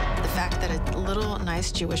 The fact that a little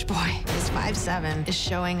nice Jewish boy is 5'7" is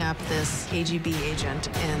showing up this KGB agent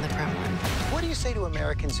in the Kremlin. What do you say to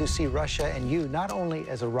Americans who see Russia and you not only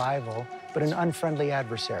as a rival, but an unfriendly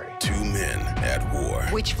adversary? Two men at war.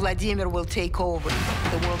 Which Vladimir will take over.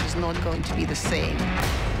 The world is not going to be the same.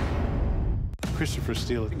 Christopher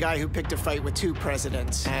Steele, the guy who picked a fight with 2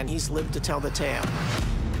 presidents, and he's lived to tell the tale.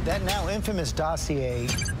 That now infamous dossier.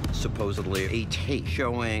 Supposedly a tape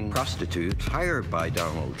showing prostitutes hired by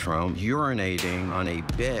Donald Trump urinating on a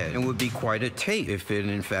bed, and would be quite a tape if it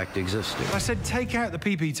in fact existed. I said take out the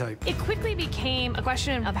PP tape. It quickly became a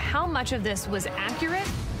question of how much of this was accurate.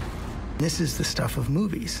 This is the stuff of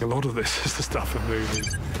movies. A lot of this is the stuff of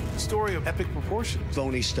movies. Story of epic proportions.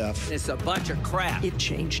 Phony stuff. It's a bunch of crap. It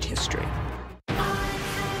changed history. The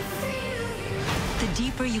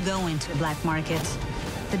deeper you go into black markets,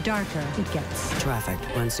 the darker it gets. Trafficked,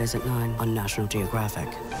 Wednesdays at 9 on National Geographic.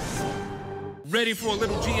 Ready for a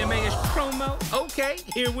little GMA-ish promo? Okay,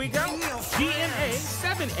 here we go. GMA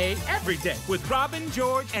 7A every day with Robin,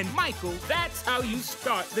 George, and Michael. That's how you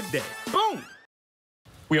start the day. Boom!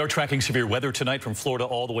 We are tracking severe weather tonight from Florida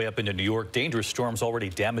all the way up into New York. Dangerous storms already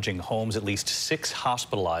damaging homes, at least 6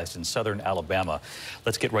 hospitalized in southern Alabama.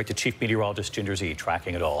 Let's get right to Chief Meteorologist Ginger Z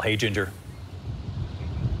tracking it all. Hey, Ginger.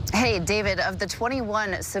 Hey, David, of the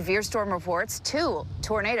 21 severe storm reports, 2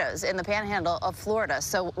 tornadoes in the panhandle of Florida.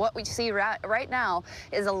 So what we see right now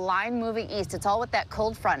is a line moving east. It's all with that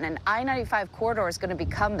cold front, and I-95 corridor is going to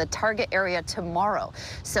become the target area tomorrow.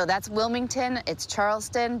 So that's Wilmington, it's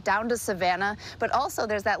Charleston, down to Savannah, but also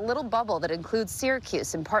there's that little bubble that includes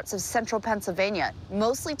Syracuse and parts of central Pennsylvania,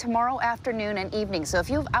 mostly tomorrow afternoon and evening. So if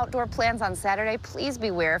you have outdoor plans on Saturday, please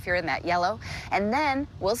beware if you're in that yellow. And then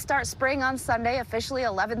we'll start spring on Sunday, officially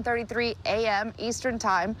 11:33 a.m. Eastern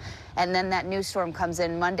time. And then that new storm comes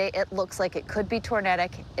in Monday. It looks like it could be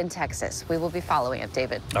tornadic in Texas. We will be following it,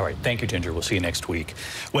 David. All right. Thank you, Ginger. We'll see you next week.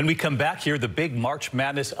 When we come back here, the big March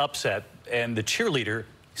Madness upset and the cheerleader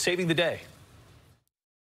saving the day.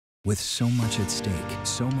 With so much at stake,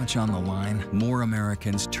 so much on the line, more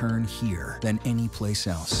Americans turn here than any place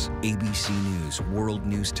else. ABC News World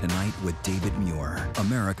News Tonight with David Muir,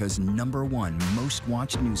 America's #1 most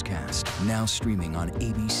watched newscast, now streaming on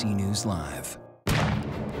ABC News Live.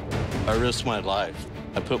 I risked my life.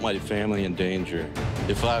 I put my family in danger.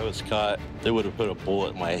 If I was caught, they would have put a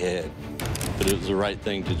bullet in my head. But it was the right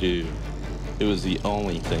thing to do. It was the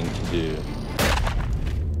only thing to do.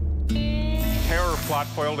 Terror plot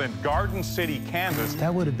foiled in Garden City, Kansas.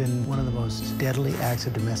 That would have been one of the most deadly acts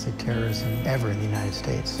of domestic terrorism ever in the United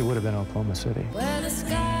States. It would have been Oklahoma City.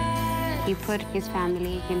 He put his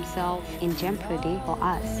family, himself, in jeopardy for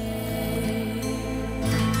us.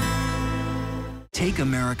 Take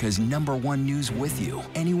America's #1 news with you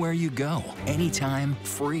anywhere you go, anytime,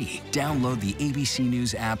 free. Download the ABC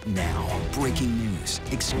News app now. Breaking news,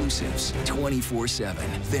 exclusives, 24/7.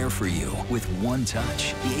 There for you with one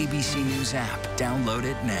touch. The ABC News app. Download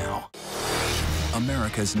it now.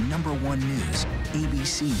 America's #1 news,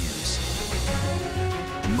 ABC News.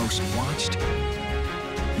 Most watched,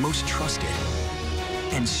 most trusted,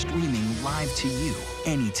 and streaming live to you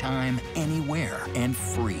anytime, anywhere, and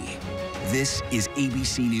free. This is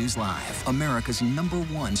ABC News Live, America's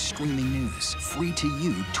 #1 streaming news, free to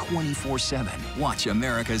you 24/7. Watch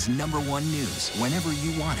America's #1 news whenever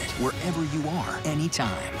you want it, wherever you are,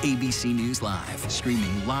 anytime. ABC News Live,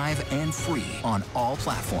 streaming live and free on all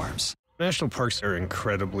platforms. National parks are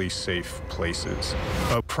incredibly safe places.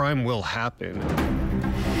 A crime will happen.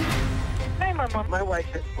 My wife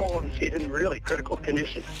had fallen. She's in really critical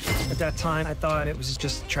condition. At that time, I thought it was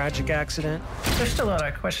just a tragic accident. There's still a lot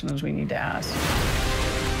of questions we need to ask.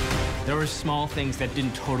 There were small things that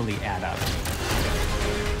didn't totally add up.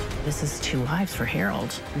 This is 2 lives for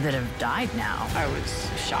Harold that have died now. I was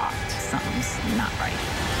shocked. Something's not right.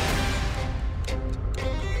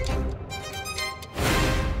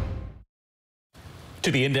 To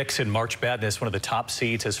the index in March Madness, one of the top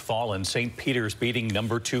seeds has fallen. St. Peter's beating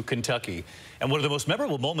 #2 Kentucky. And one of the most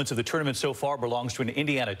memorable moments of the tournament so far belongs to an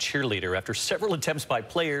Indiana cheerleader. After several attempts by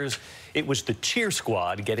players, it was the cheer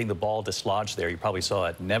squad getting the ball dislodged there. You probably saw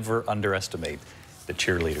it. Never underestimate the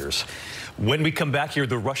cheerleaders. When we come back here,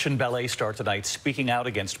 the Russian ballet star tonight speaking out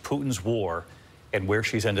against Putin's war and where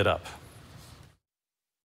she's ended up.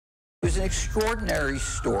 It was an extraordinary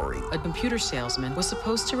story. A computer salesman was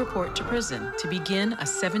supposed to report to prison to begin a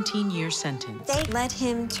 17-year sentence. They let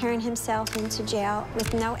him turn himself into jail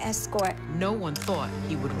with no escort. No one thought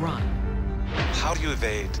he would run. How do you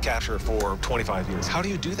evade capture for 25 years? How do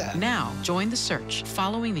you do that? Now, join the search,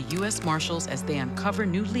 following the U.S. Marshals as they uncover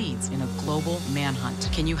new leads in a global manhunt.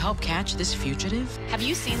 Can you help catch this fugitive? Have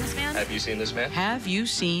you seen this man? Have you seen this man? Have you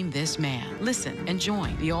seen this man? Listen and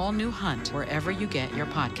join the all-new Hunt wherever you get your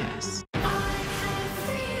podcasts.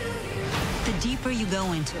 The deeper you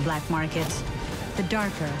go into the black market, the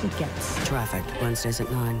darker it gets. Traffic, Wednesdays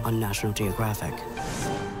at 9 on National Geographic.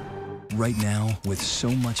 Right now, with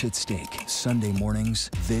so much at stake, Sunday mornings,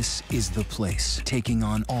 this is the place. Taking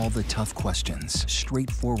on all the tough questions.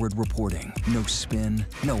 Straightforward reporting. No spin,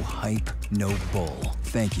 no hype, no bull.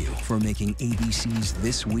 Thank you for making ABC's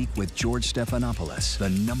This Week with George Stephanopoulos the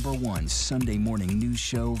 #1 Sunday morning news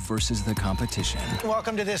show versus the competition.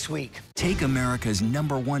 Welcome to This Week. Take America's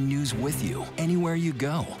 #1 news with you anywhere you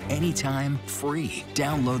go, anytime, free.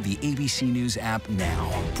 Download the ABC News app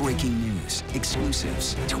now. Breaking news,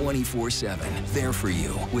 exclusives, 24/7. There for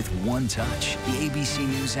you with one touch. The ABC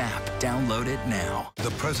News app. Download it now.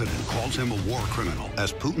 The president calls him a war criminal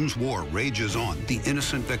as Putin's war rages on. The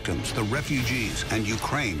innocent victims, the refugees, and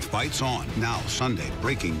Ukraine fights on. Now, Sunday,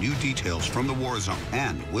 breaking new details from the war zone.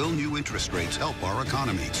 And will new interest rates help our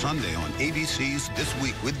economy? Sunday on ABC's This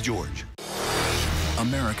Week with George.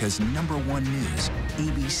 America's #1 news,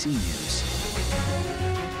 ABC News.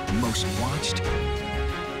 Most watched,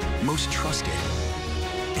 most trusted,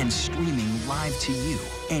 and streaming live to you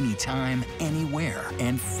anytime, anywhere,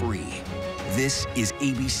 and free. This is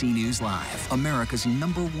ABC News Live, America's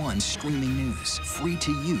 #1 streaming news. Free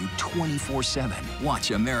to you 24/7.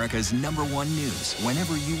 Watch America's #1 news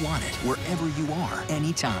whenever you want it, wherever you are,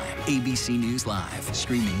 anytime. ABC News Live,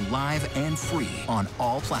 streaming live and free on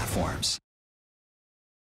all platforms.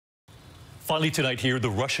 Finally tonight here, the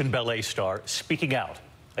Russian ballet star speaking out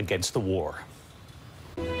against the war.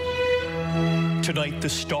 Tonight, the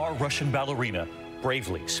star Russian ballerina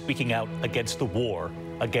bravely speaking out against the war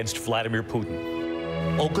against Vladimir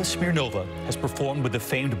Putin. Olga Smirnova has performed with the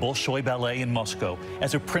famed Bolshoi Ballet in Moscow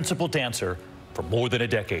as a principal dancer for more than a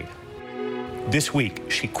decade. This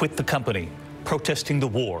week, she quit the company, protesting the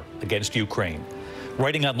war against Ukraine.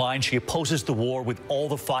 Writing online, she opposes the war with all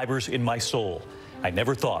the fibers in my soul. I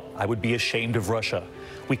never thought I would be ashamed of Russia.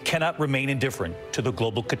 We cannot remain indifferent to the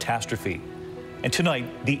global catastrophe. And tonight,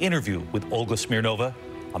 the interview with Olga Smirnova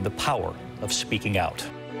on the power of speaking out.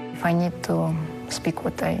 If I need to speak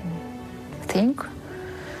what I think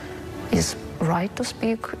is right to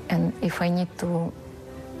speak, and if I need to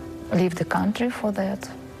leave the country for that,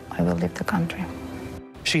 I will leave the country.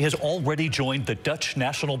 She has already joined the Dutch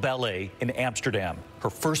National Ballet in Amsterdam. Her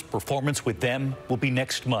first performance with them will be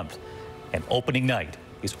next month, and opening night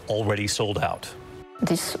is already sold out.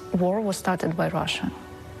 This war was started by Russia.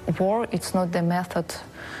 War, it's not the method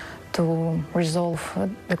to resolve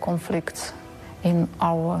the conflicts in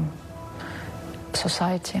our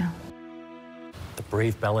society. The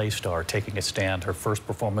brave ballet star taking a stand, her first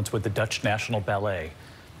performance with the Dutch National Ballet,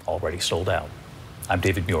 already sold out. I'm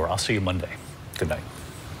David Muir. I'll see you Monday. Good night.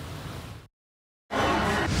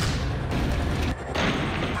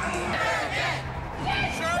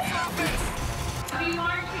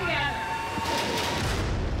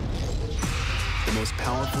 The most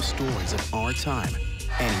powerful stories of our time,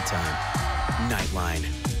 anytime. Nightline.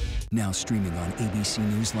 Now streaming on ABC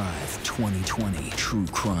News Live 2020. True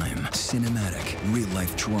crime, cinematic,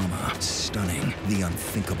 real-life drama, stunning, the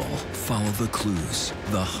unthinkable. Follow the clues.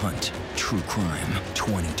 The Hunt. True crime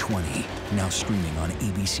 2020. Now streaming on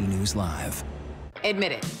ABC News Live.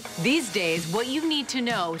 Admit it. These days, what you need to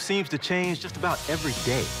know seems to change just about every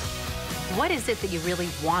day. What is it that you really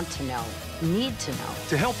want to know, need to know?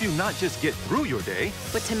 To help you not just get through your day,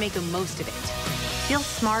 but to make the most of it. Feel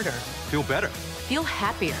smarter. Feel better. Feel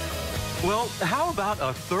happier. Well, how about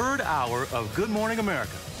a third hour of Good Morning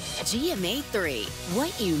America? GMA 3,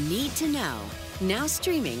 what you need to know. Now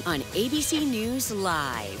streaming on ABC News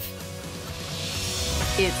Live.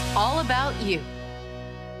 It's all about you.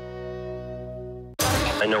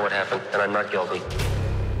 I know what happened, and I'm not guilty.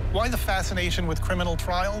 Why the fascination with criminal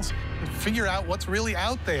trials? Figure out what's really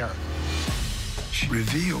out there. She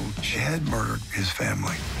revealed she had murdered his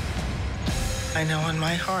family. I know in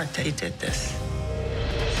my heart they did this.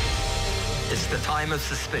 It's the time of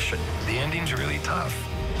suspicion. The ending's really tough.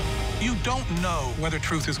 You don't know whether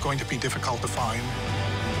truth is going to be difficult to find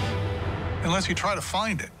unless you try to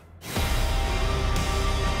find it.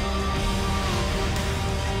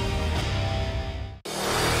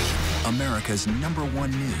 America's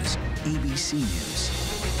 #1 news, ABC News.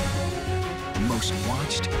 Most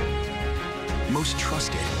watched, most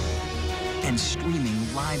trusted, and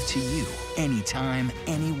streaming live to you anytime,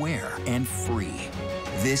 anywhere, and free.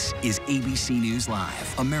 This is ABC News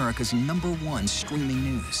Live, America's #1 streaming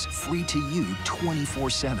news. Free to you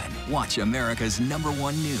 24/7. Watch America's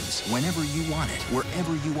 #1 news whenever you want it,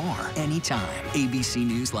 wherever you are, anytime. ABC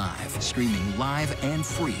News Live, streaming live and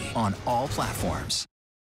free on all platforms.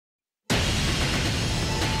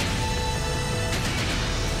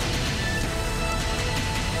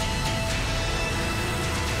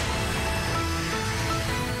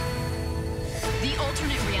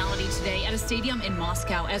 Alternate reality today at a stadium in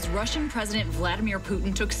Moscow as Russian President Vladimir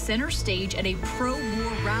Putin took center stage at a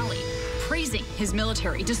pro-war rally, praising his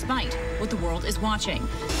military despite what the world is watching.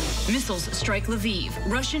 Missiles strike Lviv,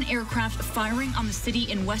 Russian aircraft firing on the city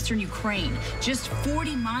in western Ukraine, just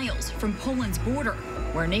 40 miles from Poland's border,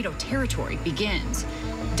 where NATO territory begins.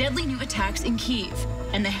 Deadly new attacks in Kyiv,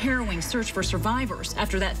 and the harrowing search for survivors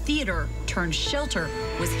after that theater turned shelter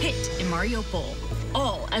was hit in Mariupol.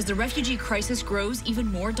 All as the refugee crisis grows even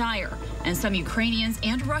more dire, and some Ukrainians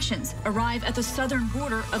and Russians arrive at the southern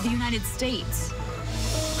border of the United States.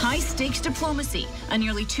 High-stakes diplomacy, a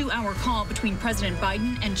nearly 2-hour call between President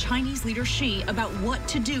Biden and Chinese leader Xi about what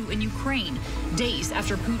to do in Ukraine, days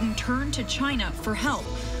after Putin turned to China for help.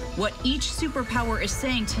 What each superpower is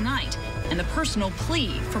saying tonight, and the personal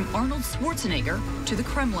plea from Arnold Schwarzenegger to the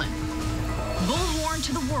Kremlin. Bullhorn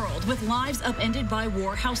to the world with lives upended by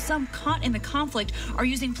war, how some caught in the conflict are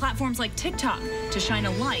using platforms like TikTok to shine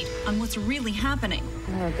a light on what's really happening.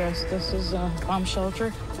 I guess this is a bomb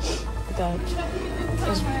shelter. that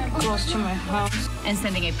is close to my house. And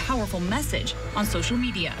sending a powerful message on social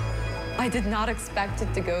media. I did not expect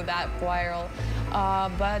it to go that viral,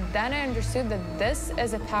 but then I understood that this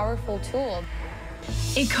is a powerful tool.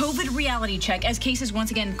 A COVID reality check as cases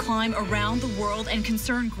once again climb around the world and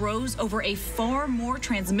concern grows over a far more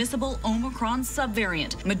transmissible Omicron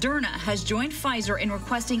subvariant. Moderna has joined Pfizer in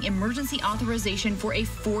requesting emergency authorization for a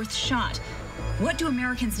 4th shot. What do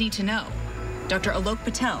Americans need to know? Dr. Alok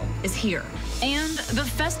Patel is here. And the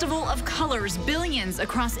Festival of Colors, billions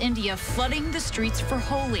across India flooding the streets for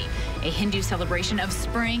Holi, a Hindu celebration of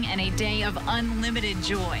spring and a day of unlimited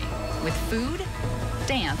joy with food,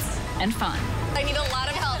 dance, and fun. I need a lot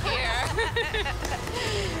of help here.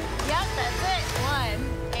 Yep, that's it.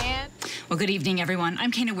 One. And well, good evening, everyone. I'm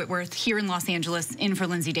Kana Whitworth here in Los Angeles, in for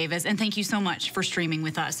Lindsay Davis, and thank you so much for streaming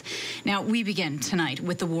with us. Now, we begin tonight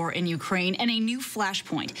with the war in Ukraine and a new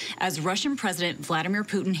flashpoint as Russian President Vladimir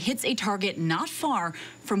Putin hits a target not far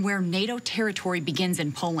from where NATO territory begins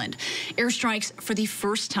in Poland. Airstrikes for the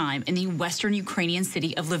first time in the western Ukrainian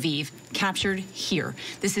city of Lviv, captured here.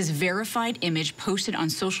 This is verified image posted on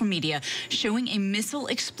social media showing a missile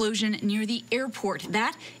explosion near the airport.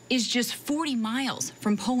 That is just 40 miles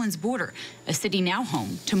from Poland's border, a city now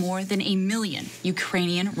home to more than 1 million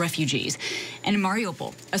Ukrainian refugees. And in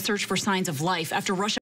Mariupol, a search for signs of life after Russia